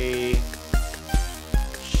a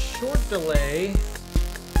short delay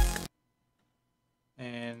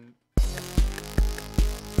and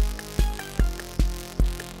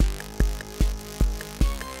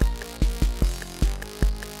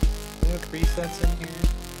presets in here.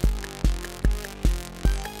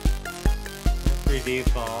 That's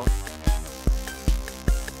default.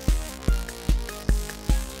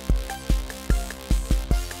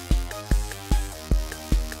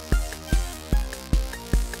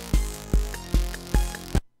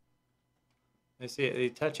 They see it, they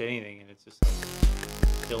touch anything and it's just like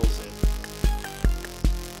kills it.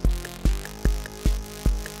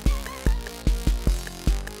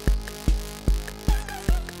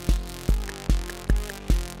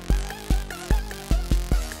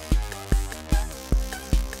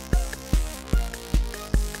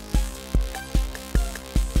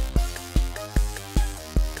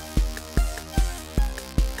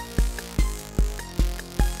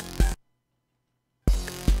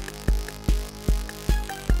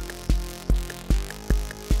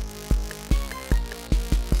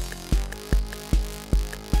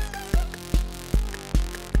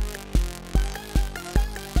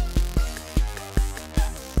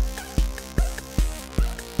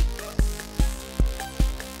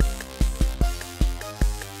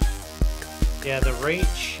 Yeah, the rate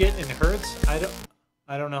shit in hertz, I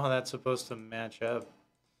don't know how that's supposed to match up.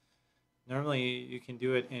 Normally you can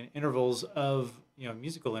do it in intervals of, you know,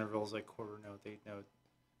 musical intervals like quarter note, eighth note,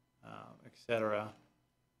 etc.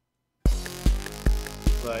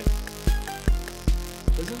 But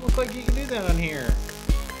doesn't look like you can do that on here.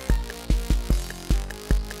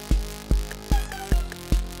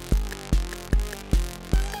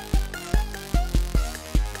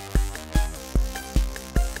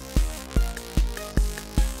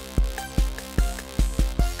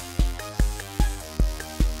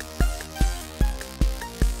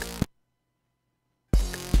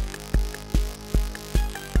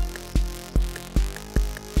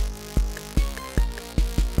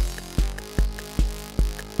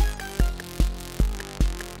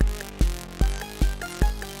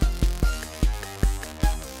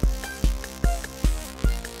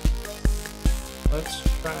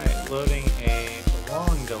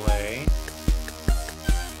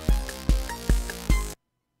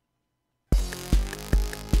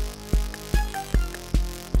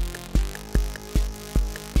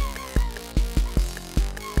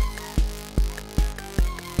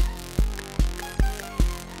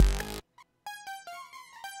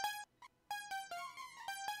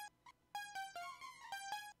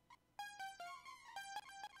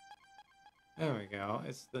 There we go.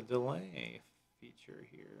 It's the delay feature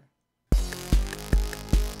here.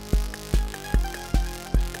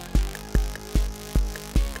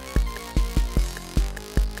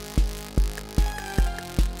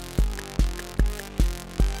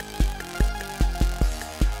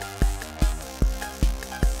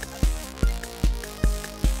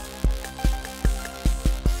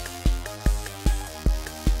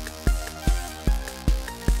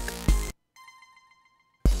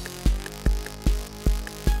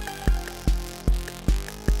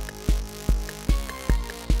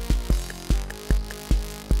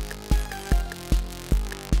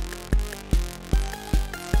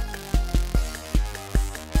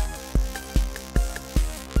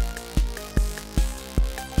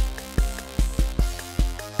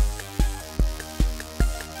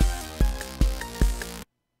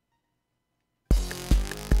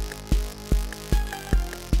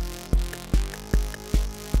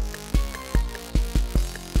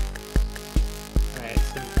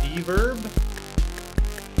 Reverb,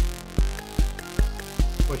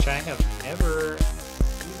 which I have never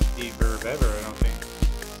used reverb ever, I don't think.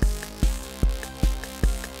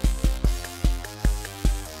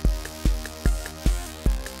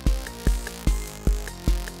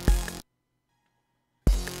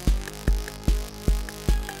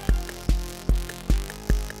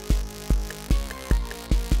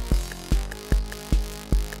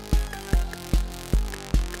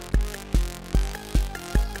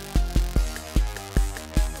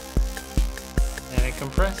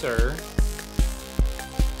 Compressor.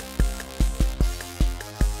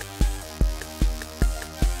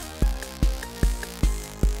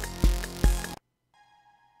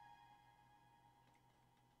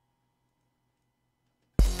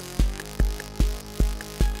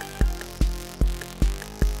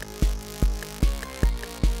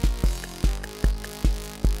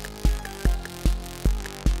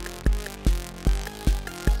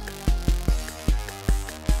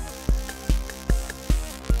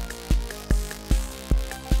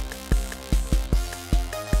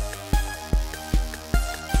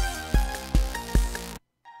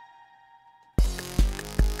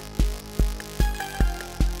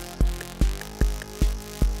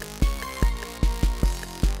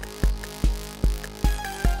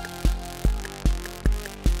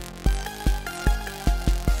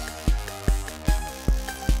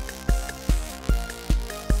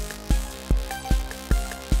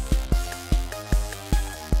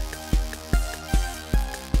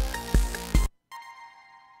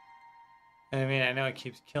 I mean, I know it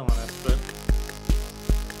keeps killing us, but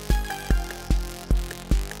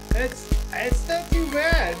it's not too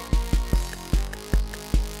bad.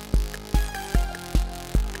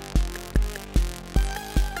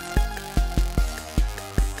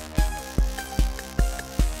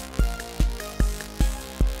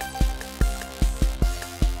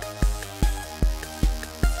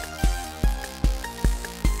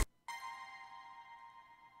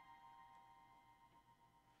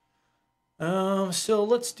 So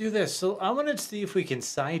let's do this. So I want to see if we can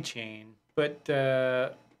sidechain, but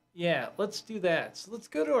yeah, let's do that. So let's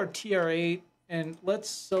go to our TR-8 and let's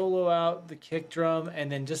solo out the kick drum,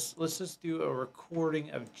 and then let's just do a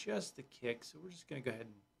recording of just the kick. So we're just gonna go ahead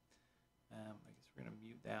and I guess we're gonna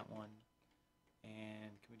mute that one.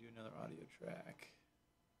 And can we do another audio track?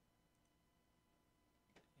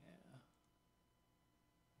 Yeah,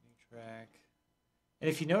 new track. And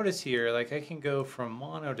if you notice here, like I can go from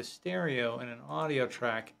mono to stereo in an audio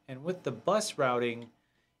track, and with the bus routing,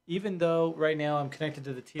 even though right now I'm connected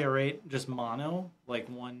to the TR-8 just mono, like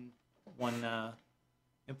one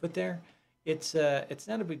input there, it's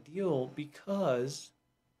not a big deal because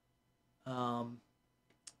when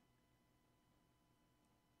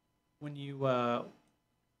you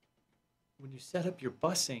set up your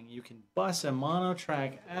busing, you can bus a mono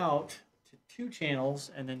track out to 2 channels,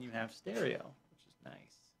 and then you have stereo.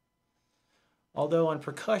 Nice. Although on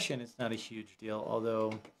percussion, it's not a huge deal,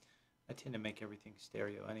 although I tend to make everything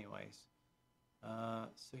stereo anyways.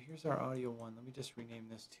 So here's our audio one. Let me just rename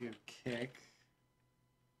this to kick.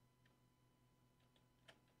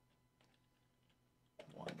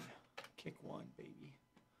 Kick one, baby.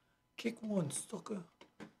 Kick one, sucker.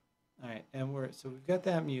 All right, and so we've got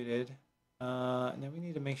that muted. And then we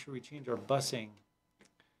need to make sure we change our busing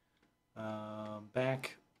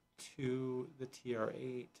back to the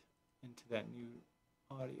TR-8 into that new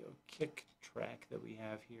audio kick track that we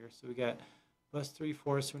have here. So we got bus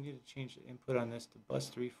 3/4, so we need to change the input on this to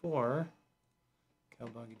bus 3/4.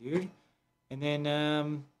 Cowbungy dude. And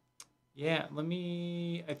then, yeah,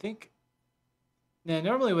 I think Now,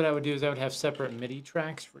 normally what I would do is I would have separate MIDI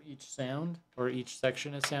tracks for each sound, or each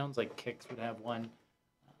section of sounds. Like kicks would have one,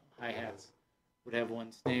 hi-hats would have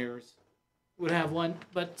one, snares would have one.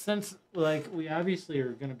 But since like we obviously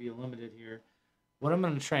are going to be limited here, what I'm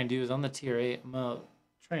going to try and do is on the tier 8, I'm going to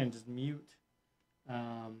try and just mute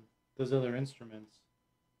those other instruments.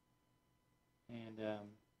 And I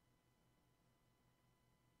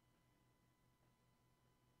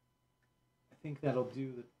think that'll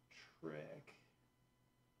do the trick.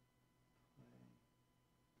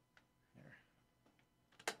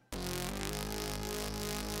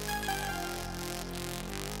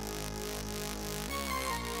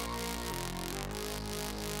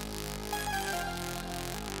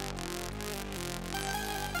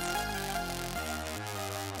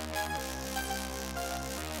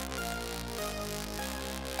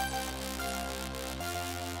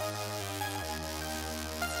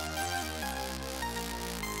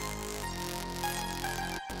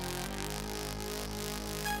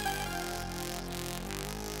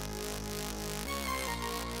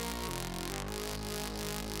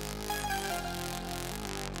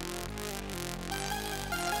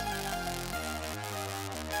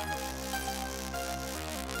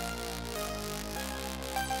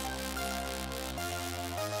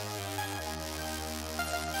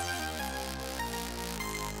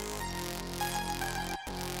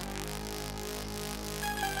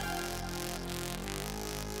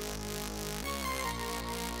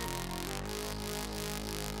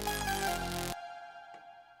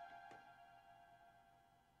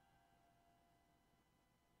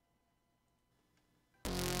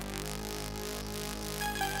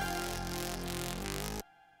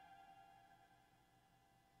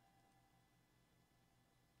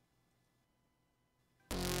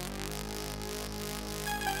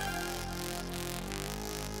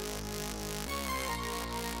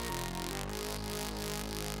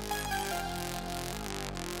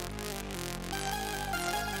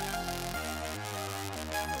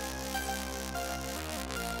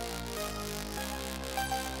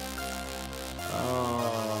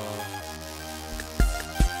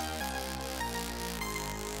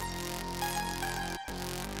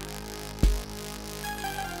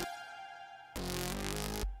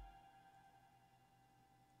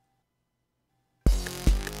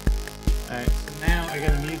 Alright, so now I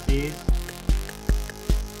gotta mute these.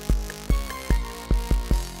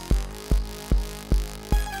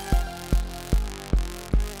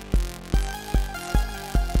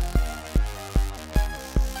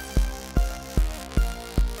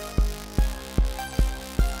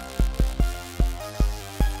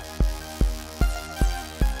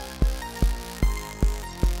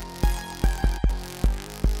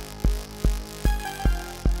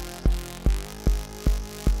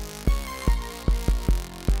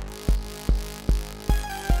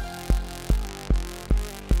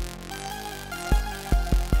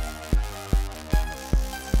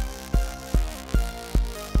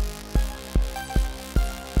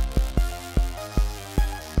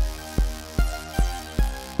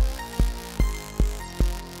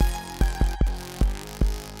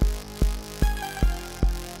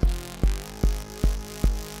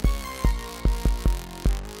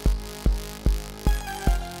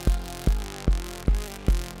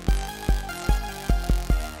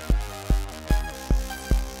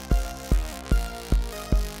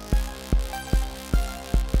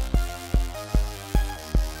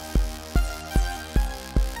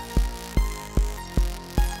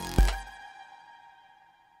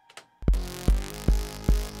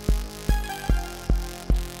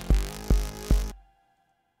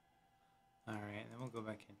 Go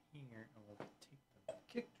back in here and we'll take the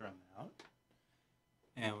kick drum out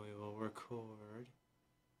and we will record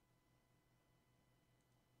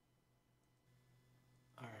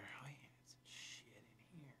our hi-hats and shit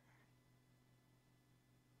in here.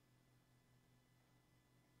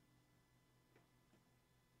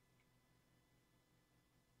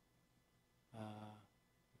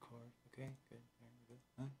 Record, okay, good, there we go,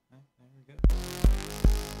 there we go.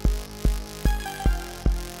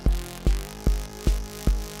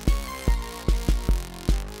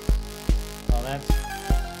 That's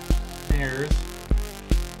snares.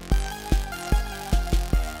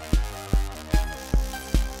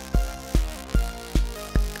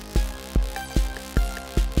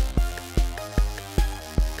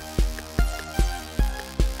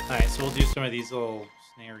 Alright, so we'll do some of these little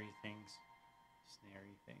snarey things.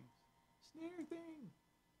 Snarey things. Snare thing.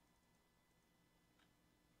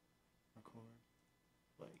 Record.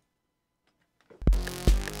 Play.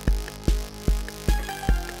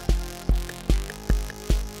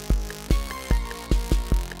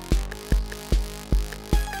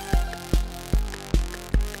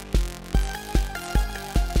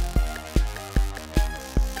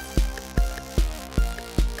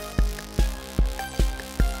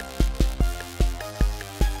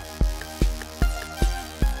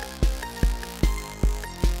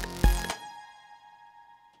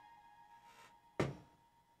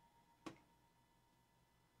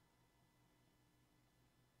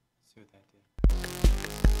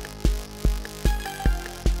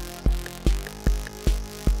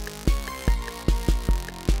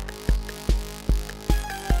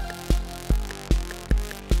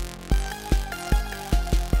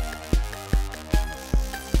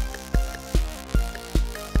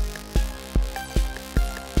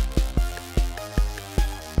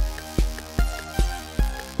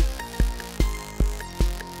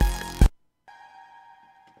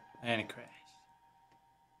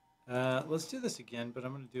 let's do this again, but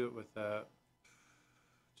I'm going to do it with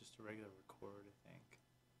just a regular record, I think.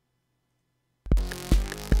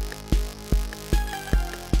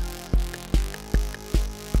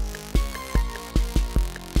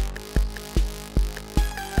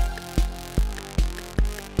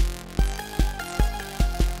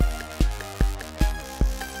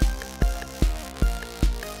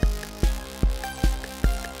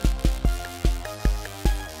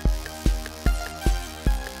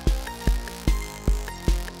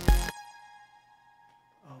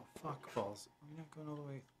 Balls. We're not going all the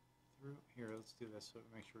way through. Here, let's do this so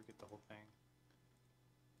we make sure we get the whole thing.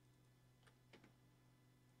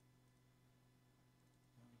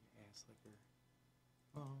 Oh, ass licker.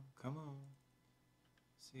 Oh, come on.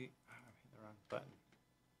 See, I'm hitting the wrong button.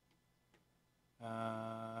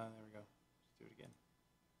 There we go. Let's do it again.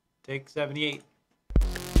 Take 78.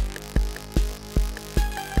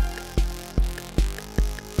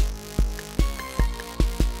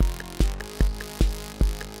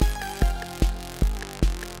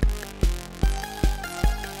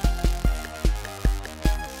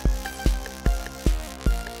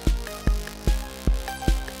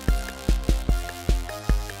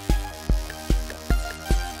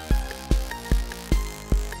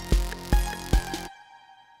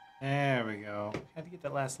 There we go. Had to get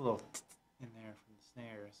that last little in there from the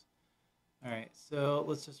snares. All right, so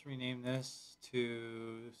let's just rename this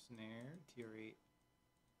to snare, tier 8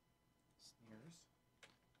 snares.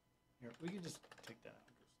 Here, we can just take that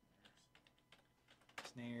out.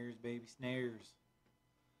 Snares, baby, snares.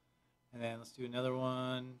 And then let's do another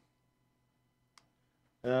one.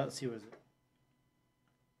 Let's see, what is it?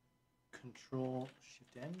 Control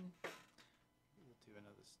Shift N. We'll do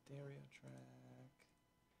another stereo track.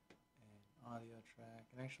 Audio track,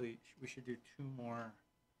 and actually we should do 2 more.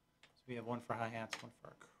 So we have one for hi-hats, one for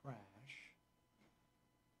our crash.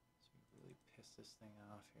 So we really piss this thing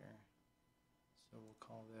off here. So we'll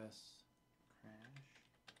call this crash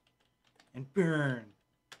and burn.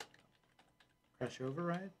 Crash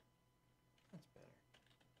override. That's better.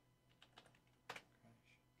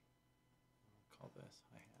 Crash. We'll call this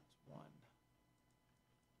hi-hats 1.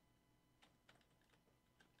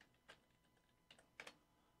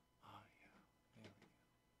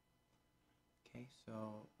 Okay,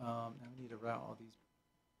 so now we need to route all these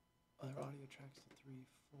other audio tracks to 3,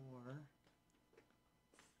 4.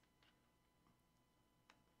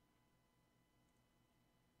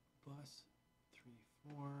 Bus 3,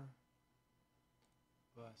 4.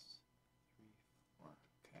 Bus 3, 4.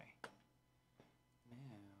 Okay.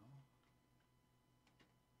 Now,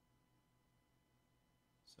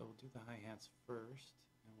 so we'll do the hi-hats first,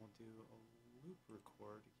 and we'll do a loop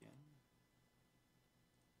record again.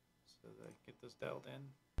 So that I can get this dialed in.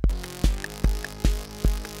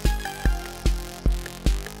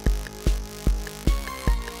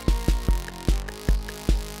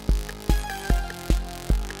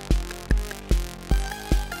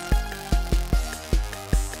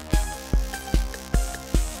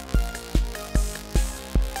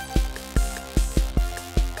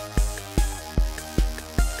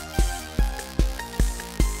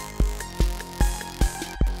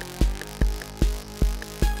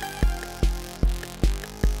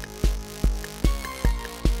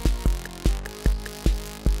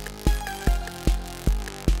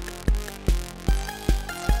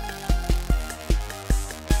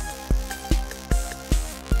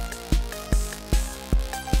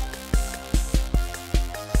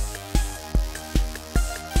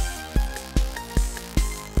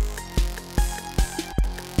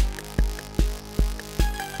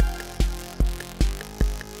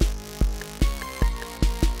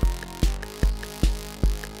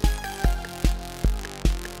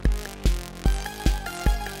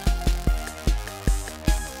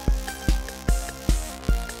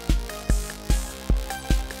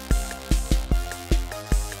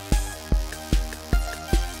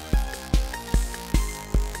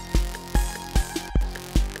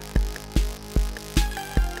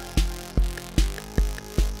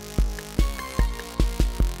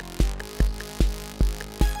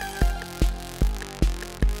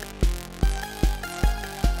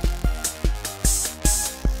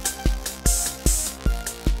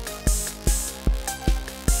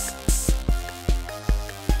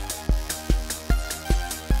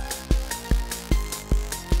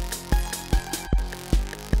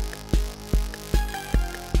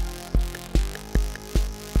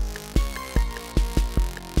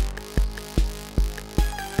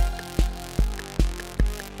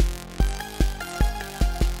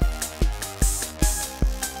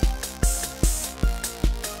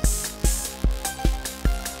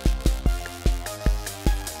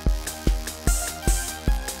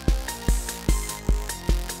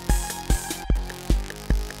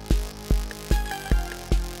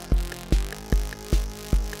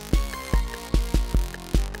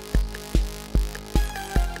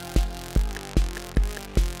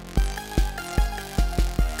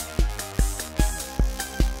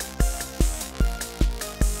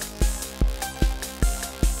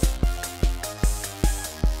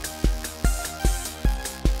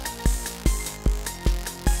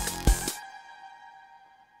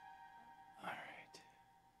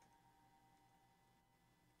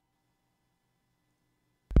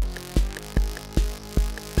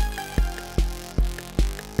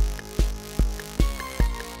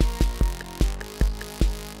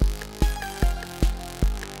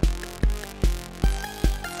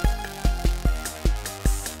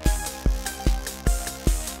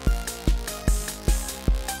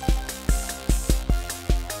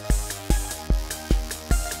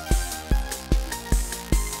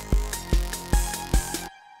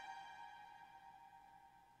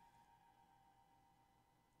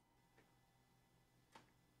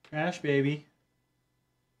 Crash, baby.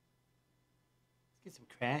 Let's get some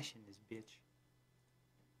crash in this bitch.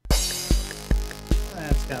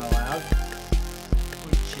 That's kind of loud.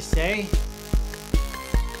 What did she say?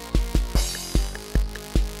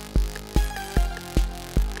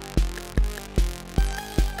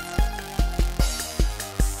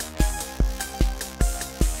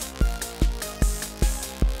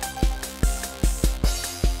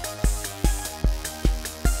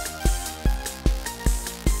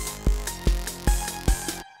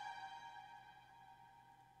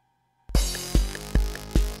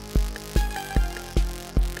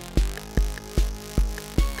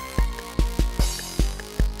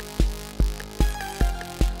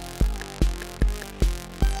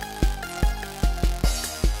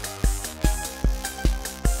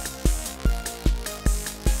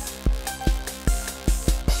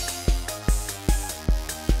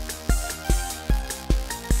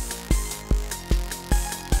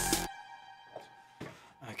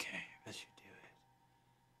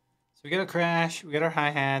 So we got a crash, we got our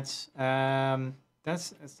hi-hats. So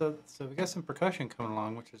we got some percussion coming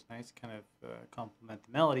along, which is nice, kind of complement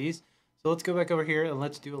the melodies. So let's go back over here and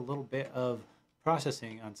let's do a little bit of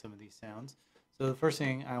processing on some of these sounds. So the first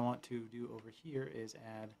thing I want to do over here is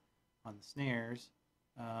add on the snares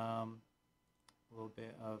a little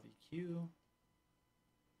bit of EQ.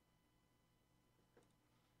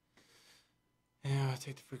 And I'll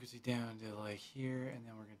take the frequency down to like here, and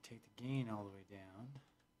then we're going to take the gain all the way down.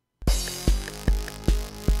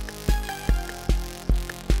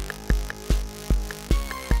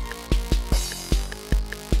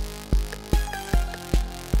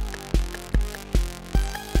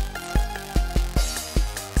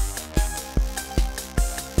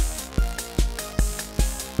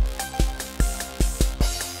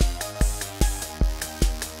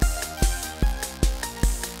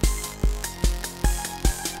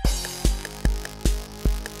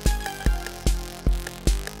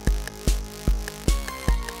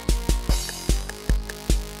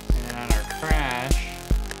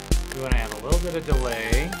 A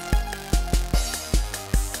delay.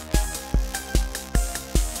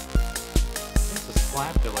 What's a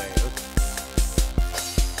slap delay?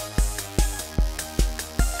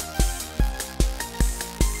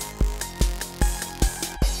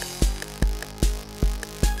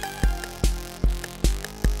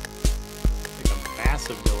 Like a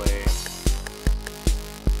massive delay.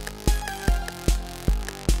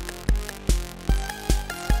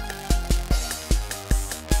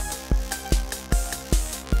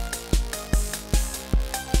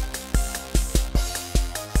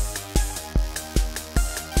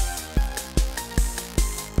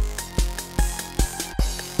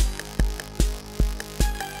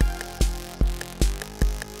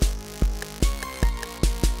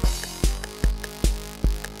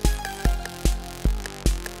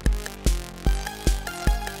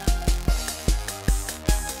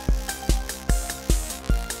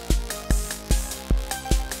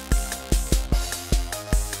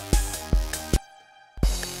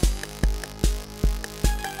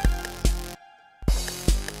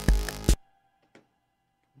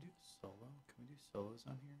 Solos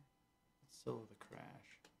on here. Let's solo the crash.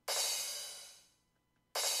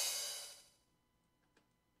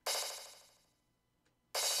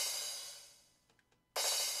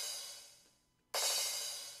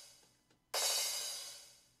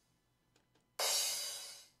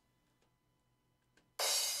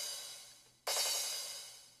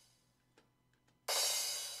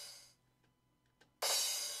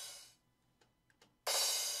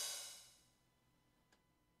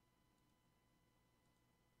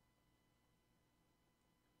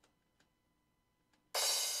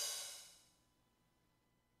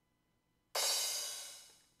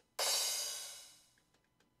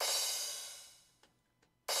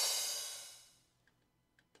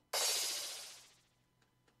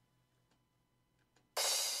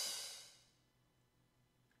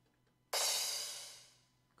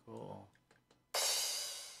 Cool.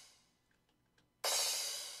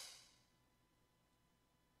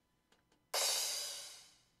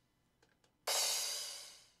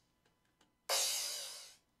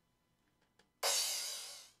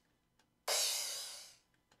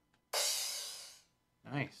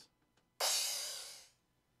 Nice.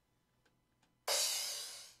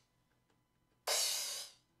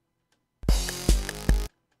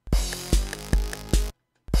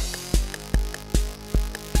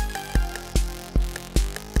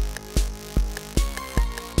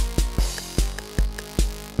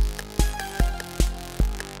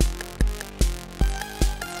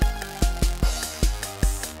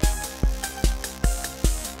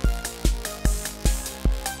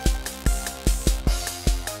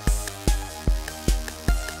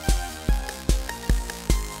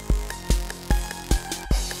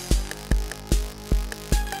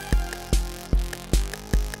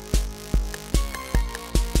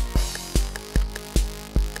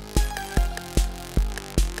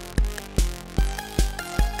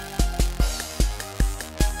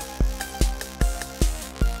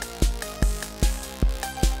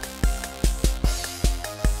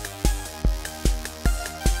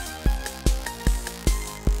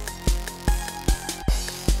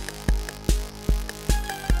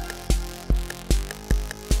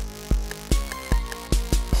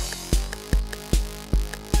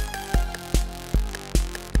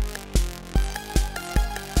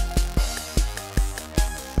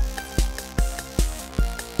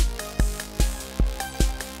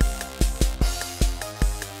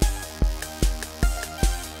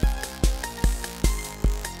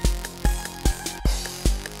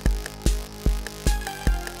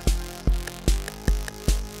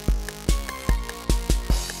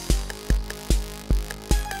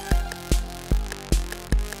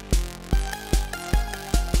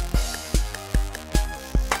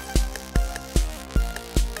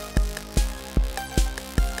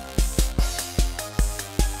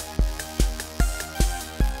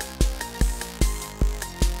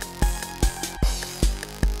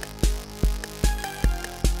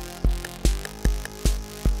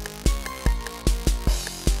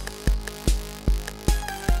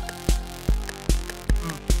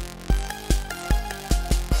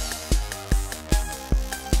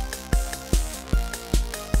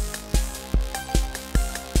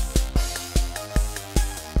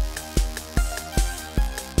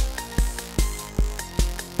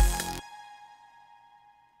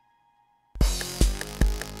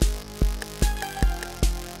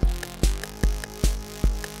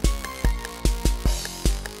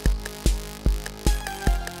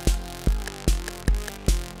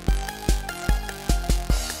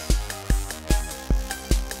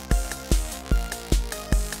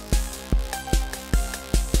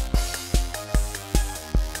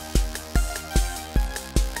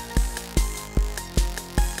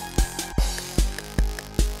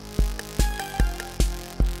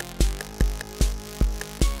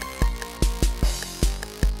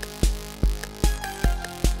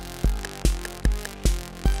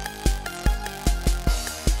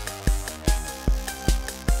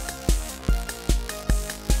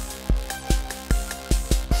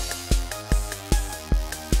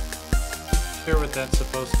 sure what that's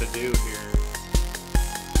supposed to do here.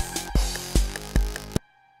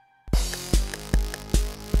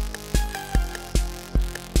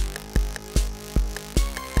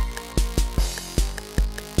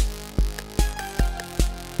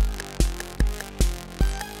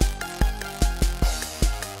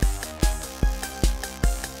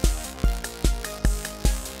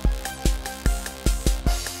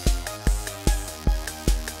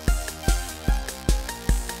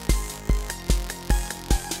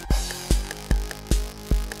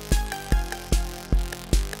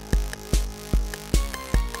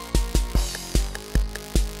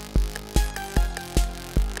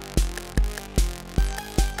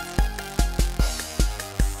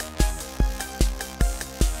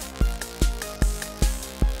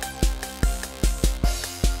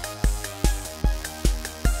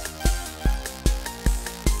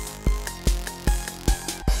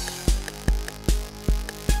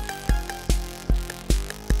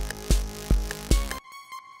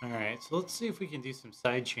 So let's see if we can do some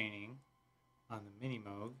side chaining on the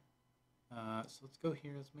MiniMoog. So let's go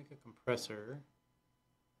here, let's make a compressor.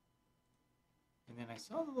 And then I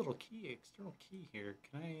saw the little key, external key here.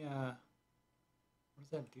 Can I, what does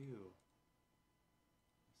that do?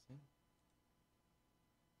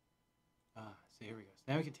 So here we go.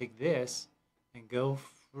 So now we can take this and go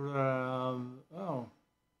from, oh,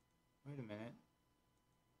 wait a minute.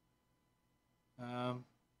 Can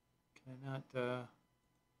I not,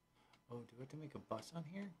 oh, do I have to make a bus on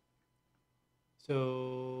here?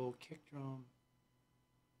 So, kick drum.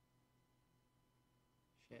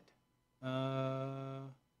 Shit.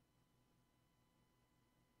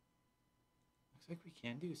 Looks like we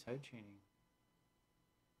can do side chaining.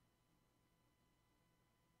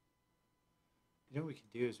 You know what we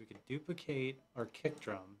could do is we could duplicate our kick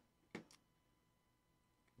drum. Can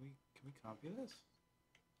we copy this?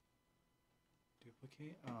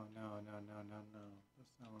 Duplicate? Oh, no.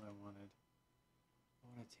 That's not what I wanted. I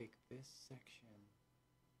want to take this section,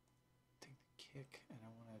 take the kick, and I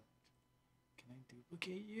want to, can I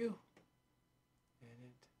duplicate you?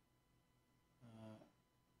 Edit.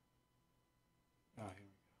 Oh, here we go.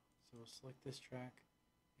 So we'll select this track,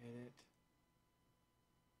 edit,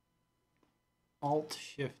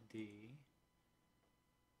 Alt-Shift-D.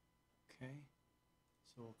 Okay.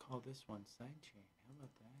 So we'll call this one sidechain. How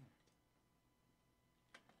about that?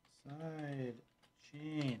 Side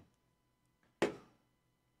chain.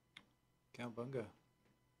 Cowbunga.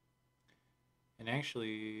 And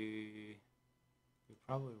actually, we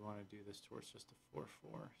probably want to do this towards just a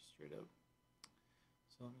 4/4 straight up.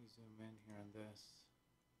 So let me zoom in here on this.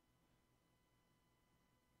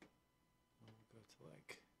 We'll go to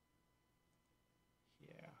like,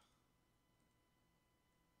 yeah.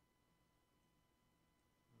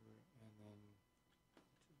 And then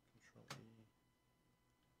Control E.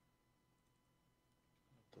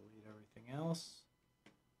 I'll delete everything else.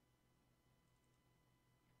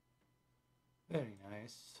 Very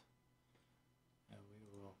nice. And we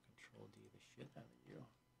will Control D the shit out of you.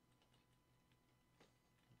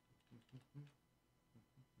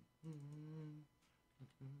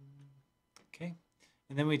 Okay.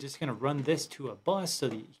 And then we're just going to run this to a bus so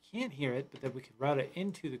that you can't hear it, but that we could route it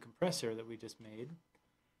into the compressor that we just made.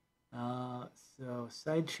 So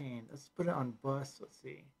sidechain, let's put it on bus. Let's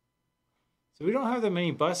see. So we don't have that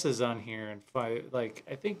many buses on here, and like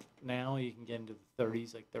I think now you can get into the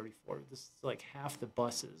 30s, like 34. This is like half the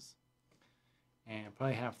buses, and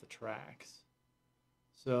probably half the tracks.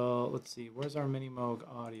 So let's see, where's our MiniMoog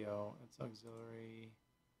audio? It's auxiliary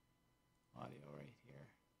audio right here.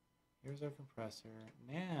 Here's our compressor.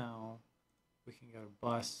 Now we can go to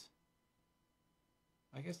bus.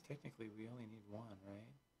 I guess technically we only need one,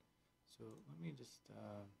 right? So let me just.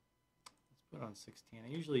 Put on 16. I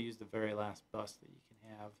usually use the very last bus that you can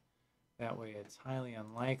have. That way it's highly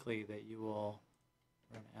unlikely that you will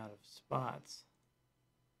run out of spots.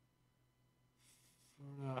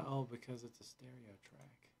 Oh, because it's a stereo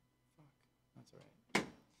track. Fuck. That's alright.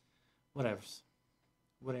 Whatevers.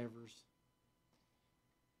 Whatevers.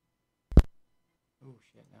 Oh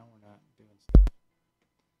shit, now we're not doing stuff.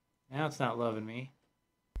 Now it's not loving me.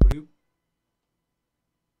 Bloop.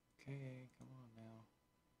 Okay, come on now.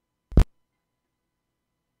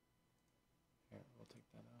 Here, we'll take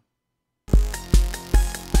that off.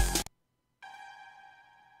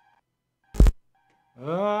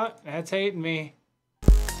 Oh, that's hating me.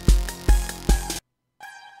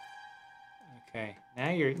 Okay, now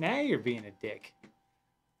you're being a dick.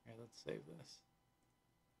 Here, let's save this.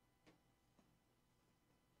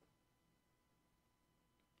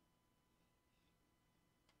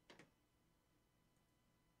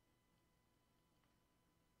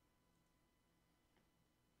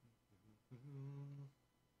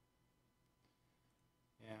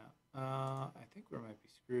 I think we might be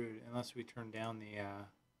screwed unless we turn down the.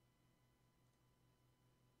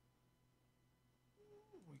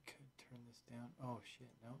 We could turn this down. Oh shit!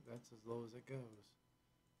 No, that's as low as it goes.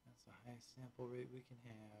 That's the highest sample rate we can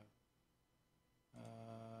have.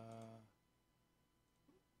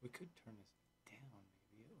 We could turn this down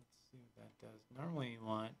maybe. Let's see what that does. Normally you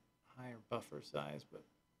want higher buffer size, but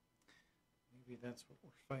maybe that's what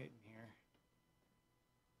we're fighting here.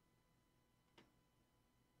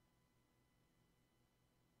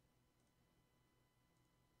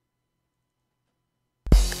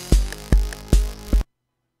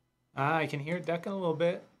 I can hear it ducking a little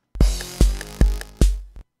bit.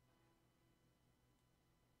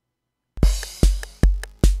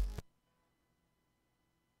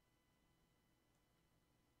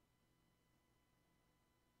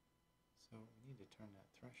 So we need to turn that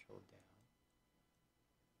threshold down.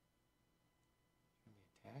 Turn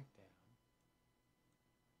the attack down.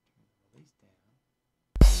 Turn the release down.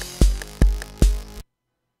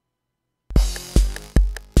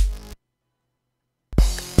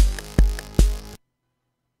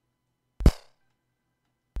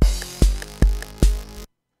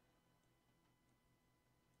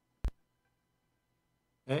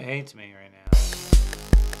 It hates me right now.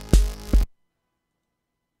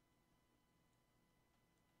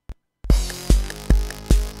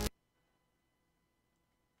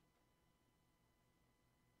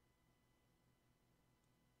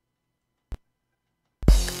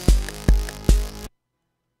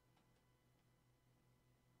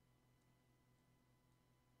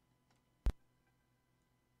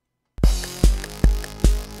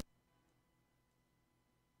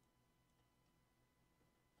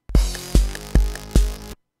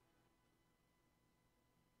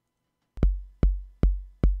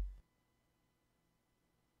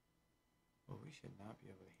 Well, we should not be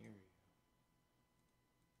able to hear you.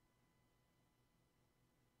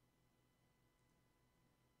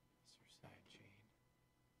 Mr. Sidechain.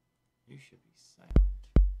 You should be silent.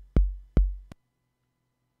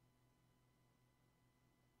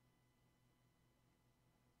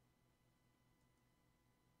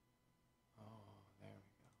 Oh, there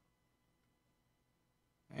we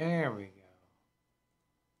go. There we go.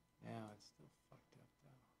 Now it's still fucked up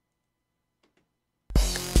though.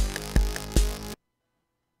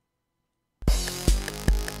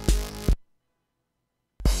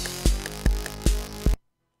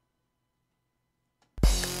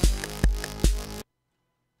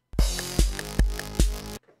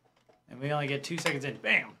 And we only get 2 seconds in.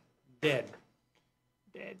 Bam! Dead.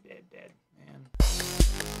 Dead, dead, dead. Man.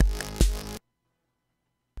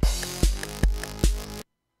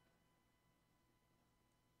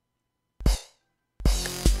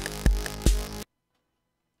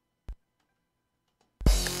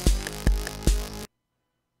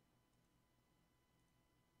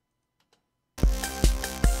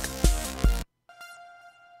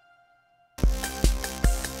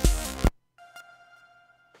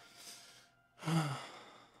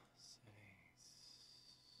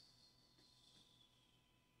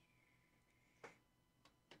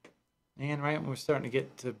 And right when we're starting to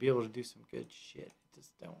get to be able to do some good shit, it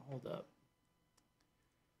just don't hold up.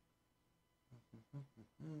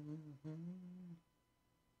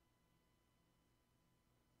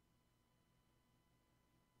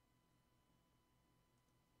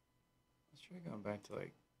 Let's try going back to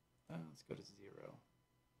like, let's go to 0.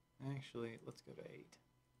 Actually, let's go to 8.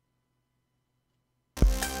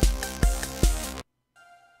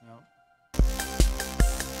 Nope.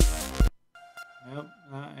 Nope,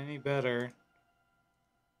 not any better.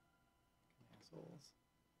 Assholes.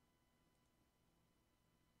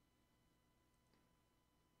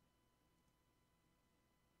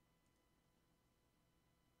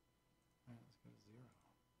 Alright, let's go to 0.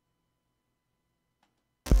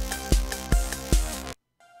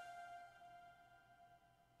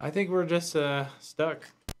 I think we're just stuck.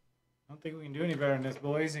 I don't think we can do any better than this,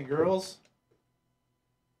 boys and girls.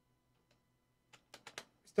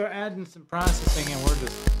 Start adding some processing and we're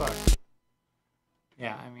just fucked.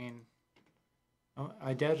 Yeah, I mean,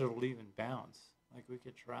 I doubt it'll even bounce. Like, we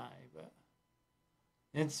could try, but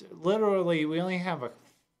it's literally, we only have a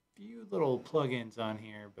few little plugins on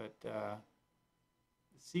here, but the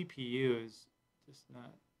CPU is just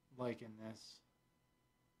not liking this.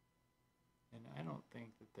 And I don't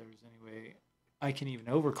think that there's any way I can even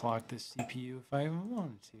overclock this CPU if I even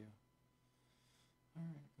wanted to.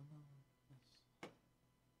 Alright, come on.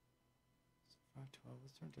 512,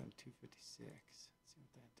 let's turn it down to 256. Let's see what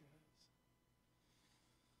that does.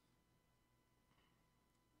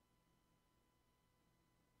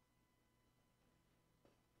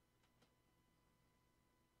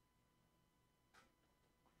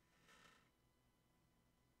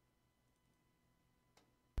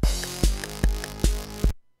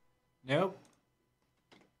 Nope.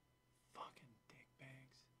 Fucking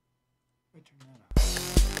dickbags. Wait, turn that off.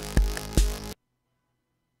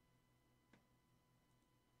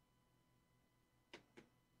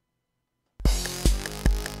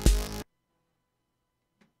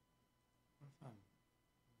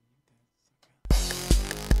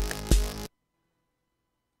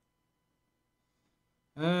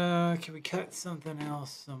 Can we cut something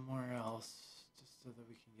else somewhere else, just so that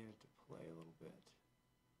we can get it to play a little bit?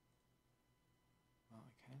 Well, I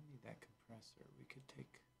kind of need that compressor. We could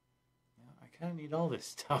take. No, I kind of need all this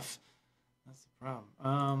stuff. That's the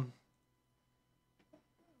problem.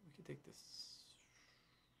 We could take this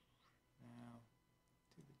now.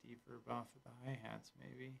 Take the deverb off of the hi-hats,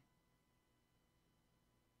 maybe.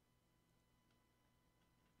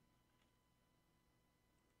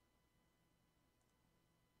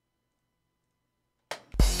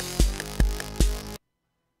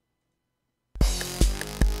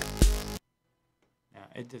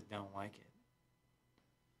 It just don't like it.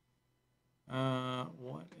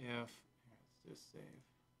 What if? Let's just save.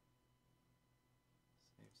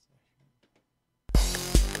 Save session.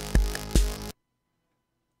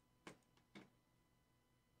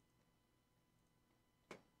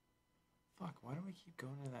 Fuck! Why do we keep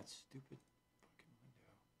going to that stupid fucking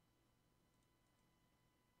window?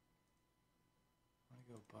 I want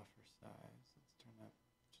to go buffer size. Let's turn that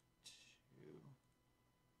to 2.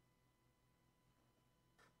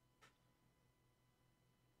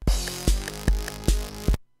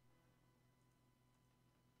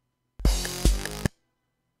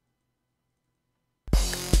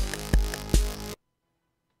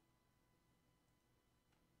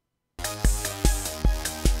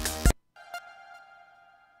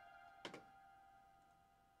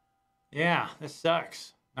 Yeah, this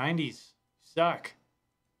sucks. 90s suck.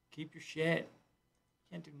 Keep your shit.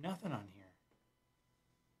 Can't do nothing on here.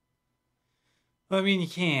 Well, I mean, you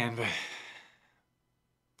can, but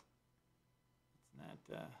it's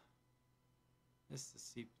not. This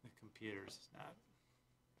is the computers. It's not.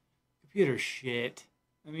 Computer shit.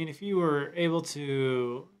 I mean, if you were able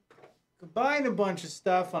to combine a bunch of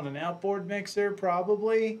stuff on an outboard mixer,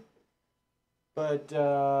 probably. But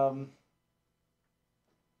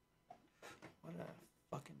what a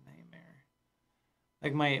fucking nightmare.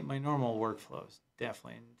 Like my normal workflow is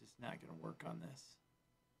definitely just not going to work on this.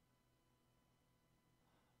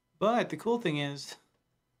 But the cool thing is,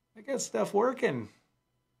 I got stuff working.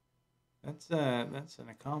 That's an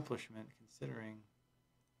accomplishment considering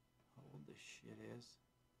how old this shit is.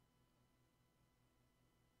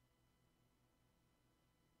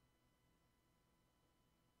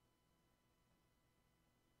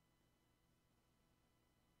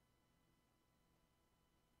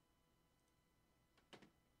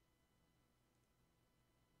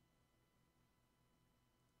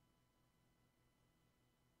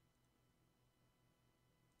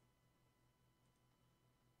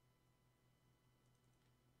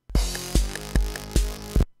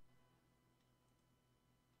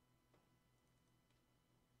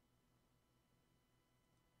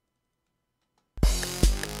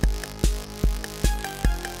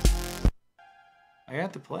 I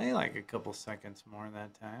got to play like a couple seconds more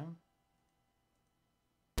that time.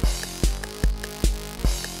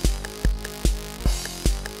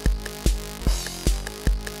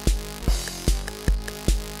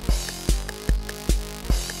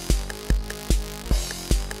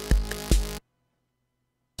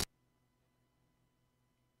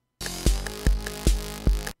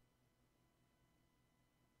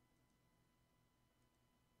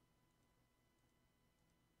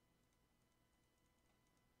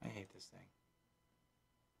 I hate this thing.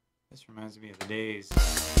 This reminds me of the days.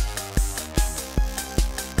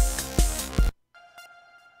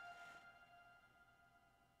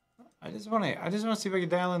 I just want to see if I can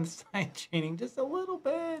dial in the side chaining just a little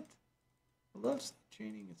bit. I love side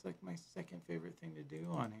chaining. It's like my second favorite thing to do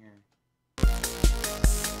on here.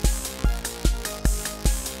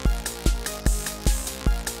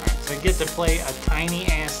 Alright, so I get to play a tiny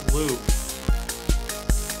ass loop.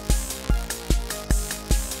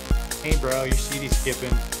 Hey bro, you're CD skipping.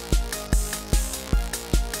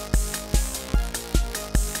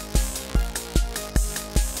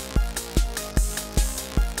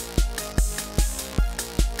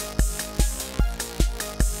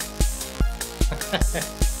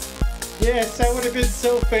 Yes, I would have been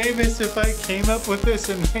so famous if I came up with this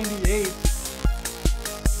in '98.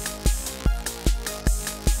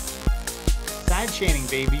 Side chaining,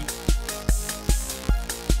 baby.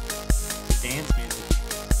 Dance music.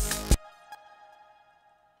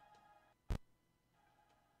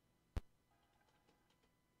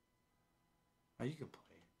 Oh, you can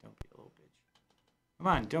play. Don't be a little Come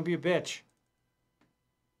on, don't be a bitch.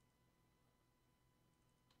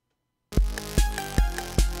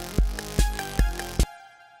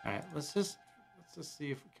 All right, let's just see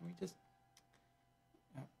if can we just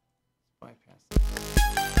let's bypass this.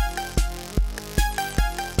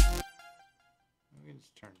 We can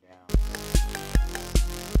just turn down.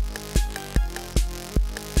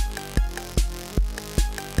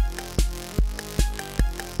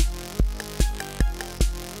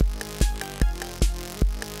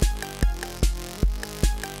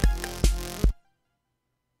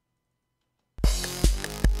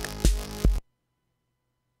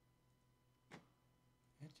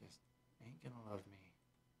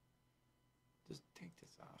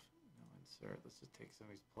 Let's just take some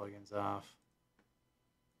of these plugins off.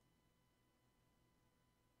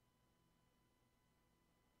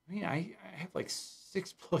 I mean, I have like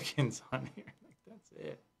 6 plugins on here. Like, that's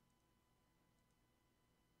it.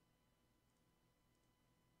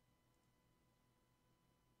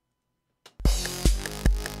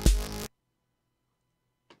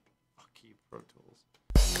 Fuck you, Pro Tools.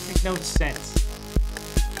 Makes no sense.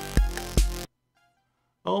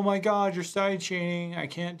 Oh my God, you're sidechaining. I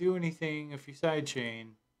can't do anything if you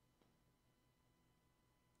sidechain.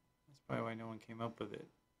 That's probably why no one came up with it.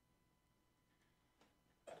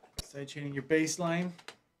 Sidechaining your bass line.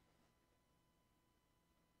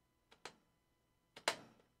 I'm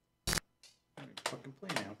gonna fucking play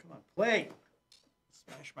now. Come on, play.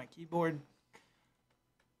 Smash my keyboard.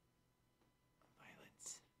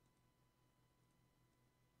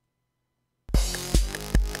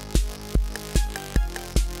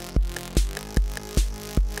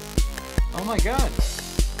 Oh my God.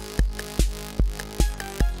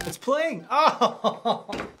 It's playing. Oh,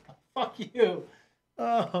 fuck you.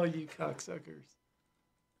 Oh, you cocksuckers.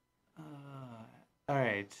 All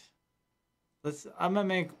right. I'm going to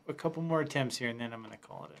make a couple more attempts here and then I'm going to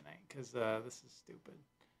call it a night because this is stupid.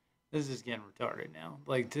 This is getting retarded now.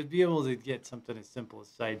 Like, to be able to get something as simple as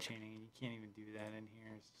sidechaining and you can't even do that in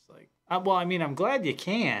here. It's just like, well, I mean, I'm glad you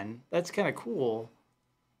can. That's kind of cool.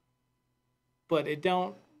 But it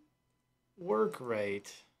don't work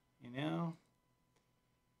right, you know.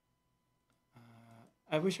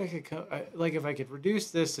 I wish I could like if I could reduce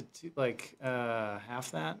this to like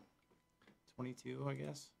half that, 22, I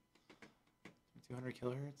guess, 200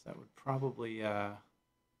 kilohertz. That would probably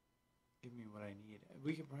give me what I need.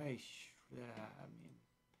 We could probably, I mean,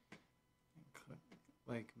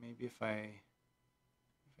 like maybe if I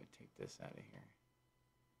take this out of here.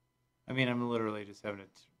 I mean, I'm literally just having to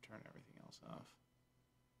turn everything else off.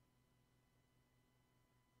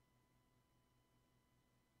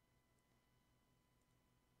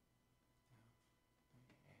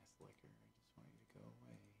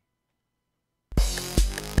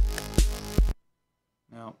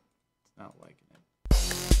 No, it's not liking it.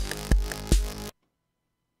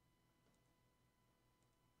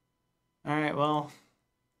 All right, well,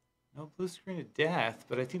 no blue screen of death,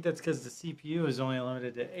 but I think that's because the CPU is only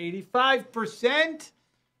limited to 85%.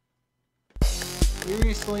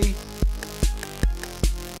 Seriously?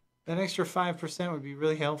 That extra 5% would be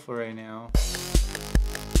really helpful right now.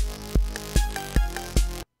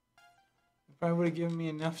 It probably would have given me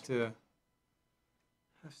enough to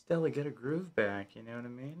have Stella get a groove back, you know what I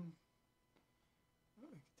mean? Oh, I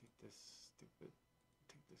can take this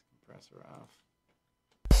compressor off.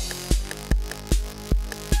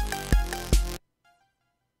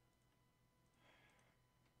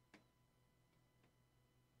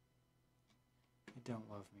 You don't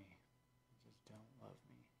love me. You just don't love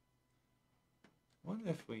me. What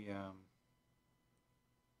if we, you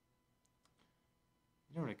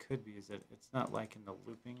know what it could be is that it's not liking the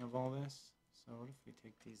looping of all this. So what if we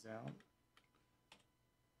take these out?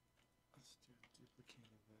 Let's do a duplicate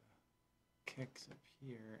of the kicks up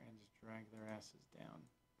here and just drag their asses down.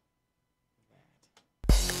 Like that.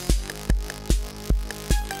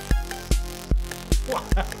 What?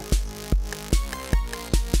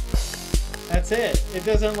 That's it. It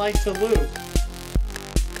doesn't like to loop.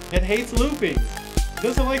 It hates looping. It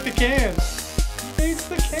doesn't like the cans. It hates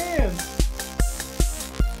the cans.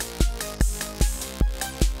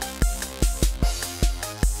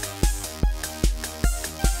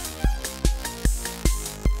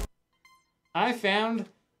 I found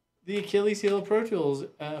the Achilles heel of Pro Tools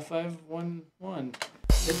 511.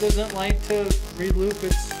 It doesn't like to re-loop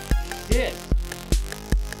its shit.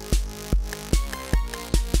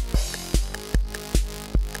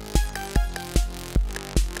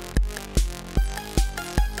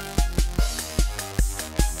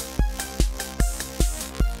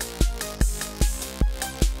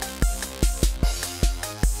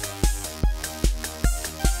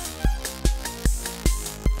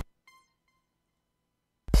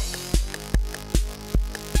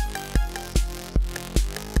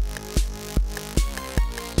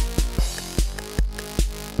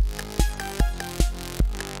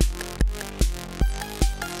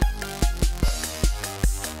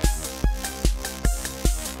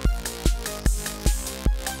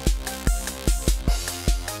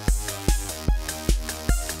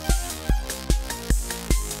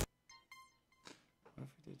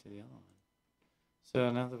 to the other one.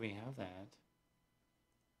 So now that we have that,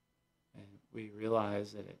 and we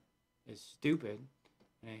realize that it is stupid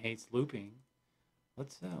and it hates looping,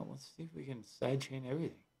 let's see if we can sidechain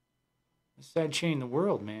everything. Let's sidechain the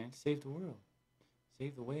world, man. Save the world.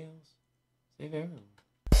 Save the whales. Save everyone.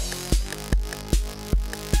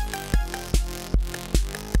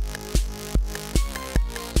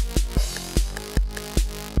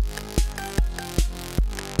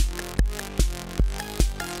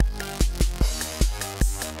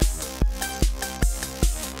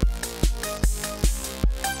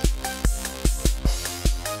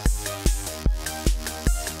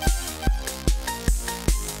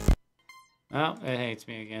 Oh, it hates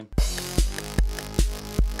me again.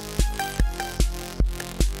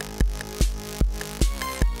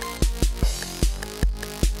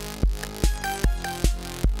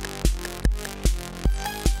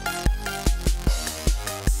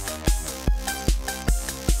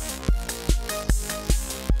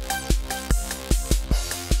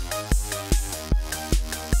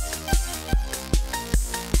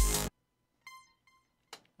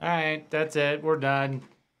 All right, that's it. We're done.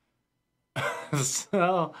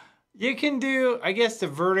 So you can do, I guess the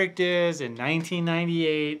verdict is in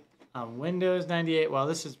 1998 on Windows 98. Well,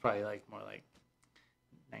 this is probably like more like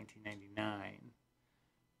 1999,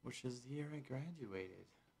 which is the year I graduated.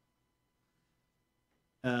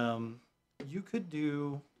 You could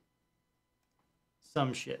do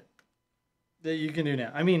some shit that you can do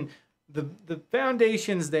now. I mean, the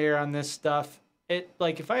foundation's there on this stuff. It,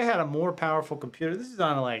 like, if I had a more powerful computer, this is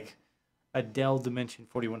on like a Dell Dimension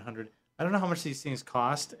 4100. I don't know how much these things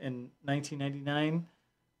cost in 1999,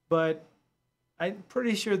 but I'm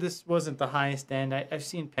pretty sure this wasn't the highest end. I've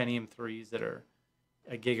seen Pentium 3s that are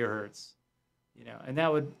a gigahertz, you know, and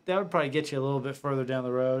that would probably get you a little bit further down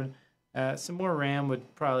the road. Some more RAM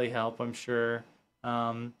would probably help, I'm sure.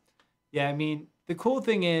 Yeah, I mean, the cool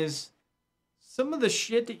thing is some of the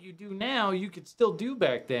shit that you do now, you could still do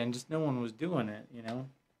back then, just no one was doing it, you know.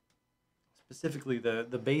 Specifically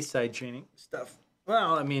the bass side chaining stuff.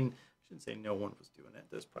 Well, I mean, I shouldn't say no one was doing it.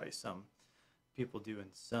 There's probably some people doing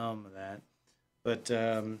some of that. But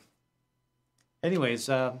anyways,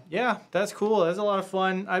 yeah, that's cool. That's a lot of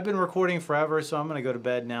fun. I've been recording forever, so I'm going to go to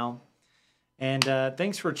bed now. And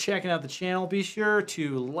thanks for checking out the channel. Be sure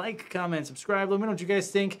to like, comment, subscribe. Let me know what you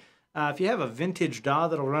guys think. If you have a vintage DAW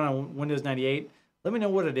that'll run on Windows 98, let me know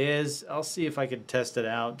what it is. I'll see if I can test it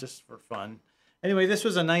out just for fun. Anyway, this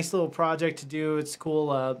was a nice little project to do. It's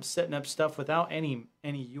cool setting up stuff without any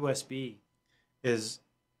USB is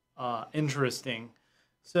interesting.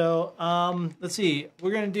 So let's see.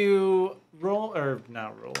 We're gonna do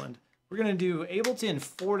not Roland. We're gonna do Ableton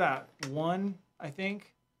 4.1, I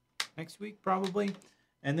think, next week probably,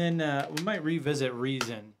 and then we might revisit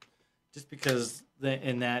Reason, just because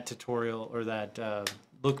in that tutorial or that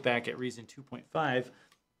look back at Reason 2.5.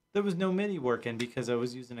 There was no MIDI working because I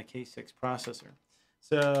was using a K6 processor.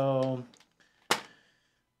 So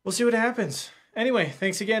we'll see what happens. Anyway,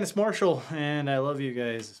 thanks again. It's Marshall, and I love you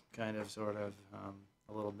guys, kind of, sort of,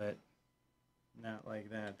 a little bit. Not like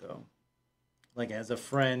that, though. Like as a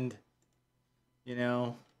friend, you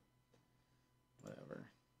know, whatever.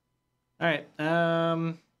 All right.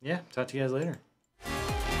 Yeah, talk to you guys later.